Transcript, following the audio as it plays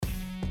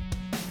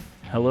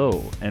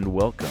Hello, and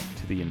welcome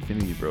to the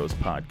Infinity Bros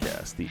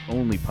podcast, the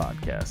only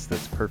podcast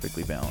that's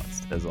perfectly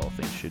balanced, as all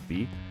things should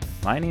be.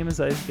 My name is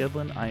Isaac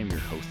Edlin. I am your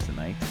host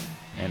tonight,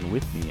 and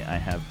with me I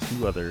have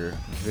two other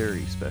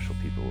very special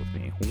people with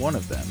me. One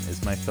of them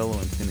is my fellow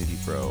Infinity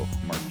Bro,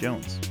 Mark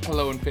Jones.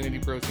 Hello, Infinity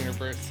Bros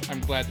universe.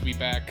 I'm glad to be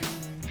back.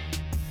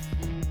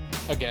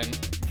 Again.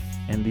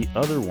 And the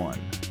other one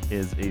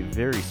is a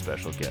very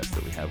special guest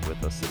that we have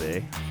with us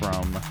today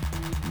from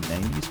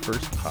 90s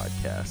First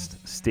Podcast,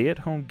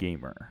 stay-at-home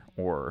gamer,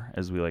 or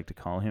as we like to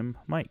call him,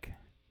 Mike.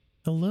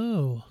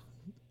 Hello.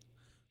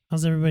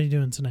 How's everybody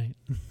doing tonight?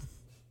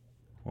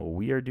 Well,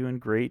 we are doing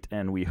great,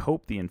 and we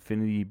hope the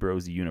Infinity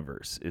Bros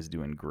universe is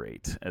doing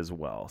great as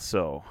well.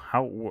 So,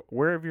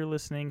 wherever you're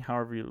listening,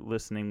 however you're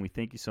listening, we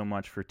thank you so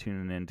much for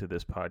tuning in to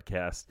this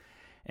podcast,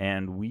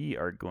 and we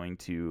are going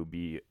to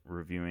be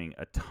reviewing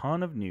a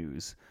ton of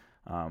news.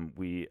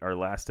 Our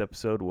last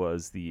episode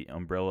was the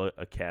Umbrella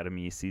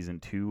Academy Season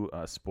 2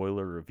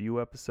 spoiler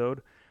review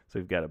episode. So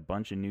we've got a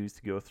bunch of news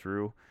to go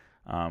through.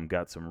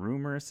 Got some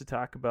rumors to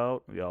talk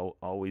about. We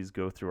always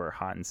go through our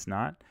hot and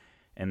snot.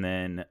 And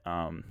then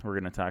we're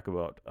going to talk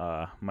about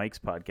Mike's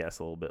podcast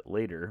a little bit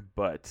later.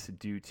 But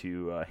due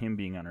to him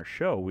being on our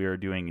show, we are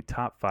doing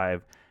top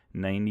 5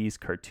 90s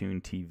cartoon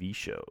TV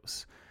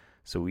shows.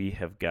 So we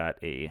have got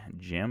a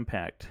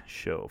jam-packed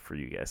show for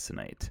you guys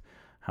tonight.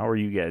 How are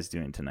you guys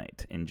doing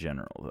tonight in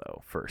general,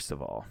 though, first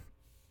of all?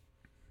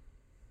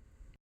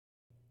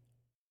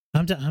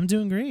 I'm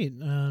doing great.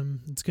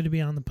 It's good to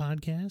be on the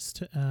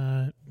podcast.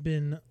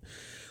 Been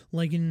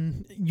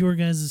liking your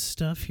guys'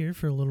 stuff here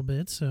for a little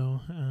bit,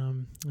 so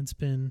it's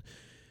been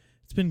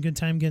a good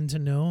time getting to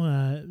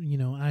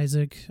know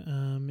Isaac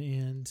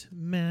and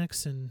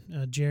Max and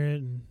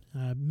Jarrett, and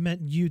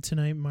met you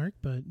tonight, Mark,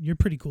 but you're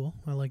pretty cool.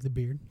 I like the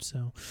beard,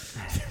 so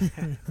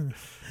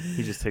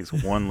He just takes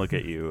one look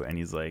at you and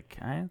he's like,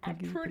 I'm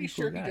pretty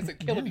sure he doesn't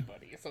kill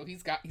anybody, so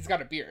he's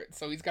got a beard,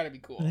 so he's got to be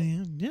cool.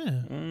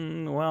 Yeah.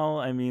 Well,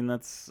 I mean,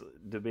 that's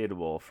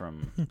debatable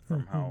from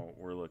how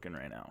we're looking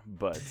right now,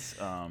 but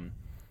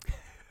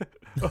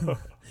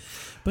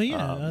But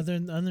yeah, other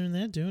than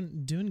that,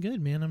 doing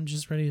good, man. I'm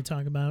just ready to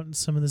talk about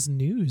some of this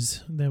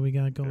news that we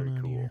got going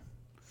on here.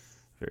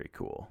 Very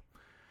cool.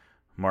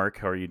 Mark,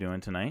 how are you doing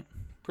tonight?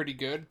 Pretty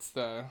good. It's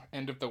the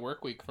end of the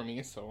work week for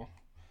me, so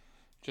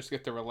just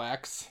get to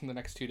relax in the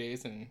next 2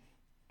 days and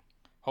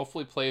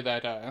hopefully play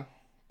that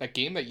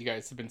game that you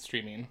guys have been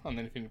streaming on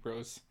the Infinity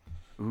Bros.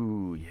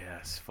 Ooh,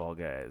 yes, Fall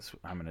Guys.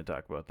 I'm going to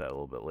talk about that a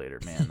little bit later.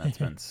 Man, that's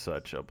been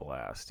such a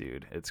blast,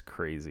 dude. It's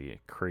crazy,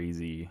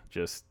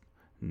 just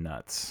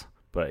nuts.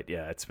 But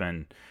yeah, it's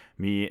been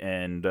me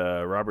and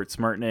Robert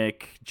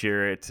Smartnick,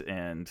 Jarrett,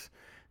 and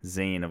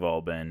Zane have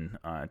all been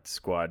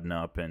squadding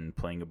up and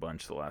playing a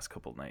bunch the last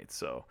couple nights.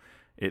 So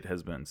it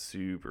has been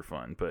super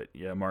fun. But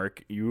yeah,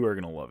 Mark, you are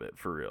going to love it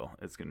for real.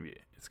 It's going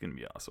to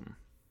be awesome.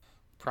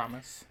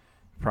 Promise?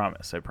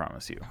 I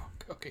promise you.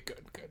 Okay, good.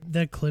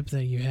 That clip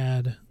that you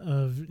had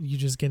of you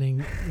just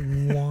getting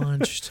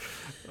launched,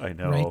 I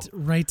know,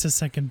 right to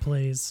second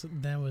place.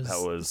 That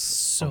was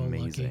so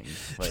amazing.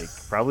 Lucky. Like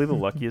probably the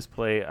luckiest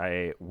play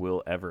I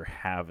will ever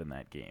have in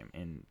that game.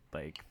 In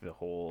like the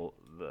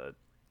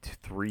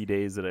 3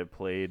 days that I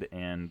played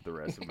and the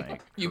rest of my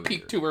You career.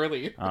 peaked too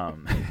early.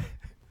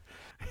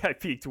 I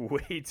peaked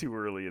way too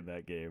early in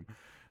that game.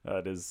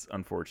 It is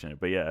unfortunate,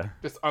 but yeah.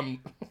 Just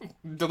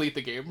delete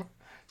the game.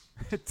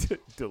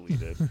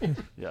 Deleted.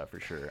 Yeah, for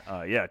sure.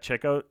 Yeah,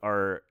 check out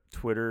our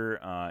Twitter,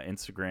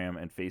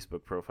 Instagram, and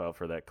Facebook profile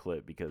for that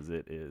clip because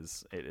it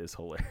is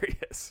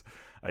hilarious.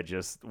 I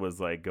just was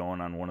like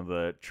going on one of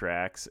the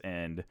tracks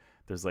and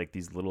there's like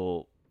these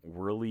little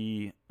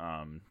whirly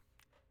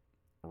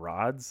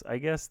rods, I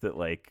guess, that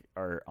like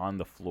are on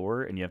the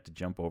floor and you have to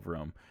jump over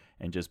them,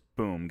 and just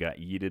boom, got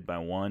yeeted by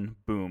one,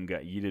 boom,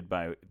 got yeeted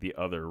by the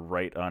other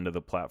right onto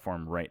the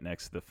platform right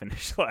next to the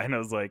finish line. I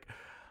was like,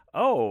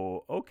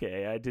 oh,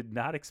 okay, I did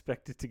not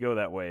expect it to go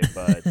that way,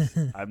 but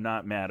I'm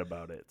not mad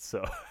about it.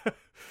 So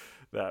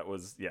that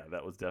was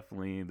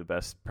definitely the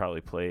best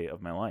probably play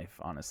of my life,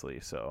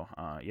 honestly. So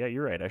yeah,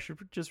 you're right. I should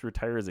just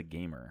retire as a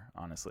gamer,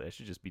 honestly. I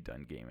should just be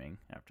done gaming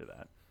after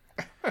that.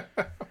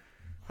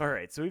 All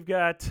right, so we've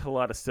got a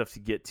lot of stuff to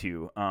get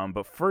to.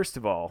 But first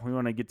of all, we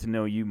want to get to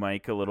know you,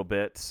 Mike, a little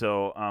bit.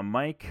 So,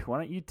 Mike, why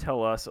don't you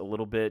tell us a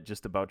little bit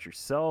just about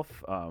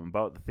yourself,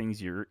 about the things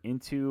you're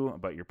into,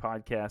 about your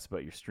podcast,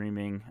 about your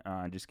streaming.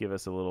 Just give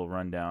us a little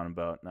rundown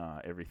about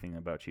everything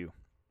about you.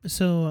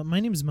 So my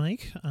name is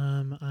Mike.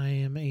 I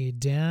am a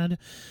dad.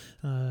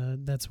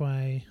 That's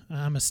why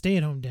I'm a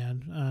stay-at-home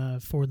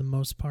dad for the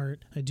most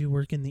part. I do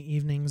work in the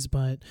evenings,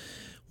 but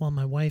while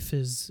my wife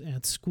is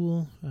at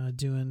school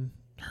doing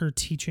her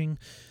teaching,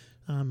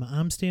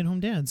 I'm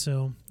stay-at-home dad.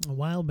 So a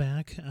while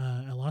back,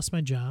 I lost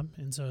my job,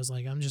 and so I was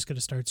like, I'm just going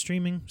to start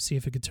streaming, see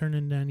if it could turn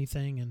into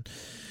anything. And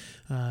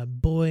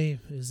boy,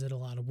 is it a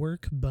lot of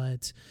work,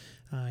 but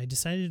I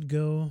decided to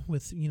go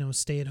with,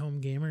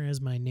 stay-at-home gamer as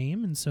my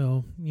name. And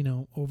so,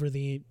 over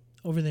the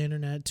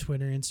internet,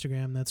 Twitter,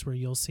 Instagram, that's where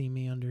you'll see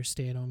me under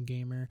stay-at-home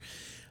gamer.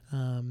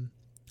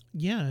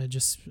 yeah,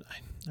 just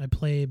I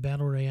play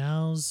battle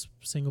royales,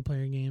 single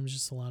player games,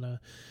 just a lot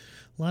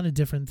of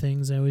different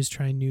things. I always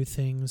try new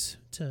things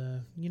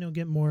to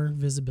get more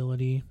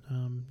visibility,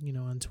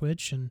 on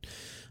Twitch and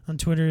on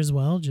Twitter as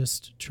well.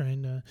 Just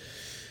trying to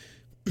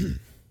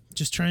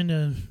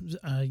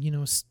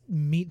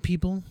meet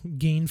people,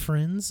 gain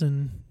friends,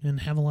 and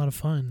have a lot of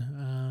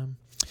fun.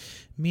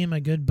 Me and my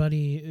good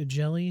buddy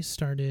Jelly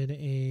started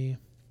a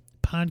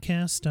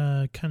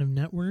podcast kind of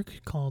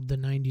network called the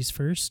 90s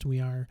First. We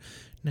are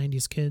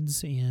 90s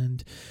kids,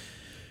 and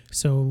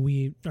so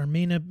our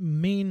main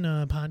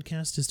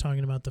podcast is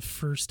talking about the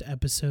first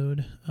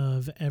episode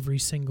of every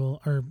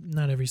single, or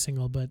not every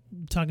single, but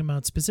talking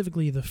about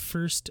specifically the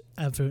first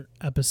ever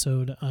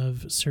episode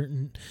of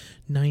certain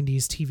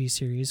 90s TV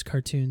series,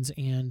 cartoons,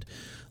 and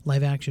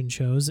live action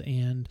shows.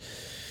 And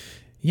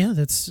yeah,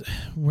 that's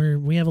where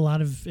we have a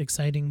lot of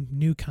exciting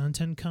new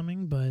content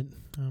coming, but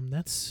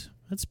that's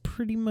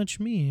pretty much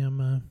me. I'm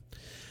a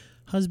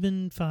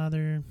husband,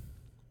 father,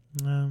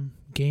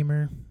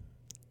 gamer.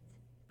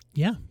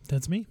 Yeah,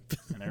 that's me.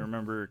 And I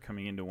remember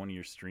coming into one of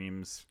your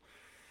streams,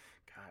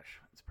 gosh,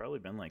 it's probably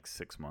been like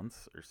 6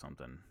 months or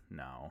something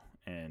now.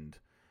 And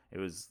it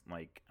was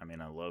like, I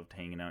mean, I loved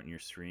hanging out in your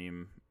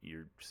stream.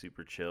 You're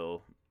super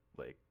chill,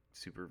 like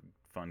super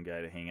fun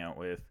guy to hang out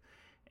with.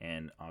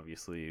 And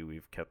obviously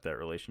we've kept that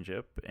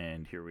relationship,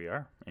 and here we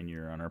are. And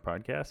you're on our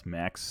podcast.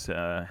 Max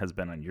has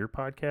been on your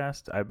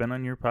podcast. I've been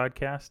on your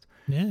podcast.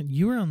 Yeah,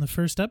 you were on the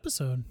first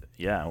episode.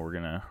 Yeah, we're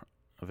going to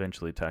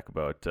eventually talk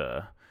about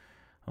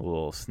a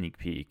little sneak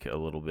peek, a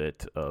little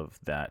bit of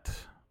that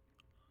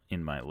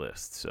in my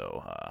list.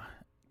 So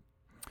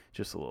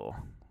just a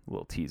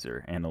little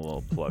teaser and a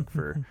little plug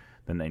for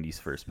the 90s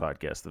First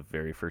podcast, the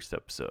very first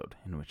episode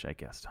in which I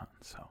guest on.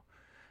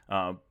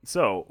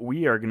 So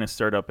we are going to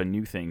start up a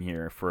new thing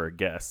here for our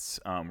guests.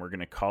 We're going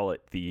to call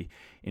it the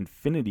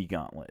Infinity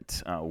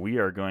Gauntlet. We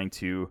are going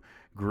to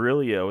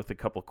grill you with a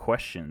couple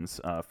questions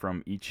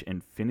from each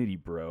Infinity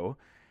Bro.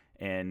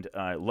 And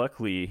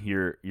luckily,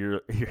 you're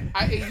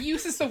It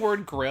uses the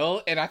word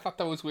grill, and I thought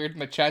that was weird in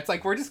the chat. It's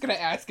like, we're just going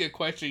to ask you a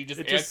question. You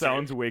just It just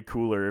sounds way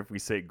cooler if we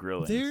say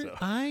grilling.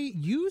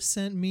 You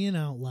sent me an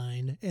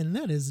outline, and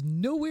that is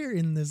nowhere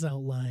in this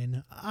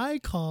outline. I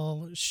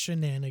call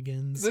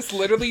shenanigans. This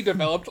literally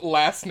developed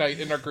last night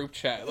in our group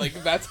chat.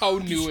 Like, that's how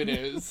new it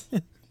is.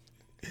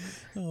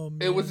 Oh,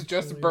 man, it was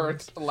just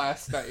burnt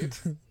last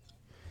night.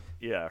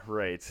 Yeah,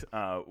 right.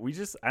 I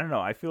don't know.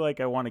 I feel like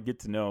I want to get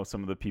to know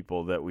some of the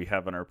people that we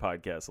have on our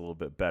podcast a little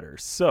bit better.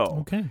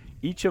 So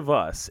each of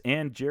us,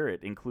 and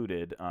Jarrett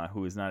included,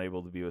 who is not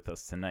able to be with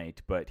us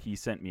tonight, but he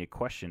sent me a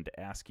question to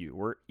ask you.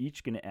 We're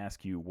each going to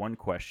ask you one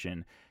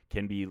question.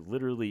 Can be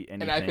literally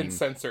anything. And I've been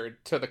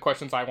censored to the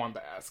questions I wanted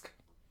to ask.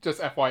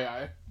 Just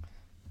FYI.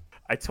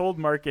 I told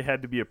Mark it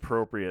had to be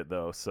appropriate,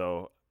 though,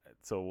 so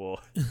we'll...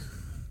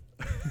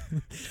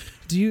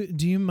 Do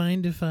you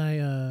mind if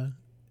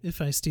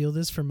I steal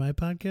this from my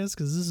podcast?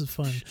 Because this is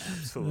fun.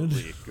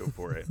 Absolutely. Go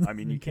for it. I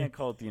mean, you can't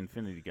call it the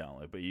Infinity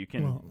Gauntlet, but you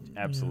can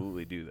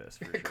absolutely do this.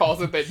 For sure. It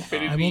calls it the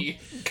Infinity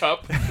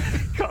Cup.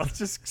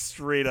 Just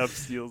straight up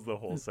steals the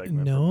whole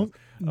segment. No.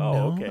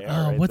 Okay.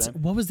 All right,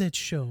 what was that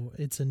show?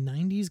 It's a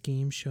 90s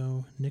game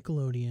show,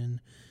 Nickelodeon.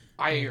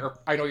 I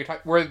know you're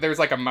talking, where there's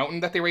like a mountain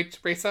that they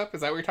race up.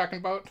 Is that what you're talking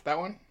about? That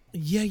one?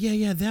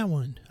 Yeah, that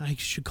one. I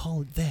should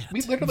call it that.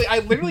 I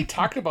literally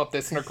talked about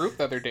this in a group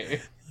the other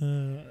day.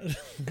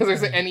 Because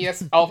there's an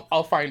NES.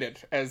 I'll find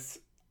it as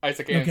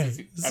Isaac answers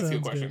you a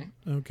question.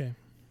 Good. Okay.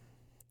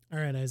 All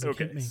right, Isaac.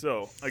 Okay.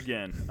 So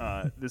again,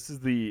 this is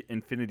the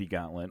Infinity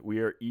Gauntlet. We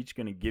are each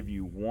going to give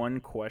you one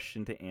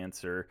question to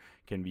answer.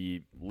 Can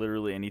be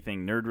literally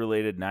anything nerd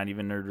related, not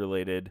even nerd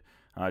related.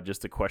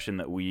 Just a question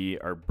that we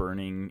are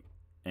burning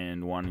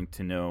and wanting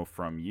to know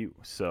from you.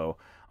 So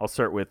I'll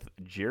start with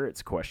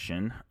Jarrett's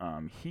question.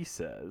 He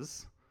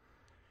says,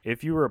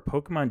 if you were a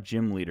Pokemon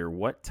gym leader,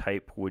 what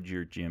type would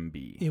your gym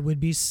be? It would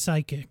be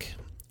Psychic.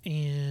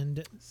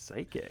 And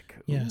Psychic.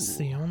 Yes, Ooh.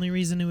 the only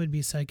reason it would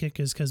be Psychic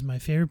is because my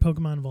favorite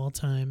Pokemon of all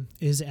time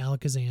is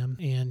Alakazam,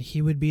 and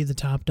he would be the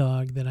top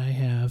dog that I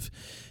have,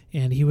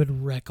 and he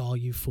would wreck all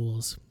you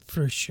fools,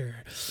 for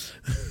sure.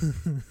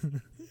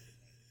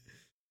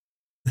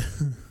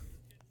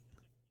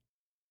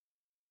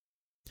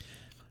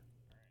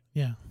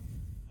 Yeah.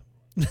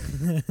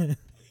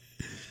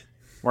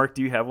 Mark,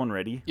 do you have one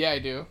ready? Yeah, I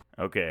do.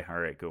 Okay, all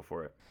right, go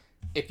for it.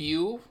 If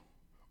you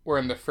were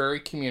in the furry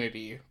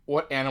community,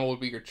 what animal would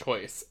be your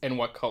choice, and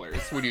what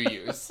colors would you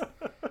use?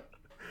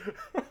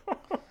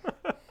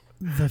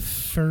 The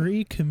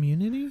furry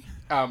community?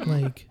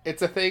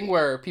 It's a thing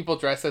where people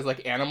dress as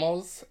like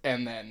animals,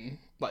 and then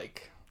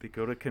like they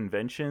go to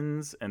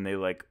conventions, and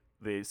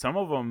some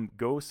of them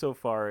go so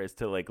far as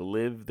to like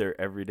live their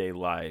everyday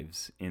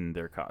lives in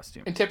their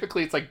costume. And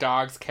typically it's like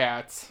dogs,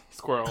 cats,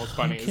 squirrels,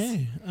 bunnies.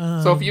 Okay.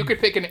 So if you could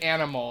pick an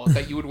animal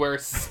that you would wear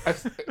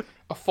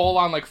a full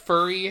on like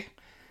furry,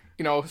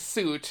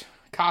 suit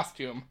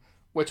costume,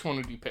 which one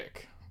would you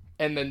pick?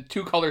 And then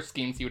 2 color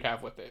schemes you would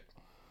have with it.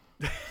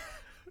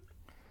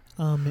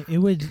 It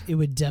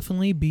would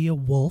definitely be a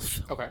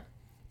wolf. Okay.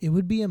 It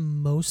would be a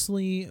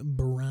mostly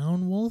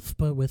brown wolf,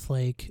 but with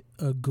like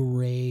a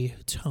gray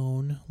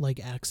tone, like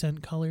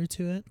accent color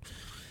to it.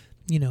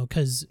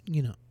 Because,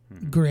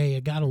 gray, I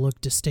gotta look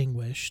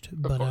distinguished,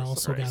 but I course,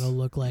 also of course. gotta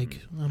look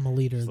like I'm a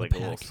leader It's of the like pack.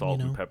 a little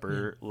salt and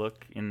pepper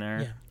look in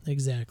there. Yeah,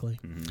 exactly.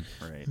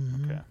 Right.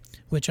 Mhm. Okay.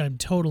 Which I'm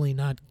totally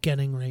not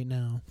getting right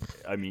now.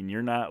 I mean,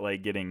 you're not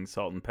like getting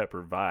salt and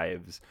pepper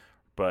vibes,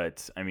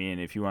 but I mean,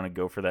 if you want to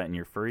go for that in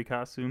your furry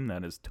costume,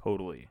 that is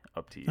totally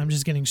up to you. I'm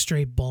just getting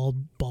straight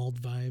bald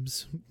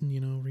vibes,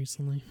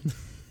 recently.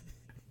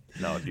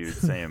 No, dude,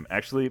 same.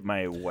 Actually,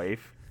 my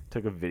wife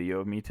took a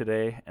video of me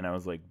today, and I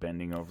was like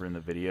bending over in the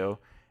video,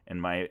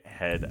 and my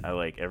head, I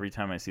like every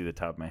time I see the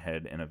top of my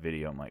head in a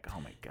video, I'm like,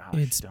 oh my gosh,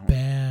 It's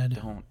bad.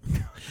 Don't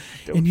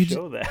And you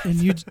show that. And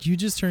you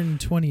just turned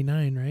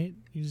 29, right?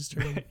 You just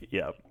turned.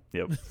 Yep.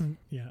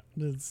 Yeah,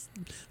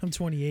 I'm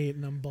 28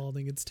 and I'm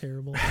balding. It's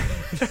terrible.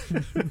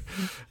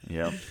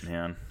 Yep,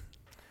 man.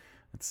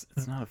 It's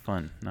not a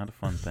fun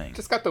thing.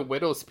 Just got the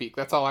widow's peak.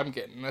 That's all I'm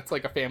getting. That's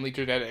like a family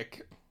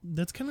genetic.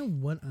 That's kind of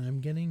what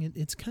I'm getting.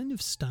 It's kind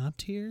of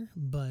stopped here,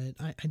 but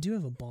I do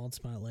have a bald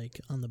spot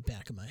like on the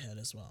back of my head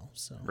as well.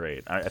 So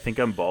Right. I think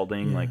I'm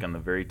balding like on the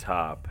very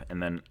top,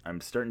 and then I'm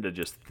starting to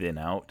just thin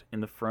out in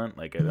the front.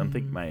 Like I don't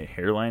think my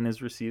hairline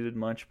has receded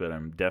much, but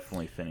I'm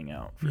definitely thinning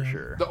out for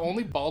sure. The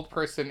only bald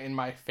person in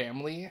my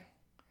family,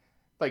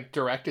 like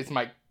direct, is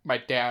my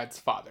dad's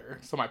father,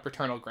 so my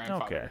paternal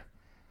grandfather.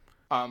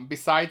 Okay.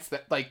 Besides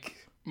that,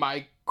 like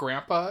my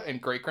grandpa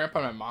and great grandpa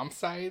on my mom's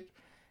side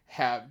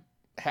have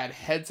had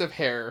heads of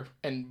hair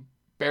and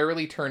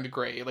barely turned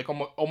gray, like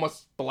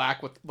almost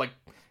black with like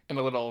and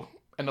a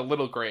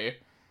little gray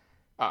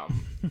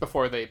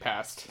before they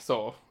passed.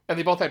 So, and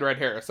they both had red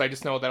hair, so I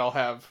just know that I'll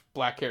have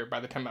black hair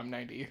by the time I'm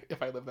 90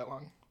 if I live that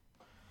long.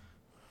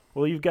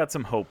 Well, you've got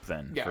some hope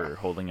then Yeah. for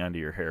holding onto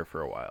your hair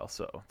for a while,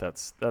 so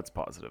that's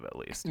positive at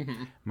least.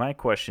 Mm-hmm. My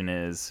question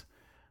is,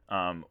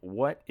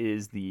 what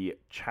is the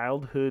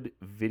childhood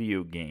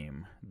video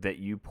game that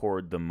you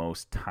poured the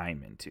most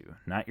time into?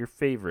 Not your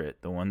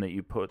favorite, the one that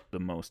you put the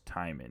most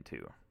time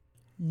into.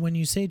 when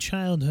you say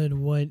childhood,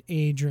 what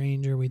age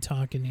range are we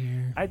talking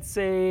here? I'd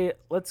say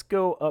let's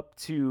go up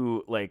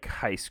to like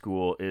high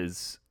school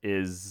is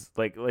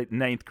like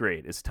ninth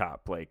grade is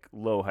top, like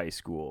low high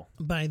school.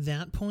 By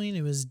that point,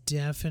 it was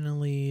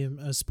definitely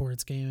a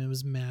sports game. It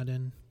was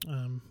Madden,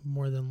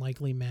 more than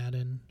likely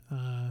Madden.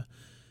 I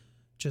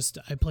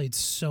played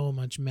so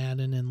much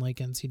Madden and like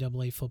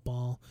NCAA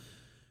football.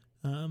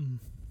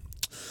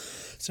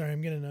 Sorry,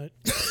 I'm getting a.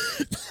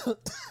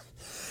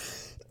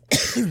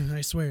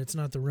 I swear it's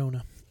not the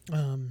Rona.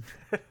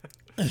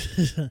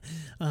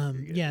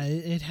 Yeah,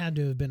 it had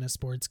to have been a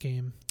sports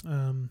game.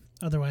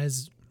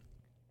 Otherwise,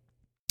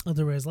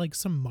 like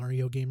some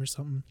Mario game or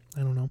something. I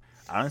don't know.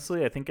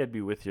 Honestly, I think I'd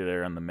be with you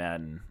there on the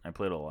Madden. I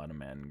played a lot of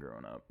Madden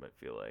growing up. I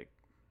feel like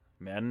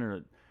Madden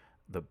or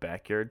the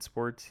backyard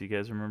sports. You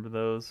guys remember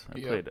those? I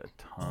played a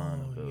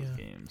ton of those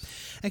games.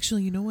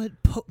 Actually, you know what?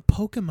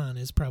 Pokemon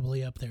is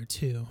probably up there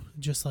too.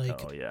 Just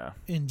like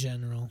in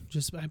general.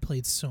 I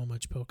played so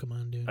much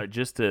Pokemon,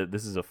 dude.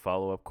 This is a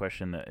follow-up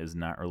question that is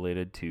not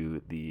related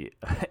to the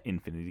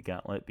Infinity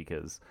Gauntlet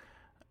because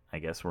I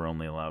guess we're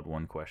only allowed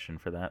one question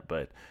for that.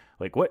 But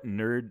like, what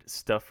nerd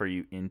stuff are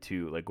you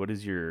into? Like, what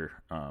is your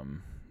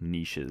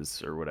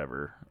niches or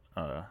whatever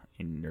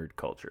in nerd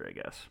culture? I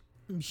guess.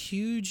 I'm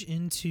huge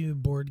into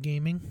board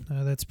gaming.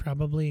 That's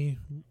probably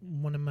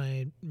one of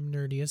my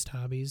nerdiest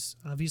hobbies.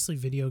 Obviously,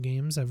 video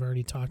games. I've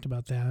already talked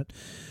about that.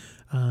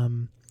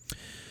 And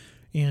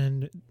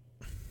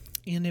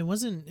it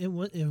wasn't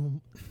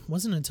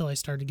until I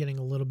started getting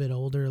a little bit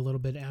older, a little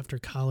bit after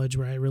college,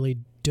 where I really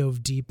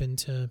dove deep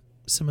into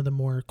some of the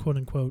more quote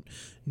unquote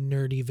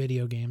nerdy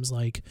video games.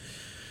 Like,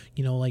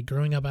 like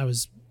growing up, I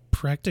was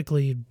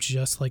practically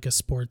just like a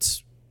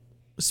sports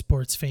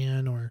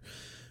fan or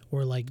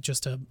like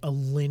just a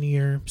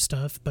linear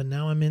stuff, but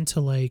now I'm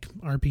into like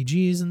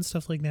RPGs and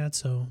stuff like that.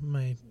 So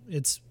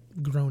it's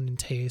grown in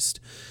taste.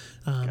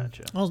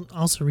 Gotcha. I'll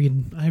also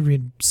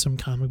read some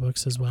comic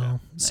books as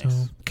well. Nice. So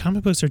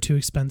comic books are too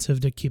expensive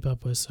to keep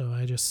up with. So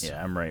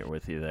I'm right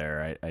with you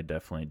there. I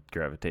definitely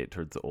gravitate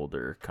towards the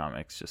older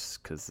comics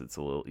just because it's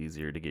a little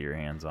easier to get your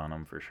hands on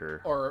them for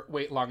sure. Or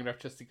wait long enough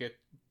just to get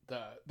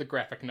the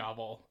graphic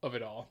novel of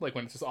it all, like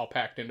when it's just all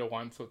packed into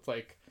one. So it's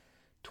like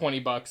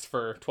 $20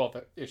 for 12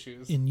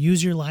 issues. And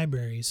use your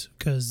libraries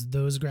because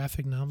those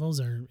graphic novels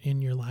are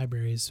in your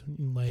libraries.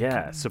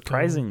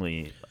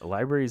 Surprisingly,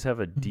 libraries have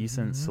a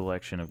decent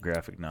selection of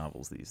graphic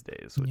novels these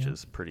days, which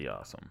is pretty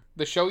awesome.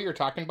 The show you're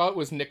talking about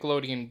was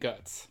Nickelodeon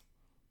Guts.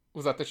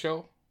 Was that the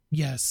show?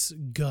 Yes,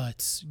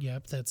 Guts.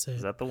 Yep, that's it.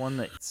 Is that the one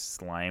that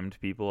slimed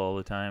people all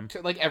the time?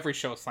 Like every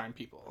show slimed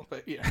people,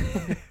 but yeah.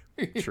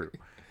 True.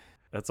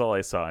 That's all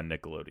I saw on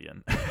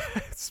Nickelodeon.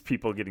 It's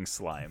people getting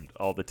slimed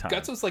all the time.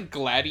 Guts was like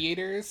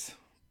Gladiators,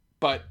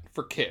 but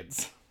for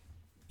kids.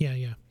 Yeah.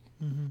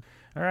 Mm-hmm.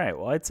 All right.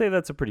 Well, I'd say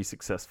that's a pretty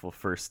successful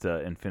first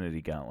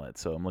Infinity Gauntlet.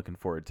 So I'm looking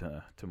forward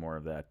to more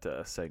of that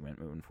segment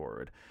moving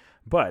forward.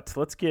 But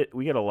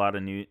we got a lot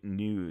of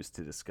news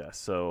to discuss.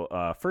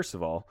 So first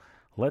of all,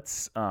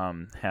 let's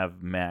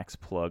have Max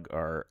plug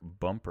our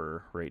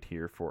bumper right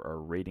here for our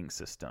rating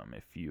system.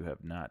 If you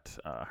have not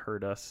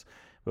heard us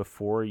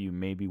before, you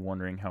may be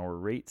wondering how we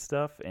rate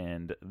stuff,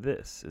 and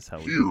this is how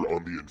we do it. Here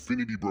on the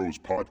Infinity Bros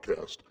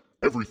podcast,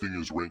 everything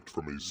is ranked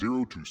from a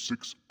 0 to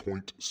 6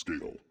 point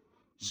scale.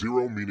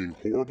 0 meaning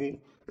horrible,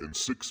 and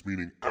 6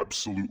 meaning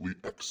absolutely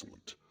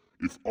excellent.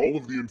 If all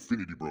of the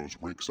Infinity Bros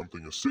rank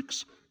something a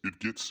 6, it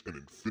gets an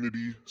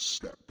Infinity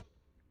Step.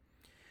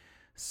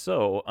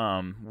 So,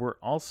 we're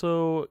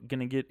also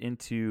gonna get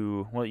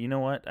into. Well, you know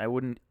what? I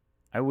wouldn't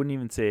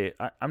even say.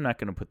 I'm not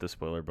gonna put the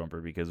spoiler bumper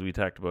because we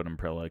talked about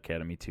Umbrella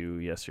Academy 2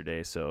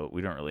 yesterday, so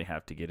we don't really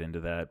have to get into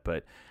that.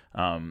 But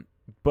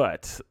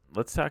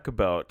let's talk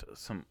about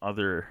some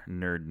other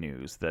nerd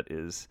news that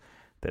is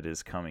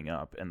coming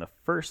up. And the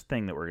first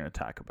thing that we're gonna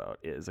talk about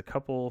is a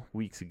couple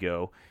weeks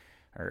ago,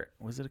 or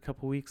was it a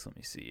couple weeks? Let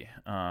me see.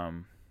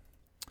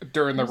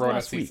 During the It was Rona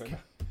last season. week.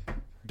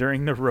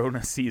 During the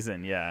Rona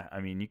season, yeah. I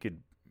mean, you could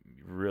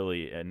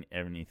really, and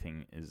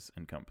anything is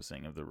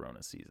encompassing of the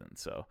Rona season.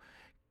 So,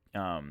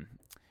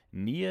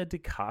 Nia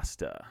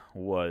DaCosta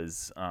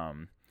was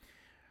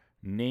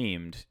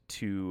named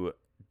to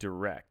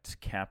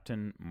direct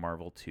Captain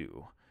Marvel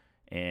 2.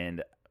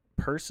 And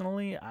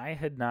personally, I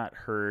have not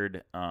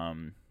heard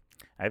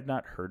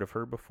of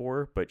her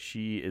before, but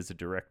she is a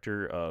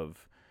director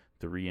of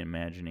the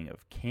reimagining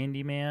of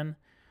Candyman,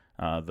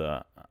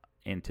 the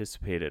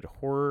anticipated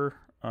horror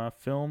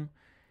film,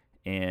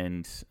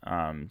 and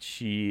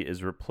she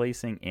is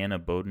replacing Anna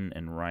Boden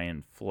and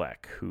Ryan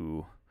Fleck,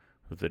 who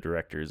are the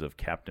directors of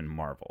Captain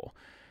Marvel.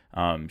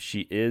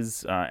 She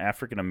is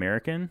African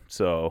American,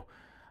 so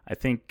I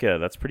think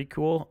that's pretty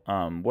cool.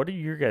 What are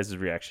your guys'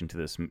 reaction to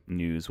this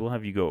news? We'll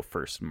have you go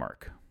first,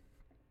 Mark.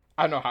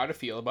 I don't know how to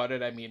feel about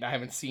it. I mean, I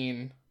haven't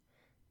seen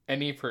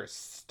any of her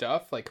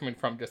stuff, like coming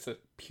from just a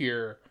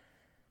pure,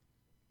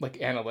 like,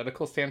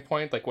 analytical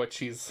standpoint, like what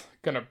she's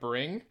gonna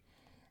bring.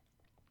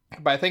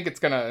 But I think it's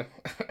gonna.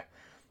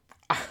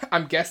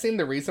 I'm guessing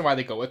the reason why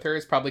they go with her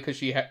is probably because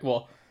she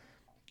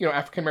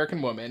African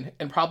American woman,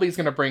 and probably is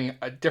gonna bring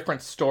a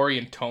different story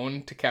and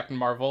tone to Captain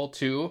Marvel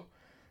too,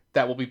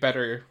 that will be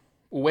better,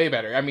 way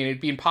better. I mean,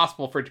 it'd be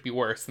impossible for it to be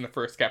worse than the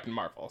first Captain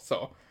Marvel.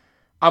 So,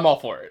 I'm all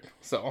for it.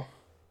 So,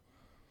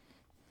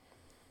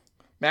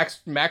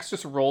 Max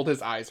just rolled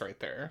his eyes right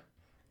there.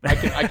 I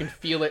can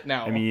feel it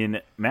now. I mean,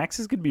 Max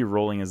is gonna be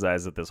rolling his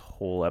eyes at this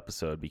whole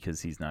episode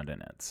because he's not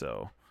in it.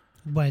 So,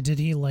 Why did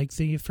he like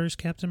the first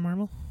Captain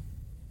Marvel?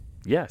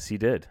 yes, he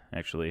did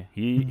actually.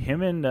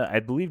 Him and I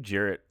believe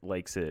Jarrett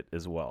likes it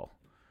as well.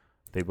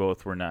 They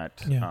both were not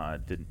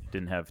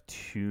didn't have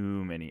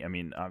too many. I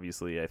mean,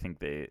 obviously, I think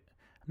I'm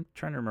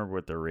trying to remember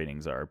what their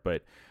ratings are,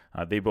 but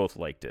they both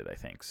liked it, I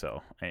think.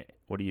 So,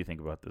 what do you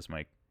think about this,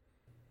 Mike?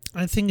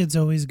 I think it's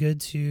always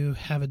good to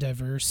have a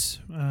diverse,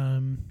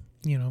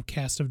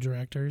 cast of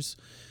directors.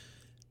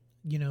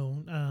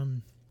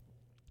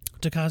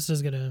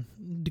 DaCosta's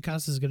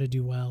gonna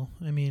do well.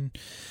 I mean,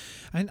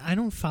 I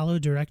don't follow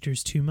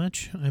directors too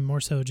much. I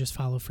more so just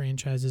follow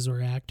franchises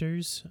or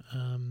actors.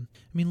 I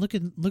mean, look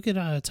at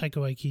Taika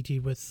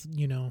Waititi with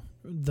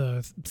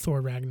the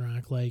Thor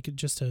Ragnarok, like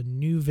just a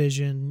new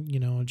vision,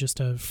 just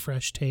a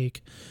fresh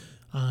take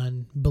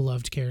on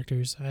beloved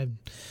characters.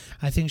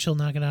 I think she'll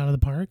knock it out of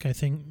the park. I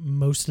think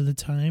most of the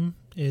time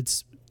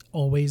it's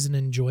always an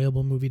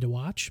enjoyable movie to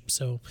watch.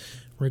 So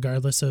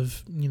regardless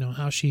of,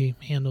 how she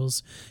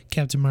handles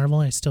Captain Marvel,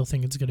 I still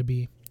think it's going to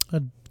be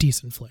a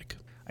decent flick.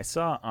 I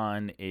saw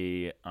on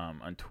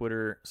on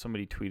Twitter,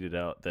 somebody tweeted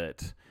out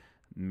that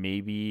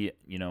maybe,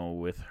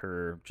 with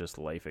her just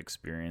life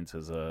experience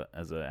as a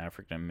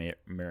African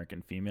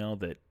American female,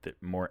 that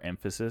more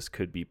emphasis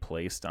could be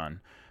placed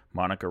on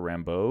Monica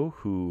Rambeau,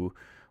 who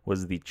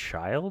was the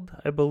child,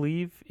 I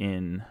believe,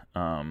 in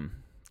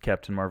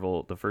Captain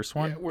Marvel, the first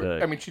one.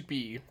 Yeah, she'd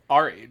be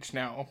our age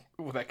now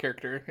with that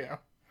character. Yeah.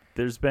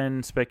 There's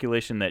been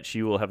speculation that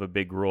she will have a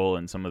big role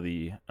in some of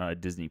the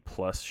Disney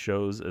Plus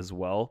shows as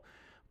well.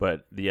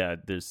 But yeah,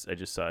 I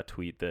just saw a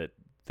tweet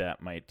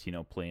that might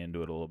play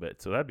into it a little bit.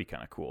 So that'd be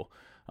kind of cool.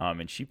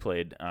 And she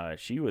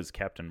was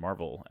Captain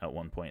Marvel at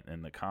one point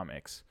in the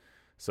comics.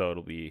 So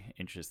it'll be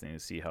interesting to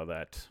see how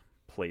that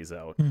plays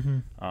out.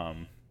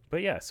 Mm-hmm.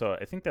 But yeah, so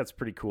I think that's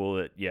pretty cool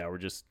that, we're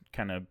just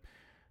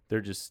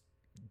they're just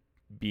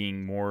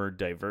being more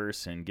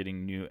diverse and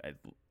getting new.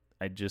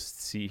 I just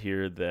see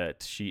here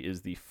that she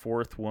is the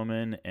fourth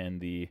woman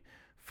and the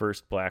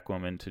first black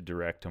woman to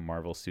direct a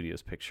Marvel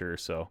Studios picture.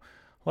 So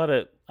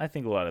I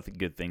think a lot of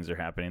good things are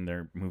happening.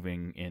 They're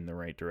moving in the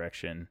right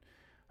direction.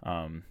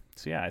 So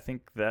yeah, I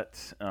think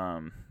that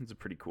is a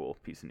pretty cool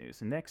piece of news.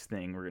 The next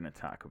thing we're going to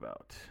talk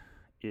about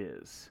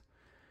is,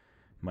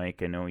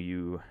 Mike, I know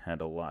you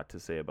had a lot to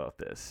say about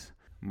this.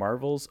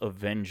 Marvel's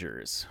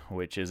Avengers,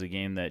 which is a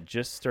game that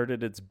just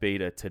started its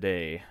beta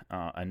today,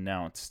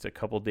 announced a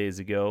couple days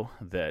ago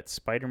that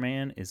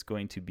Spider-Man is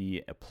going to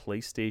be a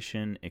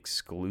PlayStation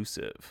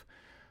exclusive.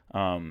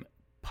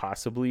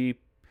 Possibly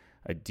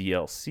a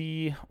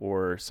DLC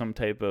or some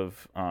type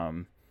of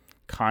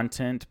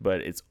content,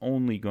 but it's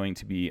only going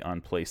to be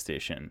on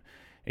PlayStation.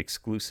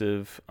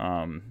 exclusive,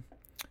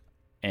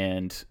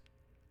 and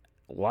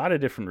a lot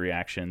of different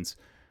reactions,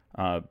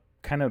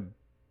 kind of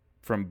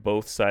from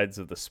both sides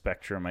of the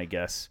spectrum, I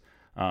guess.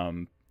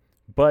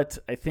 But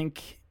I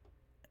think,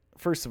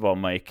 first of all,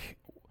 Mike,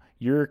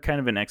 you're kind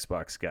of an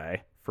Xbox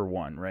guy for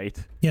one, right?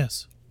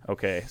 Yes.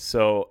 Okay,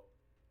 so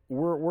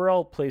we're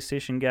all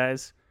PlayStation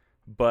guys,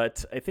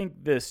 but I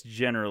think this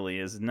generally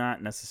is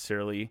not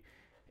necessarily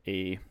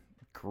a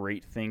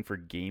great thing for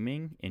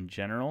gaming in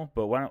general.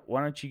 But why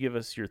don't you give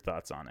us your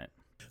thoughts on it?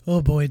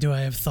 Oh boy, do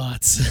I have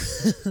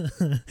thoughts.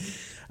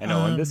 I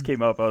know when this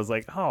came up, I was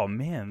like, oh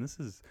man, this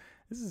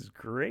is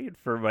great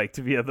for Mike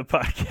to be on the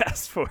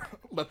podcast for.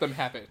 Let them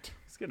have it.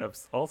 He's gonna have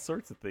all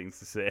sorts of things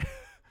to say.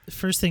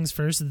 First things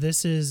first,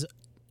 this is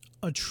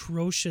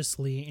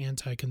atrociously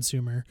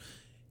anti-consumer.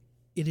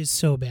 It is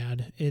so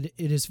bad. It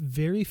is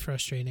very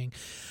frustrating.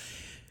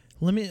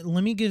 Let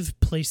me give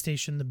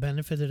PlayStation the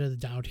benefit of the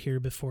doubt here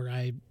before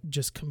I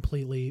just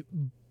completely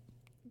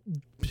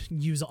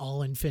use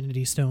all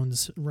Infinity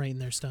Stones right in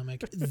their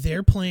stomach.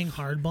 They're playing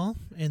hardball,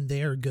 and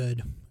they are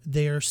good.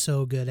 They are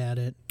so good at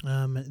it.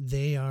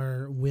 They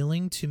are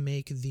willing to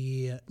make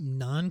the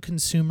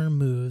non-consumer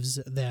moves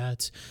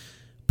that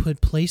put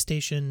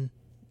PlayStation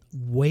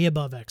way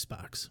above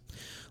Xbox.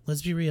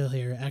 Let's be real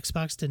here.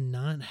 Xbox did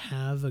not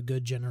have a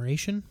good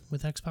generation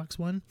with Xbox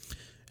One.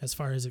 As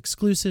far as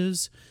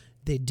exclusives,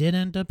 they did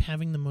end up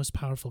having the most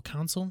powerful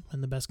console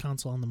and the best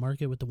console on the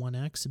market with the One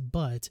X,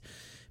 but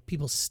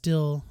people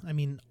still, I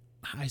mean,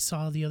 I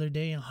saw the other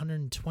day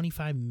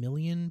 125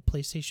 million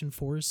PlayStation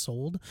 4s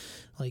sold.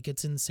 Like,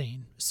 it's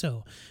insane.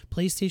 So,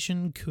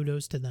 PlayStation,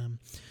 kudos to them.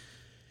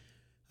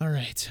 All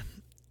right.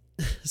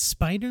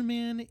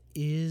 Spider-Man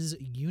is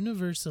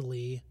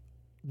universally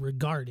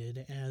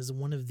regarded as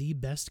one of the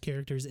best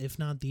characters, if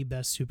not the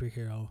best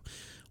superhero.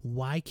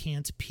 Why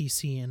can't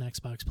PC and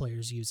Xbox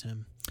players use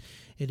him?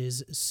 It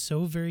is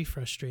so very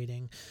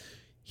frustrating.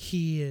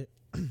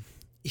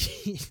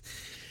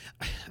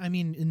 I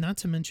mean, not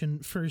to mention,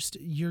 first,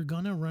 you're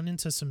gonna run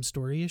into some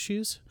story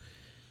issues.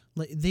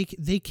 Like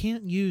they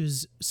can't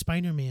use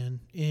Spider-Man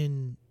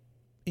in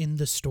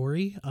the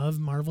story of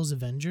Marvel's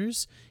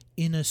Avengers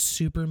in a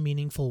super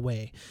meaningful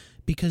way,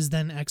 because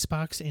then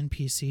Xbox and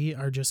PC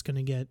are just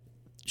gonna get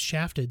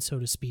shafted, so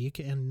to speak,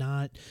 and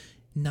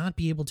not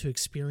be able to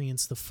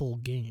experience the full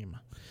game.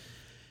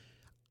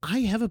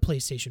 I have a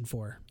PlayStation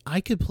 4.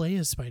 I could play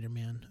as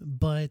Spider-Man,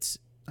 but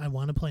I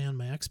want to play on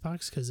my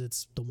Xbox because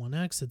it's the One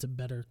X. It's a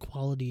better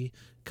quality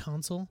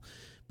console.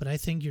 But I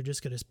think you're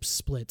just going to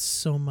split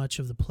so much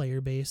of the player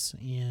base,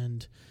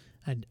 and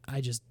I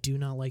just do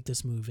not like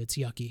this move. It's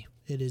yucky.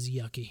 It is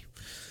yucky.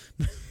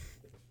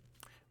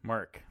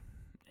 Mark,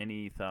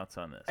 any thoughts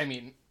on this? I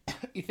mean,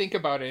 you think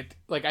about it,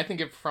 like, I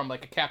think of from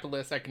like a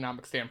capitalist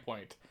economic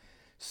standpoint.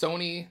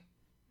 Sony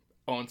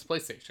owns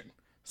PlayStation.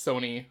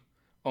 Sony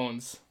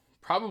owns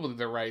probably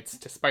the rights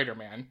to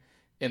Spider-Man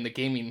in the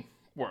gaming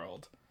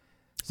world.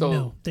 So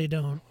no, they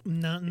don't.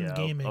 Not in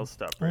gaming. I'll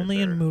stop right Only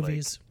there. in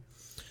movies.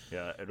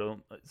 Like, yeah,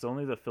 it's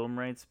only the film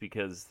rights,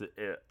 because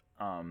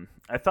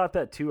I thought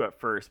that too at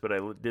first, but I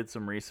did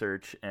some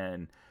research,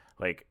 and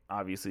like,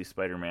 obviously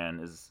Spider-Man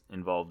is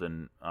involved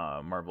in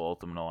Marvel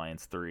Ultimate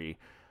Alliance 3.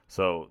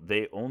 So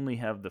they only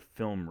have the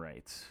film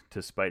rights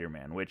to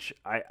Spider-Man, which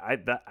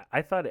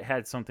I thought it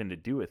had something to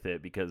do with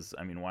it, because,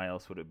 I mean, why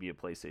else would it be a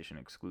PlayStation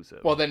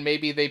exclusive? Well, then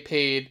maybe they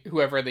paid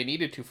whoever they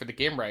needed to for the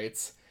game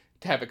rights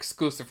to have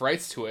exclusive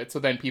rights to it, so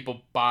then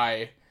people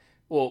buy,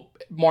 well,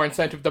 more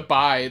incentive to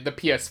buy the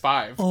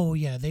PS5. Oh,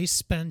 yeah, they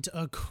spent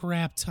a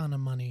crap ton of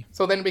money.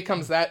 So then it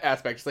becomes that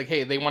aspect. It's like,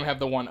 hey, they want to have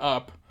the one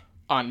up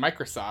on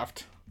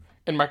Microsoft,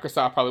 and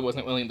Microsoft probably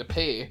wasn't willing to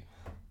pay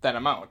that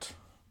amount.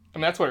 I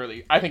mean, that's what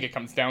really I think it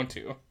comes down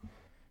to.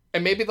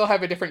 And maybe they'll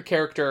have a different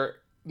character,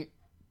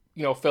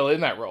 fill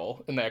in that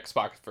role in the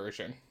Xbox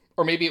version.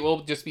 Or maybe it will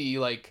just be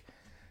like,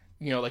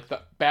 like the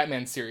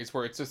Batman series,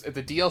 where it's a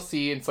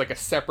DLC and it's like a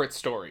separate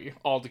story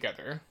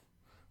altogether.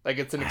 Like,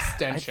 it's an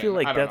extension. I feel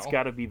like that's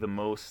got to be the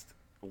most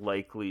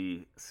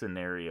likely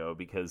scenario,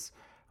 because,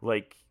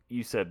 like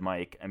you said,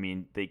 Mike, I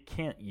mean, they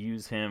can't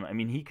use him. I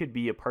mean, he could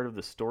be a part of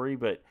the story,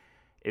 but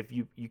if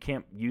you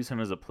can't use him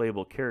as a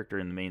playable character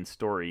in the main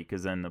story,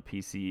 because then the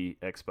PC,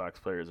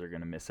 Xbox players are going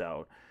to miss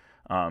out.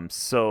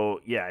 So,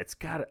 yeah,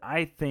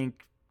 I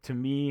think, to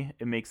me,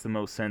 it makes the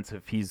most sense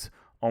if he's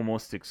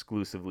almost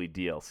exclusively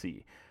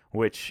DLC,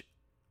 which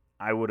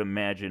I would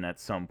imagine at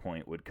some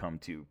point would come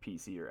to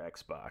PC or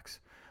Xbox.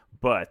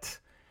 But,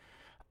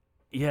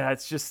 yeah,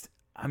 it's just,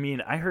 I mean,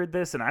 I heard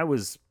this and I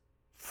was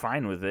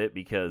fine with it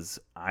because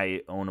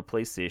I own a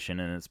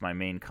PlayStation and it's my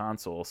main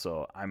console,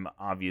 so I'm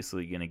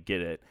obviously going to get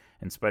it,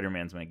 and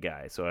Spider-Man's my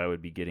guy, so I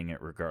would be getting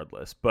it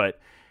regardless. But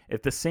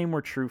if the same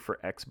were true for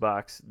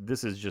Xbox,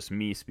 this is just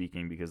me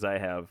speaking because I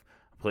have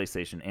a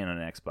PlayStation and an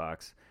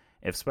Xbox.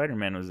 If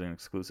Spider-Man was an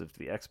exclusive to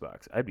the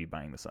Xbox, I'd be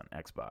buying this on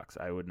Xbox.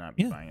 I would not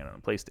be buying it on a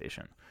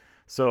PlayStation.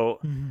 So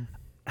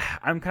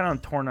I'm kind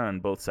of torn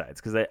on both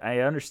sides, because I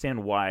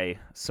understand why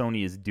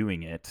Sony is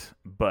doing it,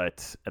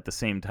 but at the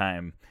same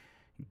time,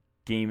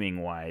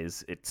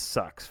 gaming-wise, it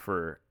sucks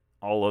for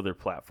all other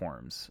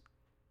platforms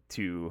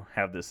to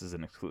have this as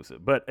an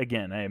exclusive. But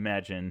again, I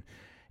imagine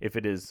if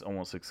it is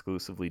almost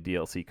exclusively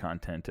DLC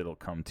content, it'll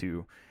come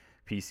to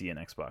PC and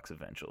Xbox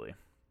eventually.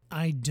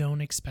 I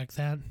don't expect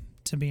that,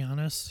 to be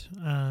honest.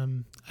 I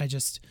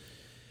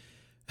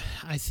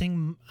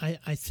think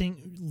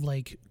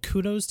like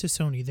kudos to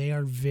Sony. They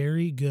are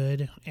very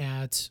good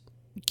at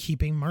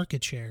keeping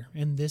market share,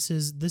 and this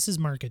is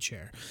market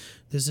share.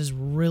 This is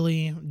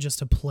really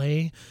just a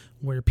play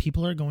where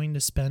people are going to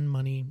spend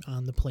money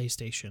on the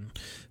PlayStation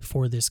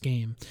for this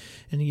game.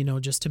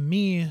 And just to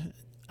me,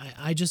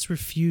 I just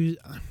refuse.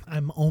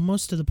 I'm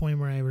almost to the point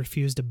where I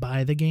refuse to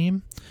buy the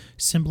game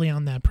simply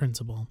on that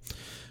principle.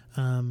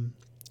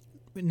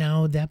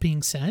 Now, that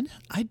being said,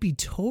 I'd be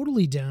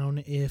totally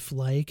down if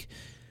like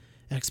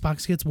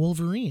Xbox gets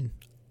Wolverine.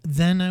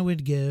 Then I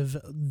would give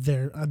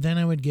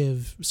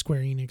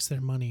Square Enix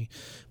their money,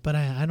 but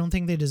I don't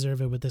think they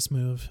deserve it with this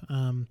move.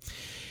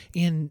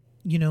 And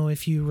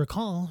if you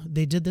recall,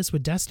 they did this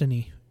with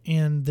Destiny,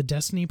 and the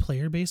Destiny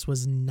player base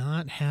was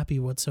not happy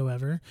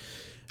whatsoever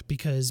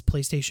because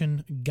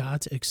PlayStation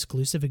got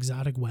exclusive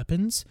exotic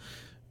weapons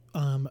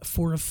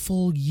for a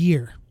full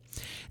year.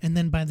 And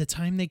then by the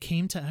time they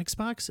came to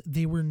Xbox,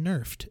 they were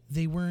nerfed.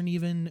 They weren't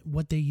even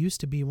what they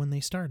used to be when they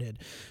started.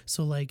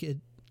 So like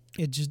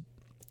it's just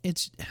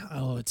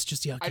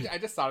yucky. I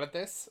just thought of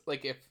this.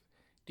 Like,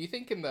 do you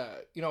think in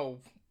the,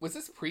 was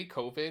this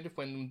pre-COVID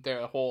when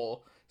the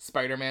whole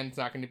Spider-Man's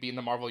not going to be in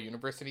the Marvel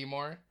Universe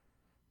anymore?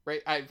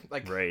 Right?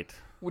 Right.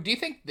 Do you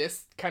think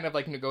this kind of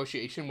like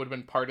negotiation would have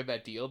been part of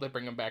that deal to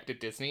bring him back to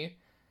Disney?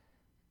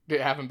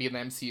 To have him be in the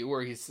MCU,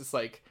 where he's just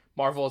like,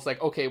 Marvel's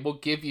like, okay, we'll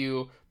give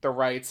you the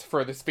rights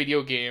for this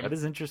video game. That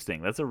is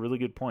interesting. That's a really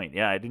good point.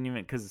 Yeah, I didn't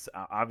even, because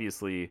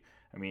obviously,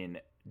 I mean,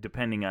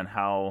 depending on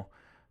how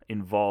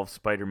involved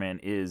Spider-Man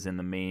is in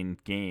the main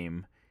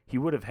game, he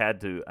would have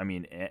had to, I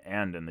mean,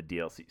 and in the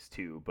DLCs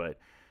too, but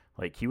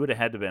like he would have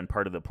had to been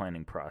part of the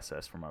planning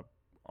process from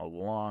a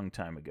long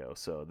time ago.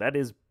 So that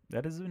is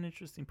an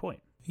interesting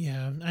point.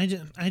 Yeah, I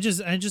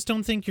just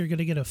don't think you're going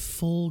to get a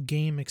full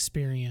game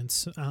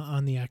experience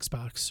on the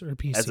Xbox or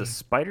PC. As a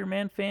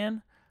Spider-Man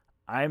fan,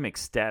 I'm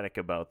ecstatic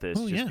about this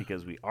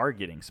because we are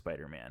getting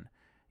Spider-Man.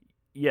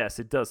 Yes,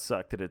 it does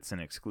suck that it's an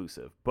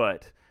exclusive,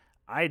 but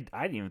I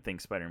didn't even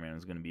think Spider-Man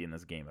was going to be in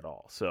this game at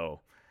all.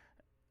 So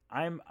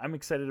I'm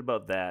excited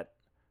about that.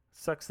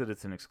 Sucks that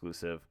it's an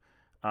exclusive.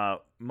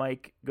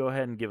 Mike, go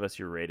ahead and give us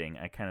your rating.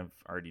 I kind of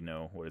already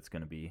know what it's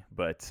going to be,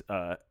 but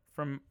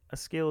from a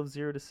scale of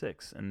 0 to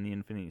 6 in the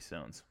Infinity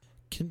Stones.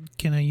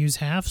 Can I use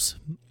halves?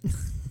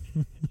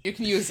 You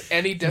can use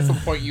any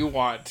decimal point you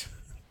want.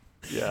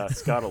 Yeah,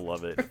 Scott will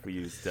love it if we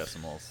use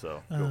decimals,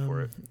 so go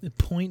for it.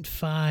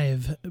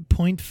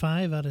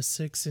 0.5 out of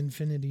 6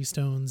 Infinity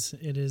Stones.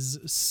 It is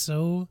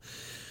so...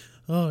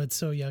 Oh, it's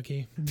so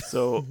yucky.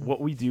 So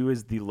what we do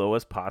is the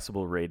lowest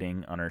possible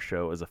rating on our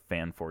show is a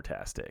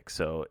fan-fortastic.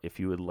 So if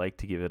you would like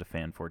to give it a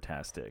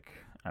fan-fortastic,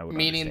 I would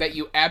Meaning understand. that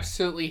you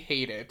absolutely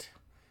hate it.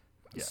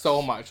 Yes.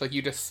 So much, like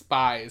you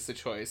despise the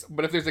choice.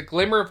 But if there's a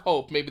glimmer of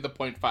hope, maybe the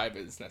 0.5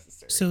 is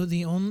necessary. So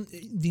the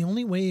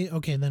only way,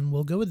 okay, then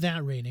we'll go with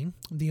that rating.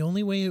 The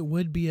only way it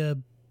would be a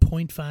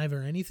 0.5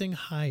 or anything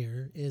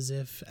higher is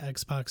if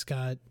Xbox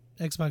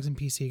and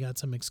PC got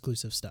some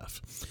exclusive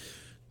stuff.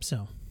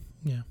 So,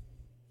 yeah.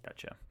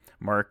 Gotcha.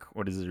 Mark,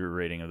 what is your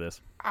rating of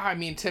this? I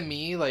mean, to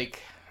me,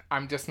 like,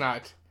 I'm just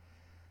not,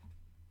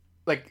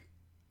 like,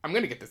 I'm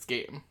gonna get this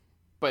game.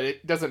 But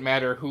it doesn't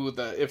matter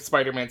if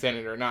Spider-Man's in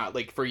it or not,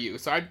 like, for you.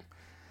 So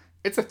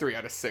it's a 3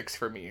 out of 6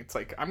 for me. It's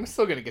like, I'm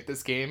still going to get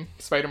this game.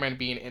 Spider-Man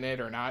being in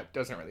it or not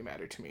doesn't really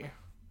matter to me.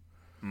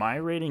 My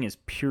rating is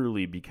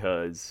purely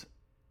because,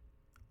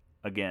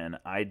 again,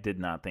 I did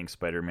not think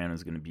Spider-Man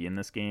was going to be in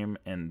this game,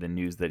 and the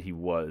news that he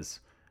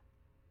was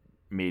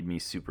made me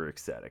super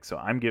ecstatic. So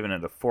I'm giving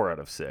it a 4 out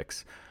of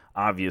 6.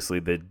 Obviously,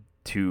 the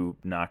 2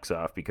 knocks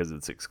off because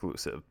it's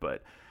exclusive,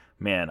 but...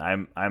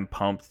 Man, I'm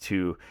pumped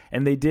too.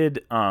 And they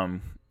did,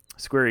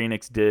 Square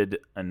Enix did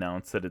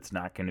announce that it's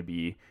not going to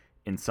be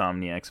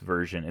Insomniac's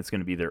version. It's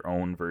going to be their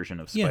own version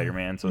of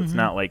Spider-Man. So it's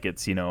not like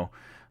it's, like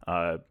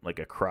a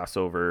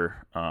crossover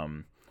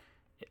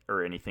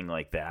or anything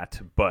like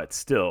that. But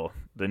still,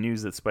 the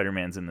news that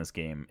Spider-Man's in this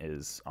game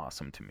is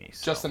awesome to me.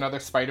 So. Just another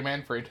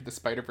Spider-Man for Into the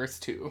Spider-Verse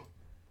 2.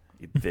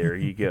 There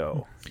you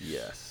go.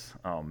 Yes.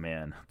 Oh,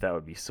 man. That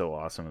would be so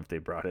awesome if they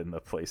brought in the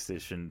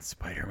PlayStation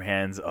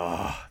Spider-Mans.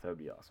 Oh, that would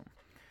be awesome.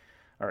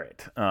 All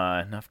right.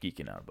 Enough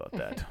geeking out about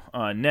that.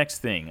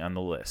 Next thing on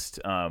the list.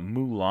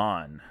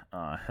 Mulan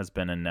has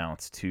been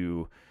announced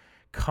to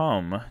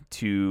come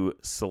to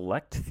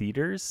select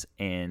theaters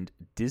and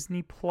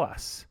Disney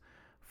Plus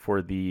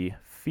for the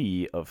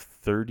fee of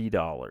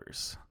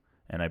 $30.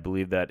 And I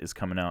believe that is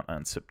coming out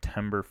on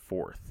September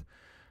 4th.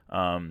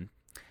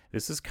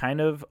 This is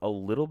kind of a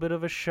little bit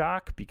of a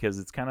shock because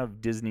it's kind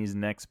of Disney's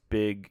next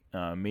big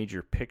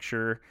major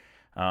picture.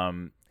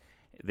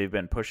 They've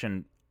been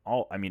pushing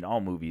all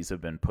movies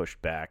have been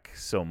pushed back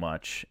so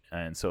much.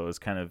 And so it's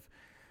kind of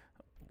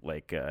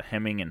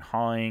hemming and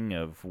hawing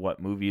of what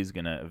movie is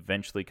going to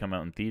eventually come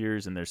out in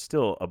theaters, and there's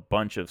still a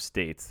bunch of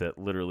states that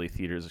literally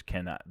theaters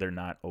they're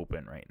not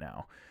open right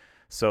now.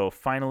 So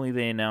finally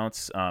they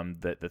announce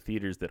that the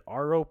theaters that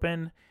are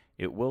open,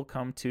 it will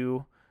come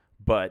to,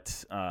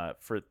 but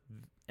for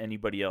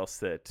anybody else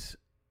that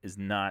is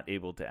not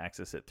able to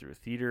access it through a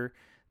theater,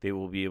 they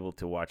will be able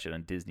to watch it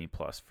on Disney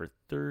Plus for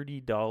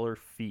 $30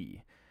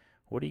 fee.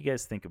 What do you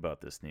guys think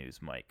about this news,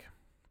 Mike?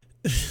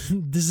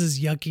 This is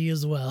yucky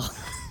as well.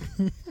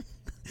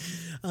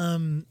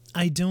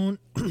 I don't.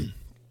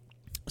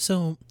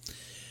 So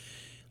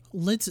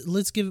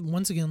let's give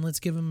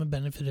them a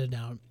benefit of the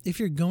doubt. If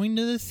you're going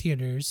to the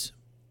theaters,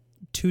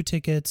 2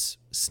 tickets,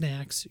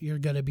 snacks, you're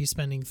gonna be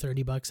spending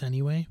 $30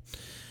 anyway.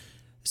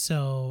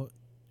 So,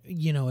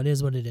 it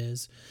is what it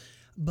is.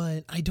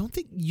 But I don't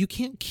think you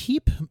can't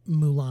keep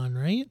Mulan,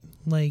 right?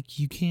 Like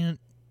you can't.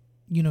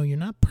 You're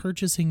not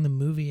purchasing the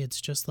movie.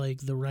 It's just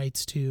like the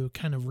rights to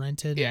kind of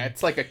rent it. Yeah,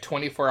 it's like a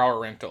 24-hour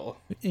rental.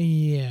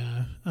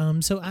 Yeah.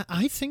 So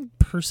I think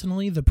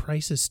personally the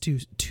price is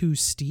too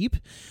steep,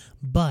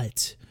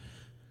 but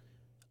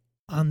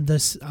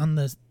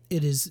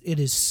it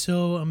is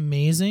so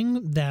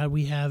amazing that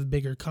we have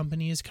bigger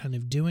companies kind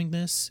of doing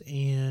this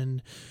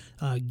and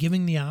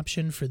giving the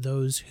option for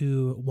those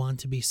who want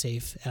to be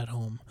safe at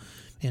home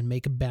and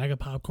make a bag of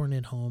popcorn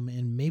at home,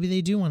 and maybe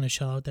they do want to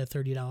shell out that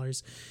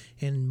 $30,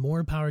 and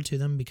more power to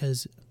them,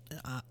 because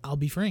I'll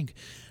be frank,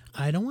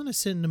 I don't want to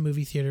sit in a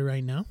movie theater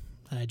right now.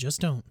 I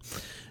just don't.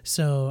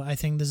 So I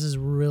think this is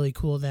really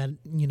cool that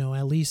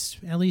at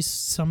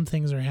least some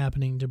things are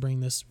happening to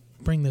bring this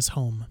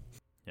home.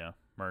 Yeah,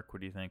 Mark, what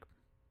do you think?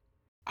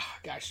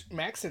 Gosh,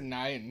 Max and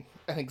I, and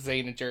I think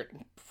Zane and Jared,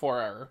 for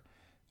our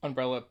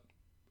Umbrella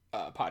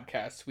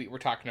podcast, we were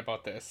talking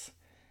about this,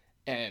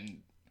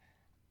 and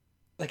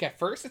like at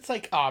first it's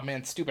like, oh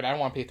man, stupid, I don't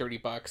want to pay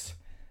 $30.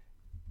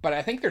 But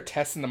I think they're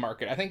testing the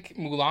market. I think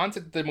Mulan's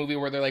the movie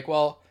where they're like,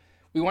 well,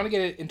 we want to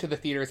get it into the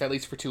theaters at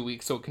least for 2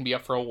 weeks so it can be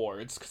up for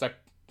awards, because I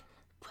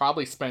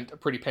probably spent a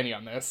pretty penny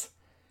on this.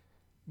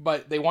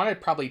 But they want to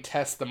probably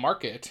test the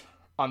market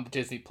on the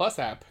Disney Plus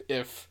app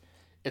if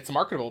it's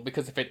marketable,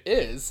 because if it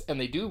is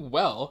and they do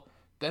well,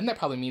 then that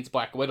probably means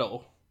Black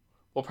Widow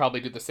will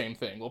probably do the same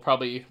thing. They'll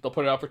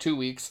put it out for 2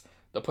 weeks,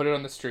 they'll put it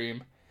on the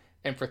stream,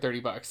 and for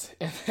 $30.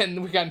 And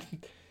then we got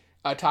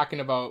talking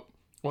about,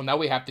 well, now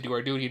we have to do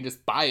our duty and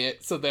just buy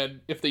it. So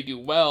then if they do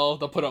well,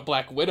 they'll put up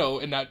Black Widow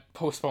and not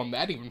postpone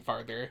that even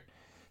farther.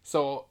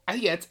 So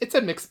yeah, it's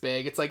a mixed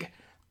bag. It's like,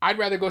 I'd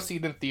rather go see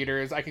it in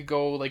theaters. I could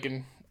go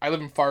I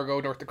live in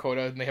Fargo, North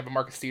Dakota, and they have a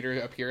Marcus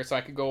Theater up here. So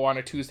I could go on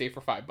a Tuesday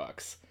for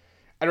 $5.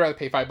 I'd rather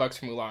pay $5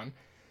 for Mulan.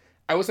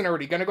 I wasn't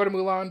already going to go to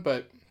Mulan,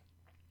 but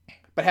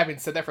having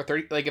said that, for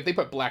 $30, like if they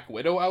put Black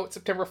Widow out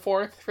September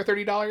 4th for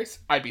 $30,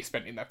 I'd be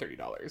spending that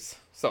 $30.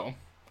 So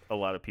a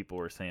lot of people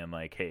were saying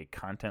like, hey,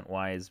 content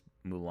wise,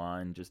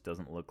 Mulan just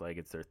doesn't look like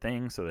it's their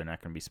thing, so they're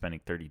not going to be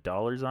spending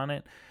 $30 on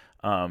it.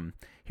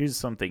 Here's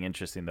something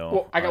interesting though.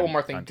 Well, I got one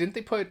more thing. Didn't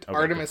they put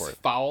Artemis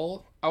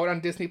Fowl out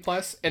on Disney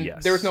Plus? And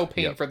yes. There was no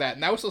paying for that.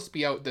 And that was supposed to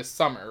be out this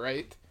summer,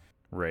 right?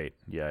 Right.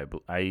 Yeah,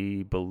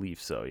 I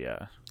believe so.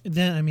 Yeah.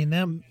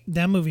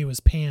 That movie was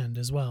panned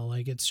as well.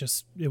 Like it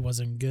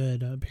wasn't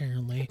good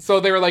apparently. So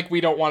they were like,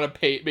 we don't want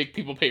to make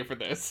people pay for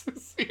this.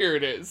 Here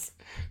it is.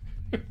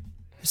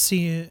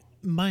 See,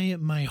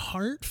 my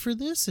heart for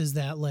this is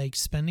that like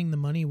spending the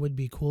money would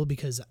be cool,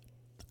 because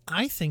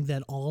I think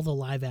that all the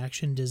live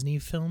action Disney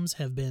films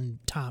have been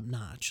top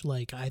notch.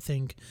 Like I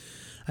think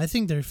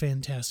they're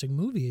fantastic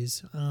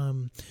movies.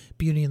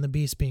 Beauty and the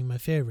Beast being my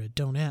favorite.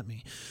 Don't at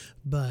me,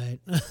 but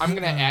I'm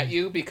gonna at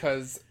you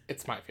because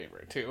it's my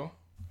favorite too.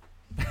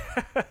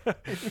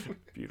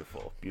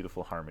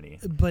 Beautiful harmony.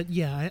 But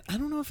yeah, I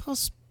don't know if I'll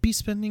be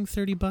spending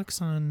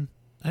 $30 on.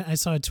 I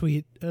saw a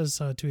tweet. It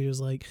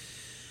was like,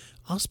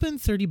 I'll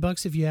spend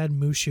 $30 if you add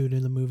Mushu to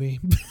the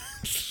movie.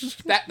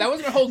 that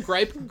was my whole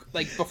gripe.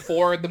 Like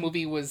before the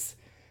movie was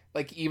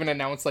like even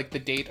announced like the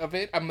date of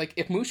it, I'm like,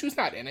 if Mushu's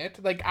not in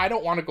it, like I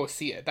don't want to go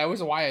see it. That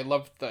was why I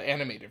loved the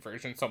animated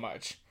version so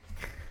much.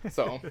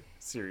 So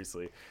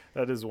seriously,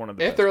 that is one of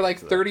the. If they're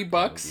like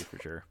 $30 for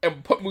sure,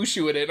 and put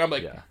Mushu in it, I'm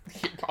like, yeah.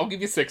 I'll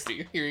give you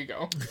 60. Here you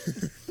go.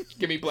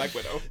 Give me Black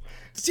Widow.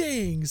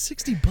 Dang,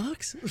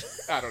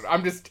 $60. I don't know.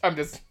 I'm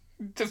just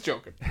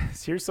joking.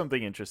 Here's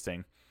something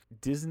interesting.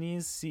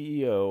 Disney's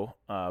CEO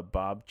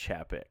Bob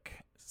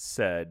Chapek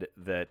said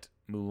that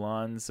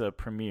Mulan's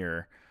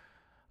premiere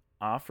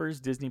offers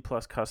Disney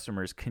Plus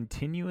customers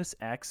continuous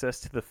access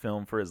to the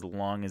film for as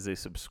long as they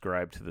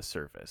subscribe to the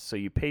service. So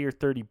you pay your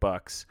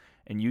 $30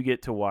 and you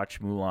get to watch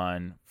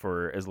Mulan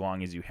for as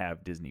long as you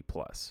have Disney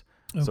Plus.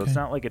 Okay. So it's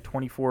not like a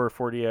 24 or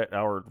 48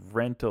 hour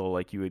rental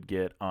like you would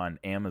get on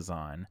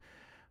Amazon,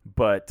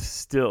 but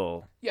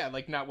still. Yeah,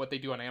 like not what they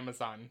do on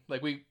Amazon.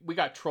 Like we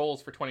got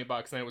Trolls for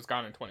 $20 and it was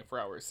gone in 24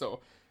 hours.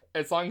 So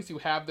as long as you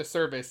have the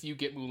service, you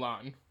get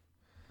Mulan.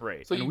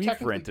 Right. So and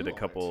we've rented a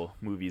couple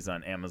movies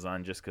on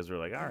Amazon just because we're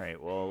like, all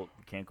right, well,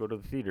 we can't go to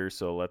the theater,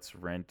 so let's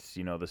rent,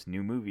 this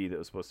new movie that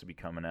was supposed to be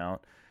coming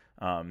out.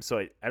 So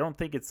I don't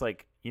think it's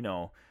like,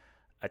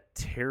 a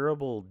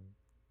terrible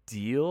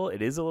deal.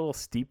 It is a little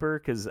steeper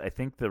because I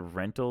think the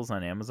rentals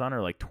on Amazon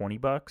are like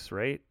 $20,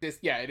 right?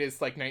 It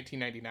is like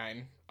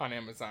 $19.99 on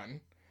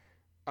Amazon.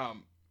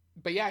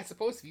 But yeah, I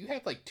suppose if you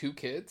have like 2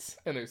 kids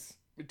and there's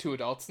 2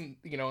 adults in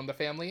the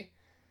family,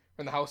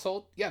 in the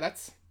household, yeah,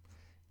 that's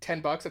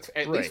 $10. That's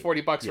at least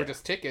 $40 for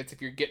just tickets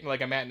if you're getting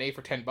like a matinee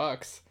for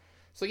 $10.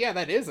 So yeah,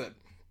 that is it.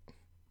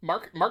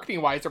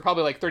 Marketing wise, they're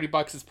probably like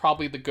 $30 is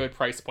probably the good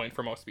price point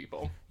for most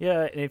people.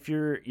 Yeah, and if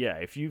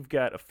you've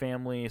got a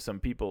family,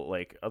 some people,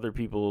 like other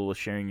people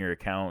sharing your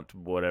account,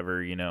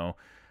 whatever,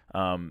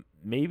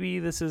 maybe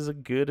this is a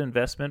good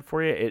investment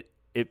for you.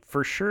 It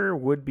for sure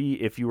would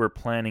be if you were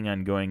planning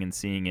on going and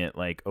seeing it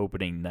like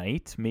opening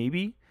night,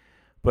 maybe.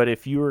 But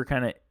if you were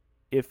kind of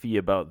iffy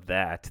about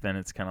that, then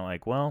it's kind of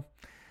like, well,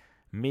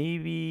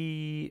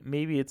 maybe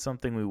it's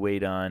something we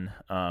wait on.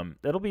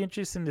 That'll be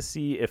interesting to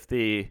see if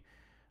they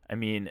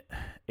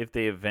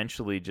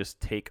eventually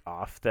just take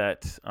off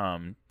that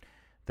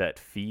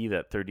fee,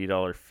 that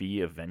 $30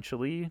 fee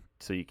eventually,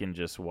 so you can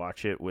just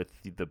watch it with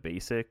the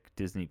basic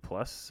Disney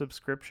Plus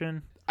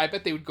subscription. I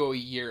bet they would go a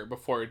year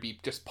before it'd be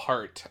just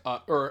part,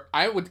 or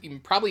I would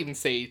probably even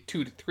say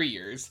 2 to 3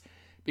 years,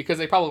 because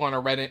they probably want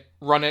to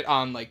run it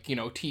on like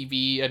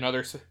TV and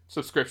other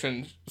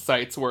subscription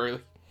sites where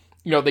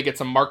they get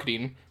some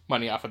marketing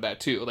money off of that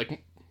too.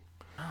 Like,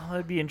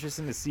 that'd be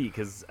interesting to see,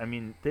 because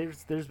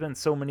there's been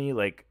so many,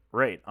 like,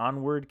 right,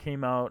 Onward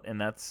came out, and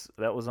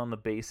that was on the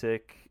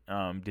basic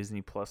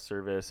Disney Plus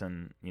service,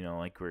 and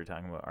like we were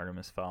talking about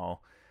Artemis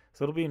Fowl,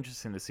 so it'll be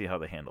interesting to see how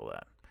they handle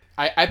that.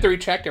 I have to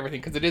recheck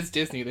everything because it is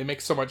Disney. They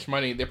make so much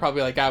money. They're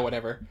probably like,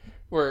 whatever.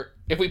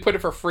 If we put it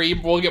for free,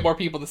 we'll get more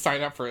people to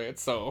sign up for it.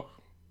 So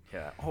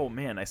yeah. Oh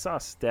man, I saw a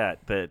stat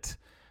that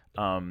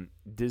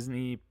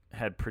Disney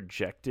had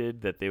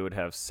projected that they would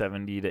have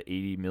 70 to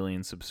 80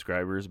 million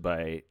subscribers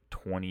by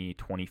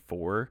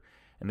 2024,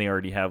 and they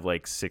already have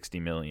like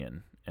 60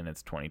 million, and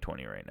it's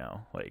 2020 right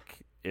now. Like,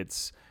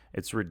 it's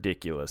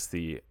ridiculous.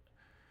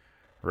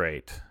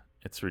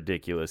 It's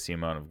ridiculous the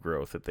amount of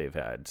growth that they've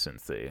had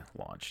since they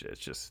launched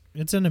it.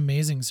 It's an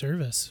amazing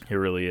service. It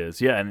really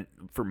is. Yeah, and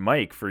for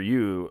Mike, for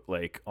you,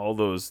 like all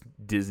those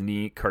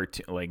Disney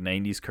like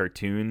 90s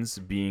cartoons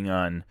being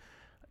on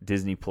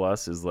Disney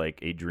Plus is like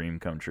a dream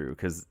come true,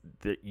 because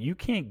you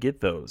can't get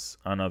those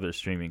on other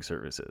streaming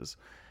services.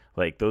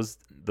 Like those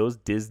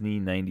Disney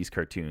 90s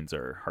cartoons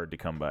are hard to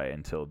come by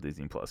until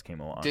Disney Plus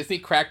came along. Disney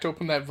cracked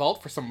open that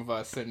vault for some of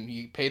us, and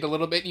you paid a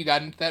little bit and you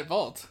got into that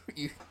vault.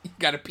 You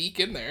got a peek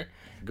in there.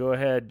 Go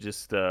ahead,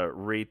 just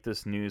rate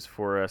this news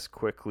for us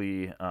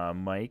quickly.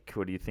 Mike,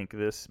 what do you think of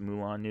this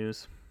Mulan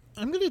news?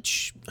 I'm going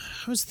to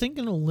I was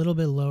thinking a little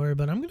bit lower,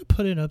 but I'm going to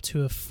put it up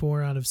to a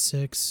 4 out of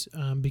 6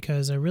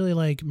 because I really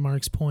like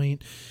Mark's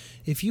point.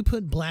 If you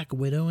put Black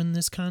Widow in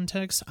this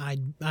context,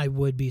 I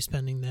would be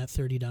spending that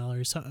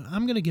 $30. So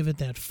I'm going to give it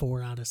that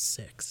 4 out of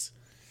 6.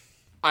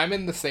 I'm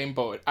in the same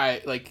boat.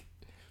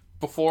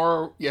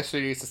 Before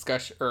yesterday's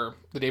discussion, or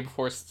the day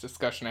before's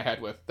discussion I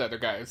had with the other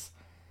guys,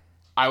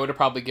 I would have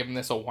probably given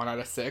this a 1 out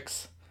of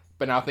 6.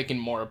 But now thinking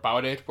more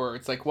about it, where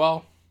it's like,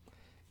 well,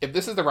 if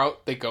this is the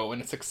route they go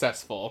and it's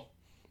successful,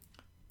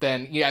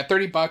 then yeah,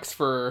 $30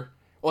 for,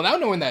 well, now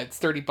knowing that it's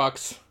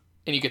 $30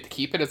 and you get to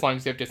keep it as long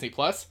as you have Disney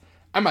Plus,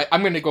 I'm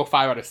going to go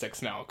 5 out of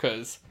 6 now,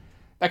 because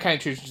that kind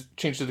of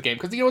changes the game.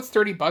 Because it's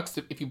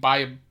 $30 if you buy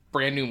a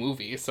brand new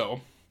movie, so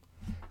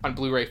on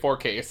Blu-ray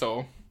 4K.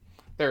 So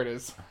there it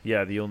is.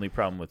 Yeah, the only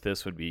problem with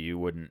this would be you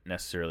wouldn't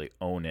necessarily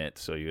own it,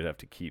 so you'd have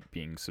to keep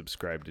being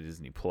subscribed to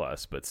Disney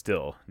Plus. But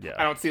still, yeah,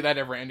 I don't see that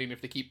ever ending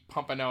if they keep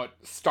pumping out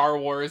Star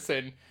Wars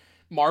and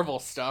Marvel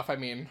stuff. I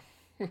mean,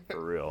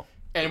 for real.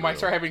 And when I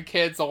start having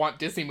kids, I'll want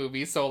Disney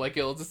movies, so like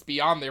it'll just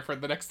be on there for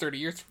the next 30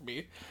 years for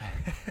me.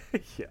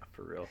 Yeah,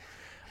 for real.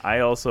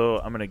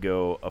 I'm gonna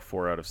go a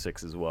 4 out of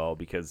 6 as well,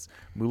 because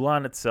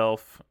Mulan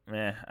itself,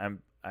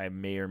 I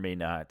may or may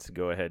not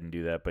go ahead and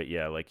do that. But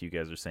yeah, like you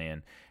guys are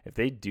saying, if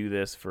they do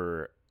this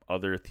for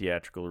other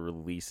theatrical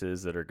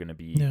releases that are going to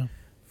be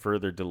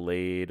further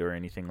delayed or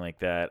anything like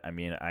that, I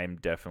mean, I'm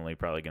definitely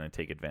probably going to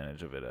take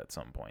advantage of it at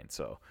some point.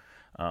 So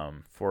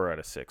 4 out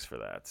of 6 for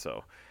that.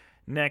 So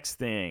next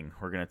thing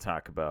we're going to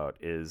talk about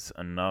is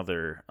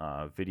another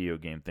video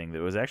game thing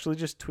that was actually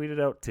just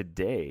tweeted out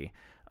today.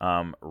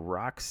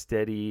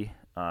 Rocksteady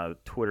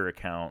Twitter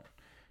account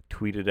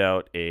tweeted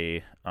out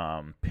a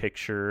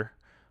picture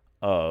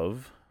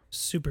of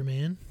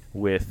Superman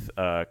with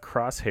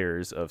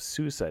crosshairs of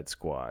Suicide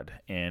Squad,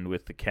 and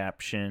with the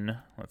caption,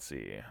 let's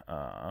see,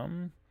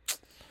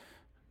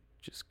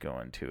 just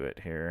going to it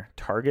here,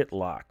 target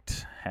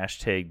locked,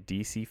 hashtag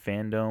DC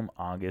fandom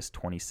August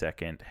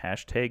 22nd,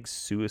 hashtag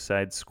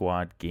Suicide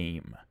Squad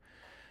game.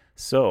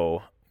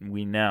 So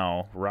we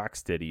now,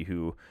 Rocksteady,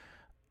 who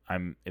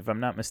if I'm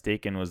not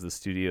mistaken, was the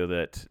studio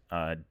that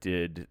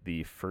did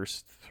the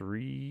first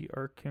 3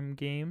 Arkham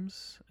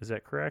games. Is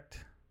that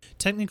correct?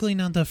 Technically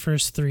not the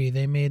first 3.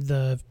 They made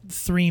the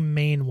 3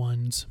 main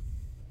ones.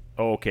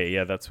 Oh, okay.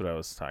 Yeah, that's what I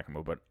was talking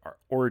about. But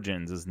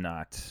Origins is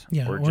not.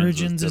 Yeah,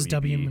 Origins is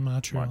WB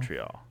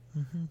Montreal.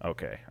 Mm-hmm.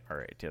 Okay. All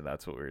right. Yeah,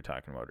 that's what we were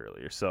talking about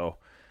earlier. So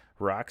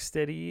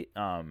Rocksteady,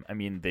 I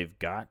mean, they've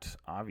got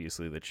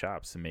obviously the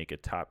chops to make a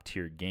top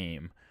tier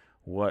game.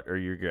 What are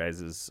your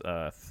guys'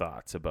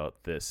 thoughts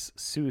about this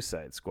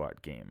Suicide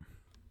Squad game?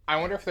 I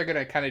wonder if they're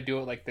gonna kind of do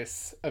it like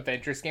this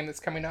Avengers game that's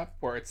coming up,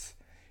 where it's,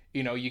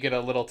 you get a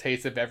little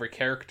taste of every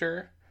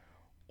character,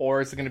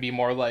 or is it gonna be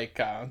more like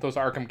those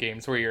Arkham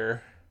games where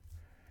you're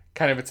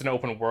kind of, it's an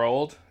open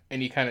world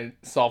and you kind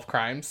of solve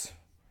crimes,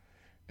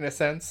 in a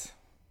sense.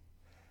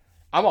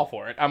 I'm all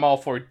for it. I'm all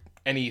for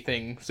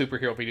anything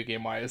superhero video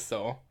game wise.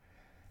 So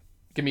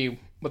give me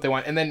what they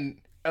want, and then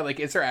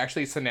like, is there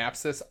actually a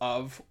synopsis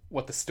of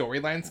what the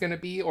storyline's going to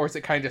be, or is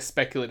it kind of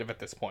speculative at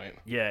this point?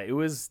 Yeah, it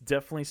was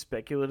definitely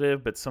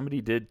speculative, but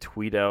somebody did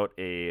tweet out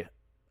a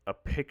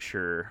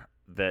picture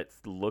that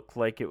looked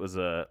like it was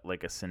a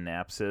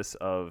synopsis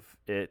of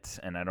it,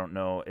 and I don't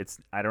know.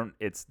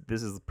 This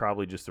is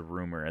probably just a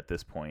rumor at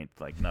this point.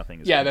 Like, nothing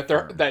is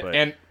confirmed,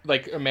 and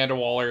like Amanda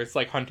Waller is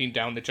like hunting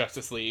down the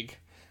Justice League.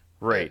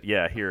 Right,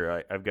 yeah,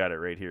 here, I've got it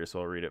right here, so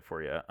I'll read it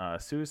for you.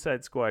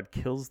 Suicide Squad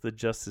kills the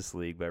Justice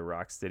League by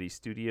Rocksteady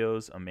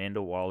Studios.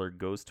 Amanda Waller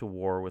goes to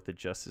war with the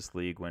Justice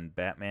League when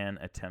Batman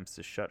attempts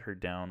to shut her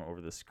down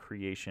over this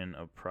creation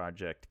of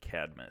Project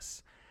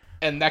Cadmus.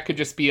 And that could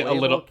just be a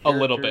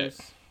little bit.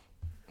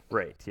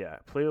 Right, yeah.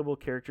 Playable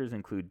characters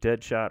include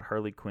Deadshot,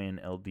 Harley Quinn,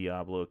 El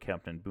Diablo,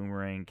 Captain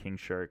Boomerang, King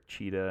Shark,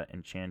 Cheetah,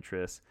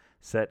 Enchantress,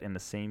 set in the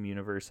same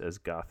universe as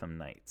Gotham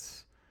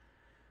Knights.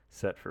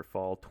 Set for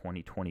fall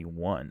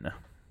 2021,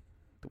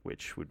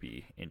 which would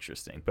be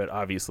interesting. But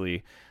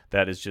obviously,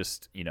 that is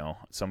just,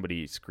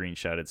 somebody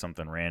screenshotted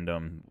something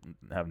random,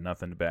 have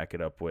nothing to back it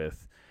up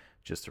with,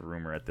 just a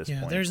rumor at this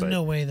point. Yeah, there's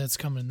no way that's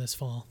coming this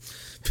fall.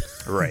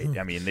 Right.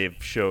 I mean,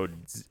 they've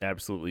showed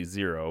absolutely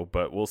zero,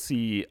 but we'll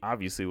see.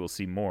 Obviously, we'll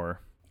see more.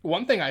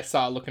 One thing I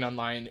saw looking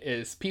online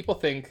is people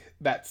think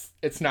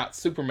it's not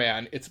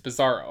Superman, it's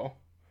Bizarro.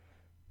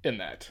 In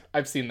that,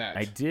 I've seen that.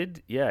 I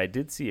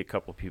did see a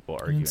couple people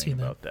arguing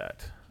about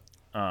that.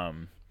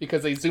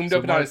 Because they zoomed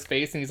up on his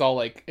face, and he's all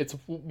like, it's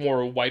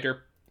more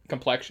whiter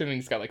complexion, and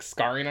he's got like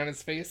scarring on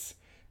his face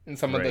in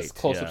some of the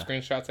close-up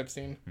screenshots I've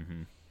seen.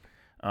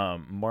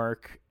 Mm-hmm.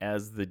 Mark,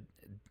 as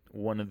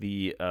one of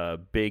the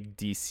big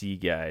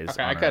DC guys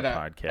on our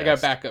podcast. I got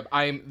to back up.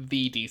 I'm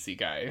the DC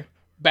guy.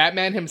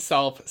 Batman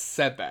himself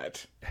said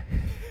that.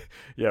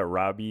 Yeah,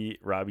 Robbie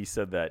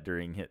said that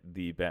during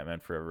the Batman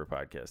Forever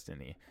podcast,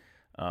 didn't he?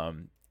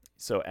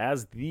 So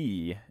as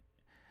the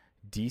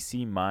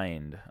DC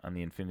mind on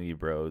the Infinity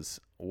Bros,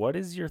 what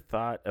is your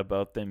thought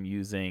about them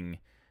using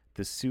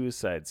the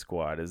Suicide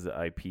Squad as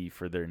the IP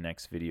for their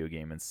next video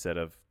game instead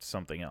of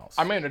something else?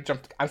 I'm going to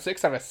jump. I'm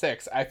 6 out of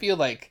 6. I feel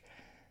like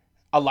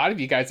a lot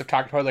of you guys have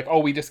talked about like, oh,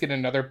 we just get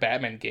another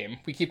Batman game.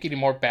 We keep getting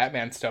more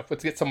Batman stuff.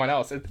 Let's get someone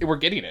else. We're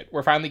getting it.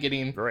 We're finally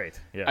getting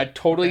a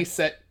totally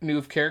set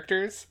new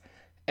characters,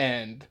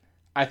 and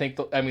I think,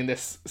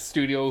 this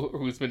studio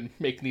who's been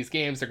making these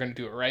games, they're going to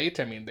do it right.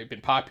 I mean, they've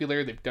been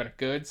popular. They've done it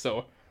good.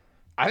 So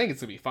I think it's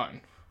going to be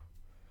fun.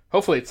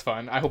 Hopefully it's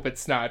fun. I hope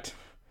it's not,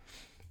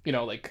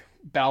 like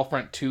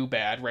Battlefront 2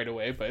 bad right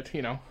away, but,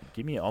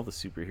 Give me all the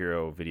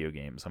superhero video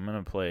games. I'm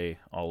going to play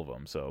all of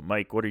them. So,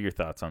 Mike, what are your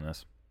thoughts on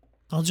this?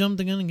 I'll jump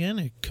the gun again.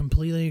 I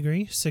completely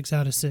agree. 6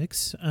 out of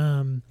 6.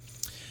 I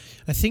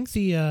think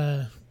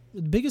the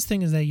biggest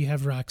thing is that you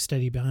have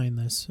Rocksteady behind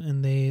this,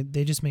 and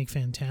they just make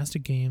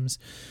fantastic games.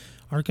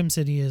 Arkham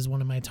City is one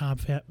of my top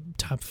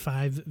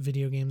 5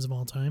 video games of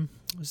all time.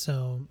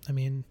 So,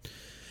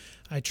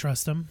 I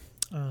trust them.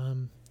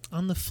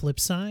 On the flip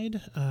side,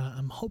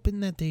 I'm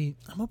hoping that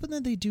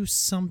they do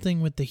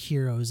something with the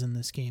heroes in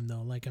this game,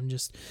 though. Like, I'm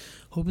just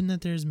hoping that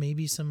there's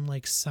maybe some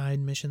like side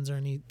missions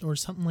or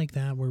something like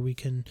that where we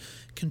can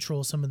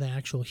control some of the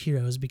actual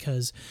heroes,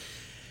 because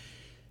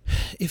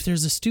if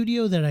there's a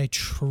studio that I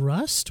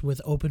trust with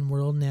open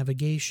world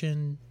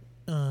navigation,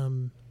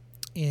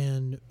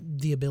 and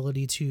the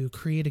ability to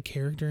create a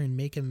character and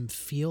make him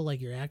feel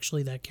like you're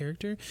actually that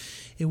character,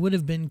 it would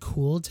have been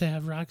cool to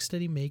have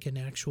Rocksteady make an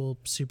actual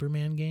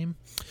Superman game,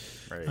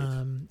 right?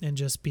 And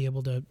just be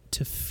able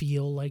to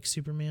feel like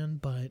Superman.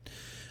 But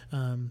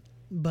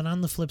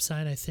on the flip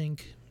side, I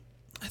think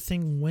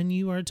when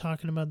you are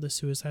talking about the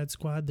Suicide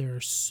Squad, there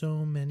are so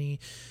many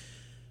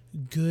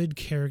good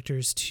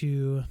characters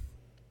to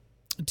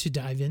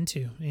dive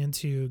into and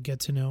to get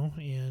to know,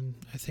 and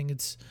I think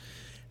it's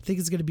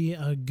going to be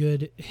a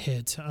good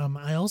hit. I'm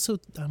also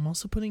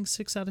putting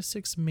 6 out of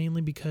 6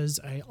 mainly because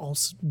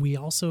we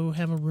also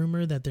have a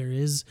rumor that there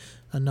is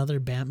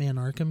another Batman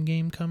Arkham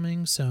game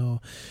coming.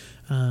 So,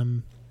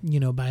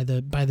 by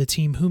the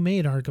team who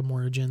made Arkham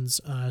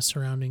Origins,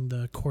 surrounding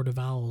the Court of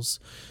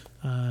Owls,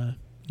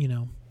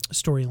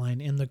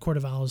 storyline. And the Court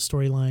of Owls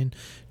storyline,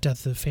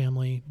 Death of the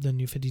Family, the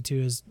New 52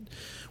 is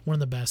one of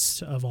the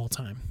best of all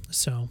time.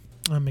 So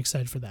I'm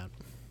excited for that.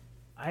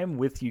 I'm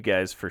with you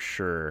guys for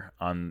sure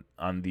on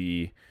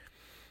the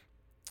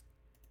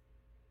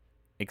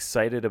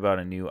excited about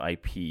a new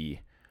IP.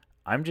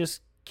 I'm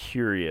just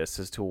curious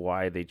as to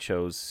why they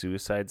chose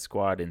Suicide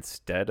Squad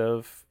instead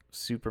of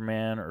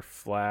Superman or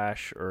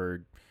Flash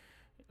or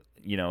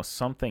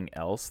something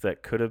else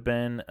that could have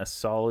been a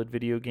solid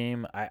video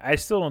game. I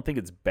still don't think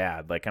it's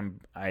bad. Like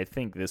I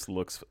think this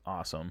looks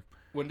awesome.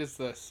 When does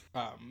this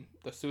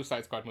the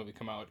Suicide Squad movie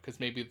come out? Because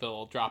maybe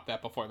they'll drop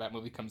that before that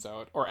movie comes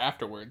out or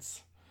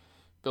afterwards.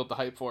 Build the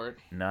hype for it.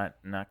 Not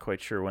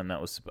quite sure when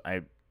that was.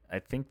 I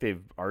think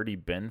they've already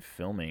been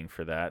filming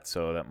for that,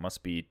 so that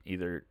must be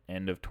either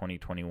end of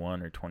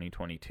 2021 or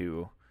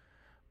 2022.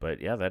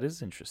 But yeah, that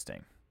is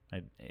interesting.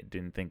 I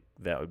didn't think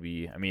that would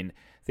be. I mean,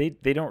 they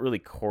don't really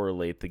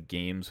correlate the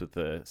games with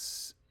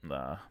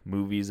the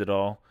movies at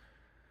all.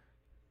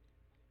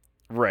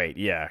 Right,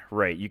 yeah,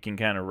 right. You can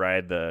kind of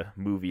ride the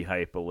movie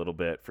hype a little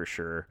bit for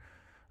sure.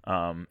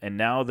 And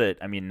now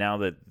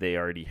that they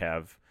already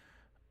have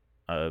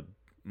a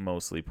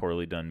mostly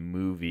poorly done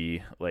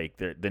movie, like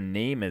the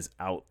name is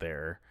out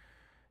there.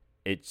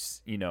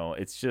 It's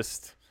it's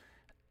just,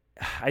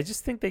 I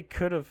just think they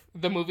could have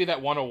the movie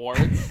that won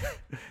awards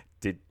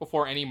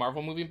before any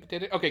Marvel movie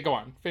did it. Okay, go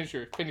on. Finish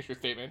your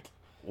statement.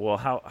 Well,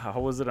 how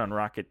was it on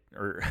Rocket?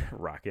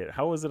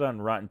 How was it on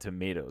Rotten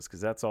Tomatoes?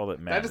 Because that's all that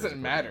matters. That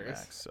doesn't matter.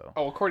 Max, so.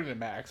 Oh, according to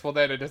Max. Well,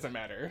 then it doesn't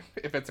matter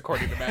if it's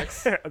according to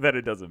Max. Then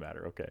it doesn't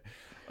matter. Okay.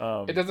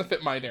 It doesn't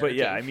fit my narrative. But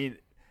yeah, I mean,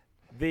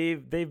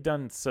 they've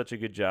done such a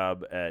good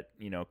job at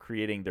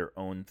creating their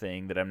own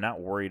thing that I'm not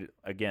worried.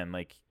 Again,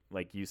 like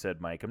you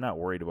said, Mike, I'm not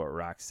worried about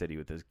Rocksteady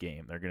with this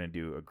game. They're gonna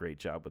do a great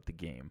job with the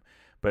game.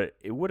 But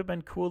it would have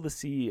been cool to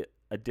see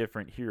a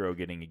different hero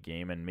getting a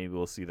game, and maybe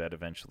we'll see that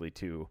eventually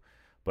too.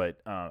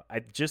 But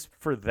I just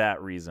for that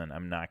reason,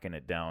 I'm knocking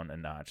it down a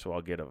notch. So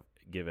I'll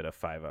give it a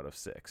 5 out of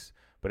 6.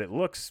 But it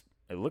looks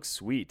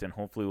sweet, and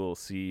hopefully we'll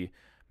see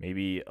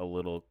maybe a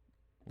little.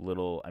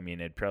 I mean,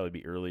 it'd probably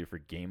be early for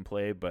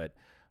gameplay, but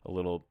a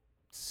little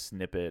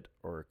snippet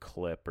or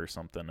clip or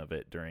something of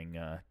it during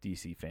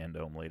DC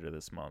Fandom later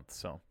this month.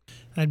 So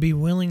I'd be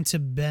willing to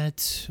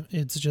bet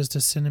it's just a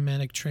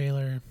cinematic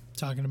trailer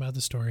talking about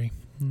the story.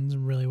 That's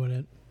really what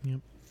it.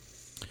 Yep.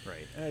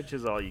 Right, which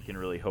is all you can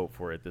really hope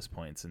for at this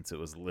point, since it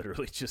was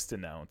literally just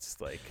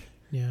announced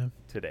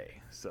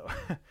today. So,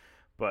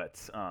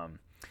 but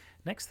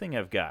next thing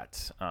I've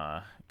got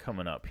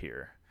coming up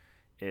here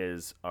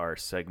is our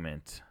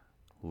segment,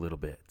 Little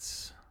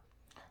Bits.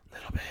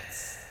 Little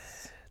Bits.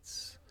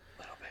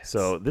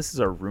 So this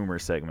is our rumor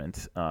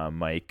segment,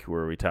 Mike,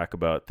 where we talk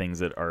about things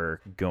that are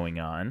going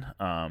on.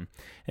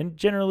 And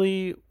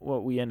generally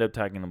what we end up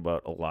talking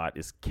about a lot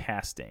is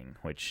casting,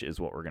 which is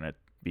what we're going to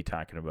be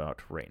talking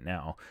about right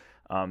now.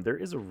 There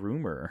is a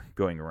rumor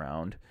going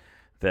around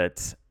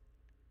that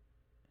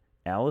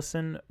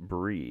Alison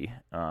Brie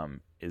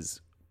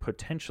is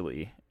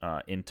potentially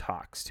in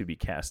talks to be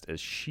cast as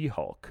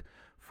She-Hulk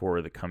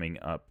for the coming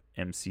up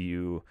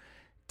MCU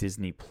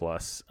Disney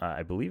Plus.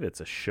 I believe it's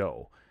a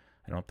show.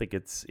 I don't think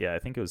it's. Yeah, I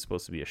think it was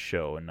supposed to be a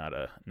show and not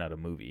a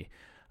movie.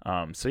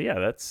 So yeah,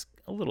 that's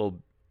a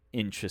little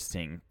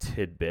interesting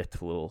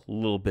tidbit,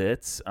 little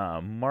bits.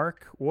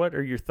 Mark, what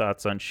are your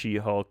thoughts on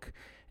She-Hulk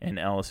and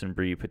Alison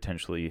Brie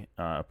potentially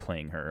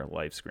playing her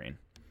live screen?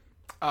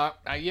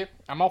 Yeah,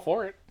 I'm all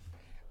for it.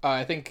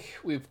 I think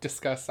we've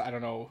discussed, I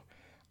don't know,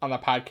 on the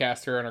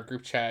podcast or in our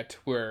group chat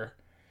where,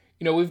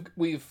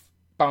 we've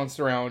bounced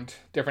around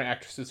different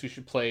actresses who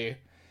should play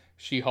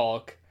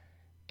She-Hulk.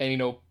 And,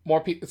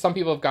 some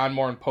people have gone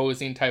more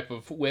imposing type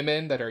of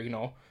women that are,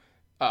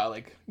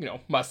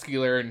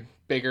 muscular and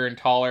bigger and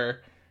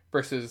taller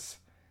versus,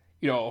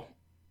 who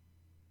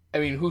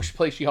should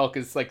play She-Hulk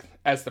is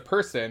as the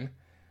person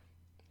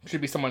should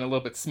be someone a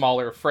little bit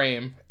smaller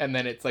frame. And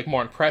then it's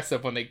more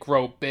impressive when they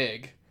grow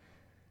big.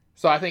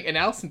 So I think, and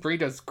Alison Brie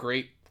does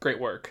great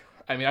work.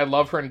 I mean, I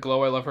love her in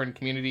Glow. I love her in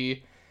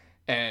Community.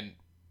 And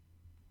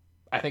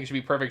I think she'd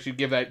be perfect. She'd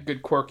give that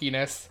good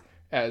quirkiness.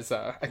 As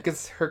I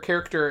guess her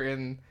character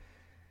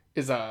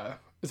is a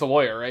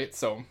lawyer, right?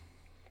 So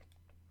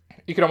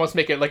you could almost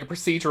make it like a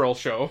procedural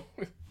show.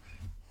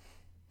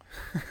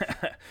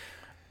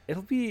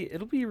 It'll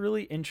be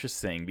really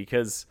interesting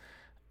because,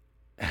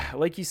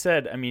 like you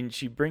said, I mean,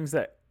 she brings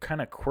that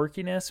kind of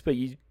quirkiness, but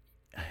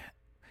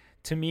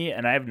to me,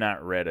 and I have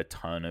not read a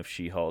ton of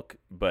She-Hulk,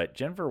 but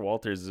Jennifer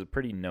Walters is a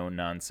pretty no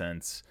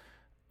nonsense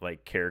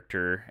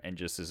character and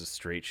just as a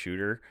straight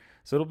shooter.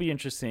 So it'll be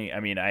interesting. I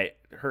mean,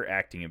 her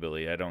acting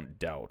ability, I don't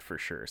doubt for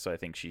sure. So I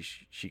think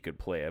she could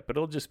play it, but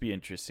it'll just be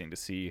interesting to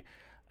see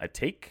a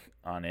take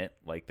on it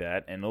like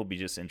that, and it'll be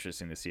just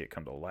interesting to see it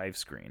come to live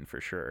screen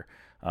for sure.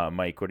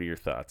 Mike, what are your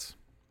thoughts?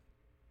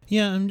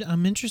 Yeah,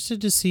 I'm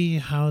interested to see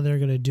how they're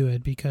gonna do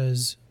it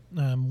because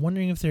I'm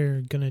wondering if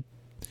they're gonna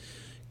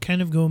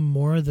kind of go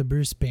more the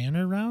Bruce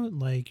Banner route,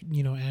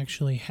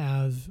 actually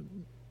have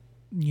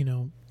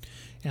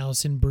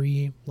Alison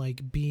Brie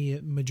be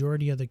a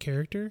majority of the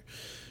character.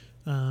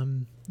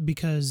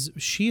 Because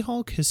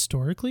She-Hulk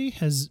historically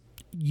has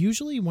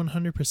usually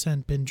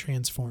 100% been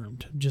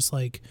transformed. Just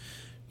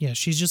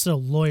she's just a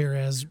lawyer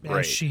as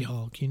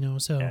She-Hulk,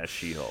 So as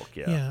She-Hulk,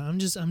 yeah. Yeah, I'm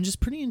just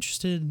pretty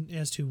interested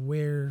as to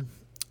where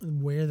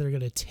they're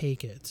gonna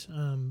take it.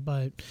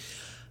 But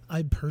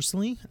I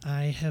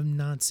have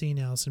not seen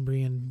Alison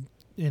Brie in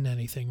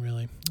anything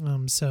really.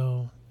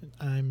 So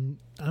I'm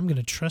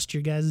gonna trust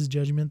your guys'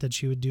 judgment that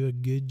she would do a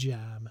good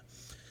job.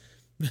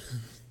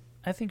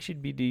 I think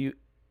she'd be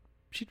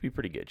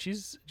pretty good.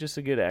 She's just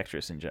a good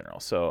actress in general.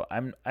 So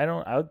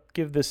I'll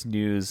give this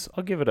news.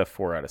 I'll give it a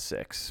 4 out of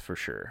 6 for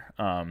sure.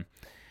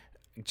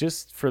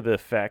 Just for the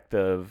fact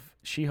of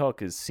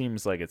She-Hulk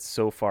seems like it's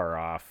so far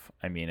off.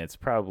 I mean, it's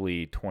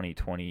probably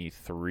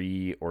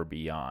 2023 or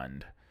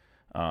beyond.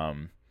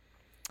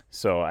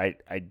 So I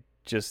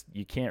just,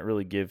 you can't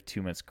really give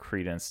too much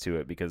credence to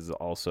it, because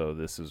also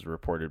this is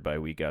reported by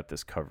We Got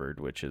This Covered,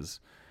 which is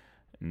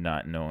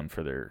not known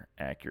for their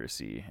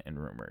accuracy and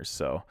rumors.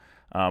 So,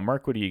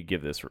 Mark, what do you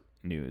give this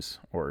news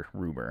or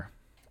rumor?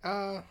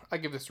 I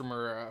give this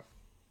rumor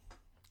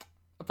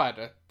a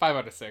 5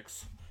 out of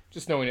 6.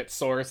 Just knowing its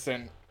source,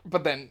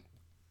 but then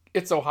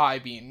it's so high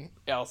being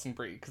Alison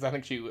Brie, because I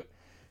think she would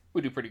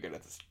do pretty good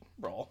at this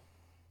role.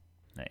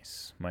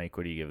 Nice. Mike,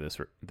 what do you give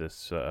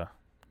this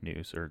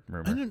news or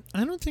rumor?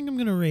 I don't think I'm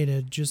gonna rate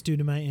it, just due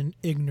to my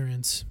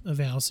ignorance of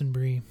Alison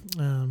Brie.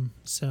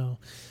 So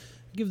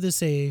give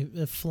this a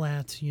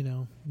flat,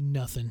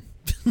 nothing.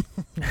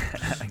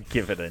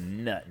 Give it a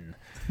nuttin'.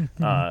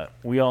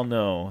 We all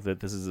know that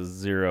this is a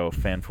 0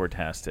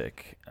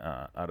 fantastic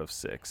out of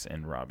 6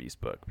 in Robbie's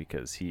book,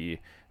 because he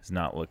is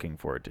not looking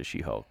forward to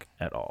She-Hulk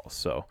at all.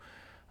 So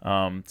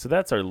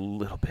that's our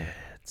little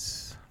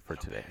bits for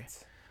today.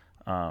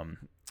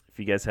 If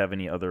you guys have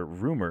any other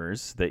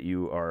rumors that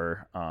you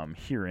are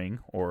hearing,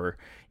 or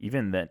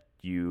even that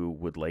you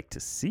would like to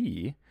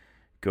see,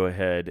 go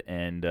ahead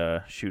and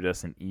shoot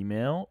us an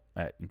email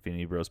at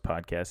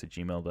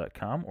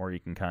infinitybrospodcast@gmail.com, or you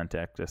can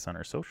contact us on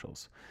our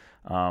socials.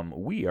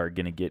 We are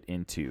going to get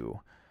into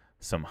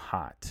some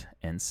hot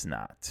and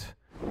snot.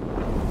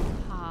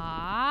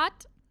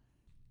 Hot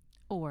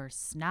or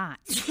snot?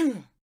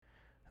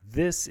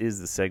 This is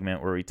the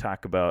segment where we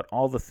talk about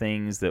all the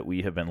things that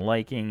we have been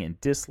liking and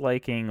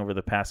disliking over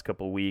the past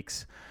couple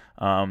weeks.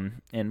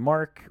 And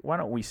Mark, why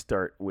don't we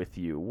start with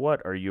you?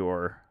 What are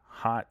your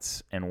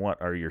hots and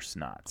what are your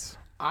snots?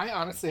 I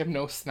honestly have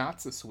no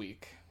snots this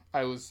week.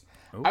 I was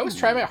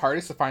trying my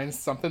hardest to find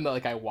something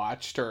that I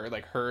watched or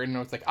heard, and I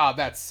was like,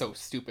 that's so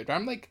stupid. But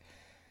I'm like,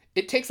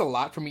 it takes a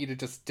lot for me to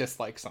just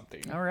dislike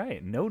something. All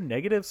right, no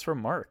negatives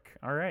from Mark.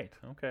 All right,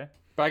 okay.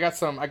 But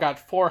I got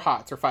 4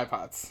 hots or 5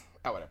 hots.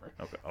 Oh, whatever.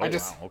 Okay. Wow.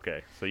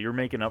 Okay. So you're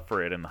making up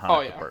for it in the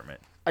hot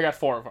department. I got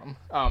 4 of them.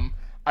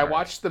 I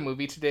watched the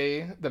movie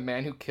today, The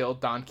Man Who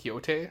Killed Don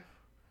Quixote,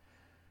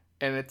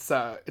 and it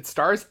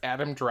stars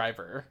Adam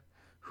Driver,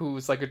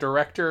 who's a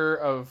director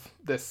of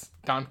this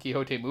Don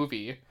Quixote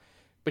movie,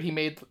 but he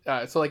made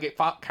it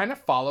kind of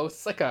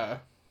follows I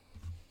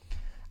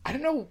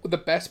don't know the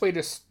best way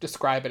to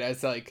describe it,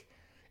 as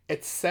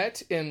it's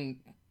set in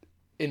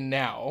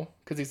now,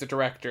 because he's a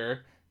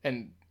director,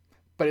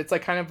 but it's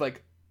kind of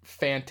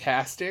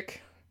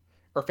fantastic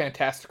or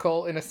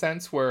fantastical in a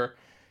sense, where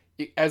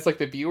as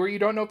the viewer, you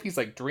don't know if he's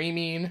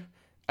dreaming,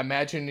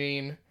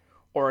 imagining,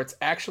 or it's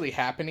actually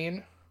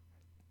happening.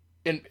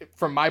 And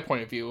from my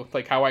point of view,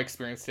 how I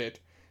experienced it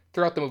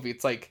throughout the movie,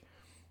 it's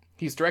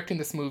he's directing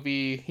this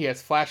movie. He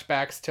has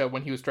flashbacks to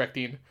when he was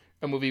directing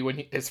a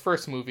movie, his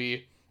first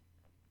movie,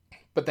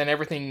 but then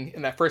everything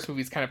in that first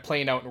movie is kind of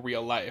playing out in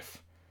real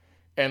life.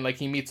 And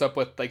he meets up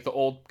with the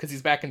old, because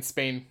he's back in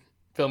Spain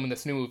filming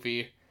this new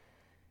movie,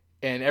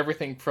 and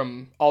everything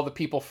from all the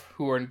people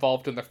who were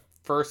involved in the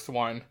first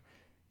one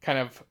kind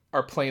of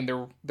are playing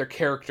their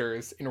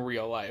characters in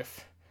real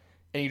life.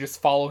 And you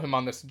just follow him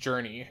on this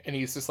journey, and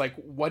he's just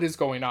what is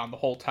going on the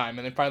whole time?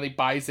 And then finally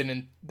buys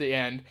in the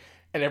end,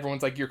 and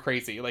everyone's you're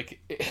crazy.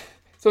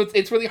 So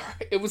it's really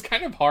hard. It was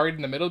kind of hard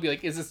in the middle to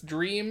be is this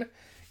dream?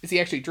 Is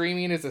he actually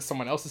dreaming? Is this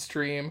someone else's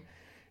dream?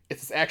 Is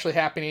this actually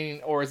happening,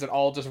 or is it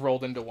all just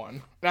rolled into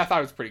one? And I thought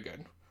it was pretty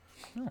good.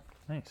 Oh,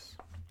 nice.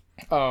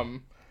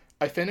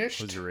 I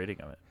finished. What's your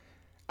rating of it?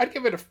 I'd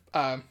give it a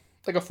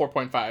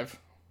 4.5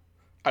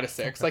 out of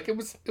 6. Okay.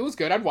 It was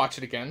good. I'd watch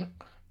it again.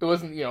 It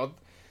wasn't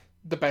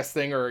the best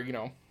thing or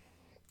in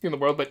the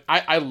world, but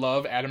I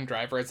love Adam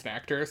Driver as an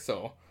actor,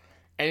 so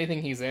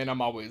anything he's in,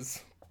 I'm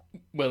always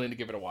willing to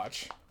give it a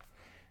watch.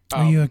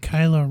 Are you a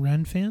Kylo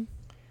Ren fan?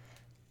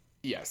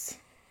 Yes.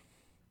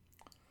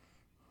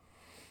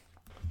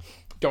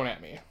 Don't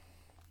at me.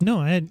 No,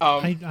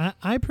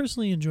 I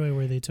personally enjoy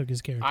where they took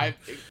his character.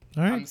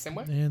 All right, I'm the same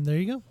way. And there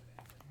you go.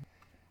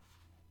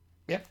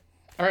 Yeah.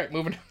 All right,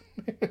 moving.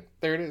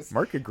 There it is.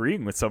 Mark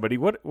agreeing with somebody.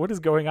 What is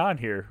going on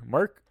here?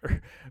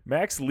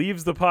 Max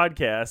leaves the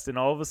podcast, and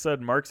all of a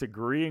sudden, Mark's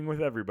agreeing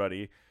with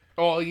everybody.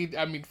 Oh,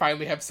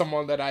 finally have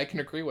someone that I can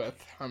agree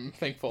with. I'm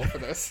thankful for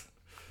this.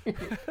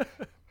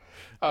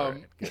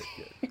 Right, good.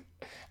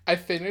 I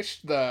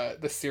finished the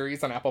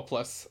series on Apple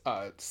Plus,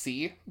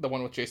 C, the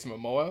one with Jason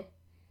Momoa.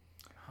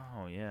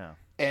 Oh yeah.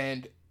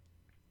 And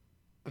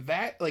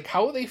that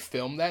how they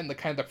filmed that, and the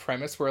kind of the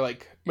premise where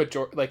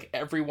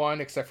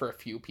everyone except for a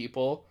few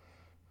people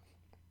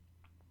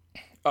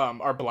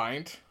are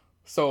blind.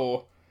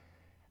 So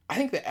I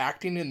think the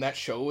acting in that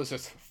show was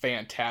just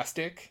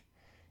fantastic,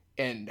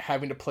 and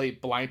having to play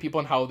blind people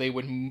and how they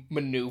would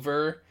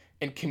maneuver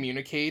and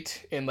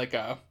communicate in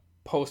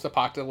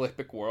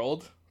post-apocalyptic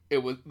world. It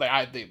was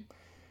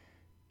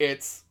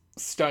it's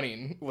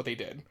stunning what they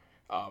did.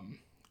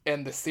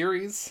 And the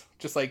series,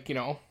 just like,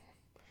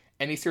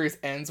 any series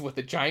ends with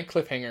a giant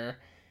cliffhanger,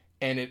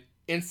 and it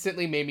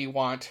instantly made me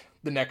want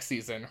the next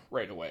season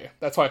right away.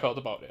 That's how I felt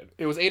about it.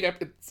 It was 8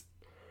 episodes.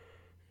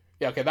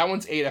 Yeah, okay, that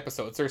one's 8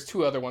 episodes. There's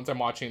 2 other ones I'm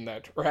watching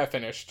that, or have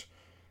finished,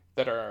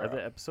 that are... Are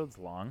the episodes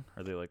long?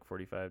 Are they like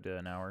 45 to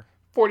an hour?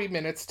 40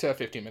 minutes to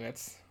 50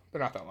 minutes.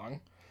 They're not that long.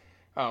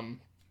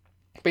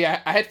 But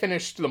yeah, I had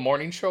finished the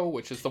morning show,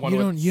 which is the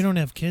one you don't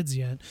have kids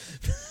yet.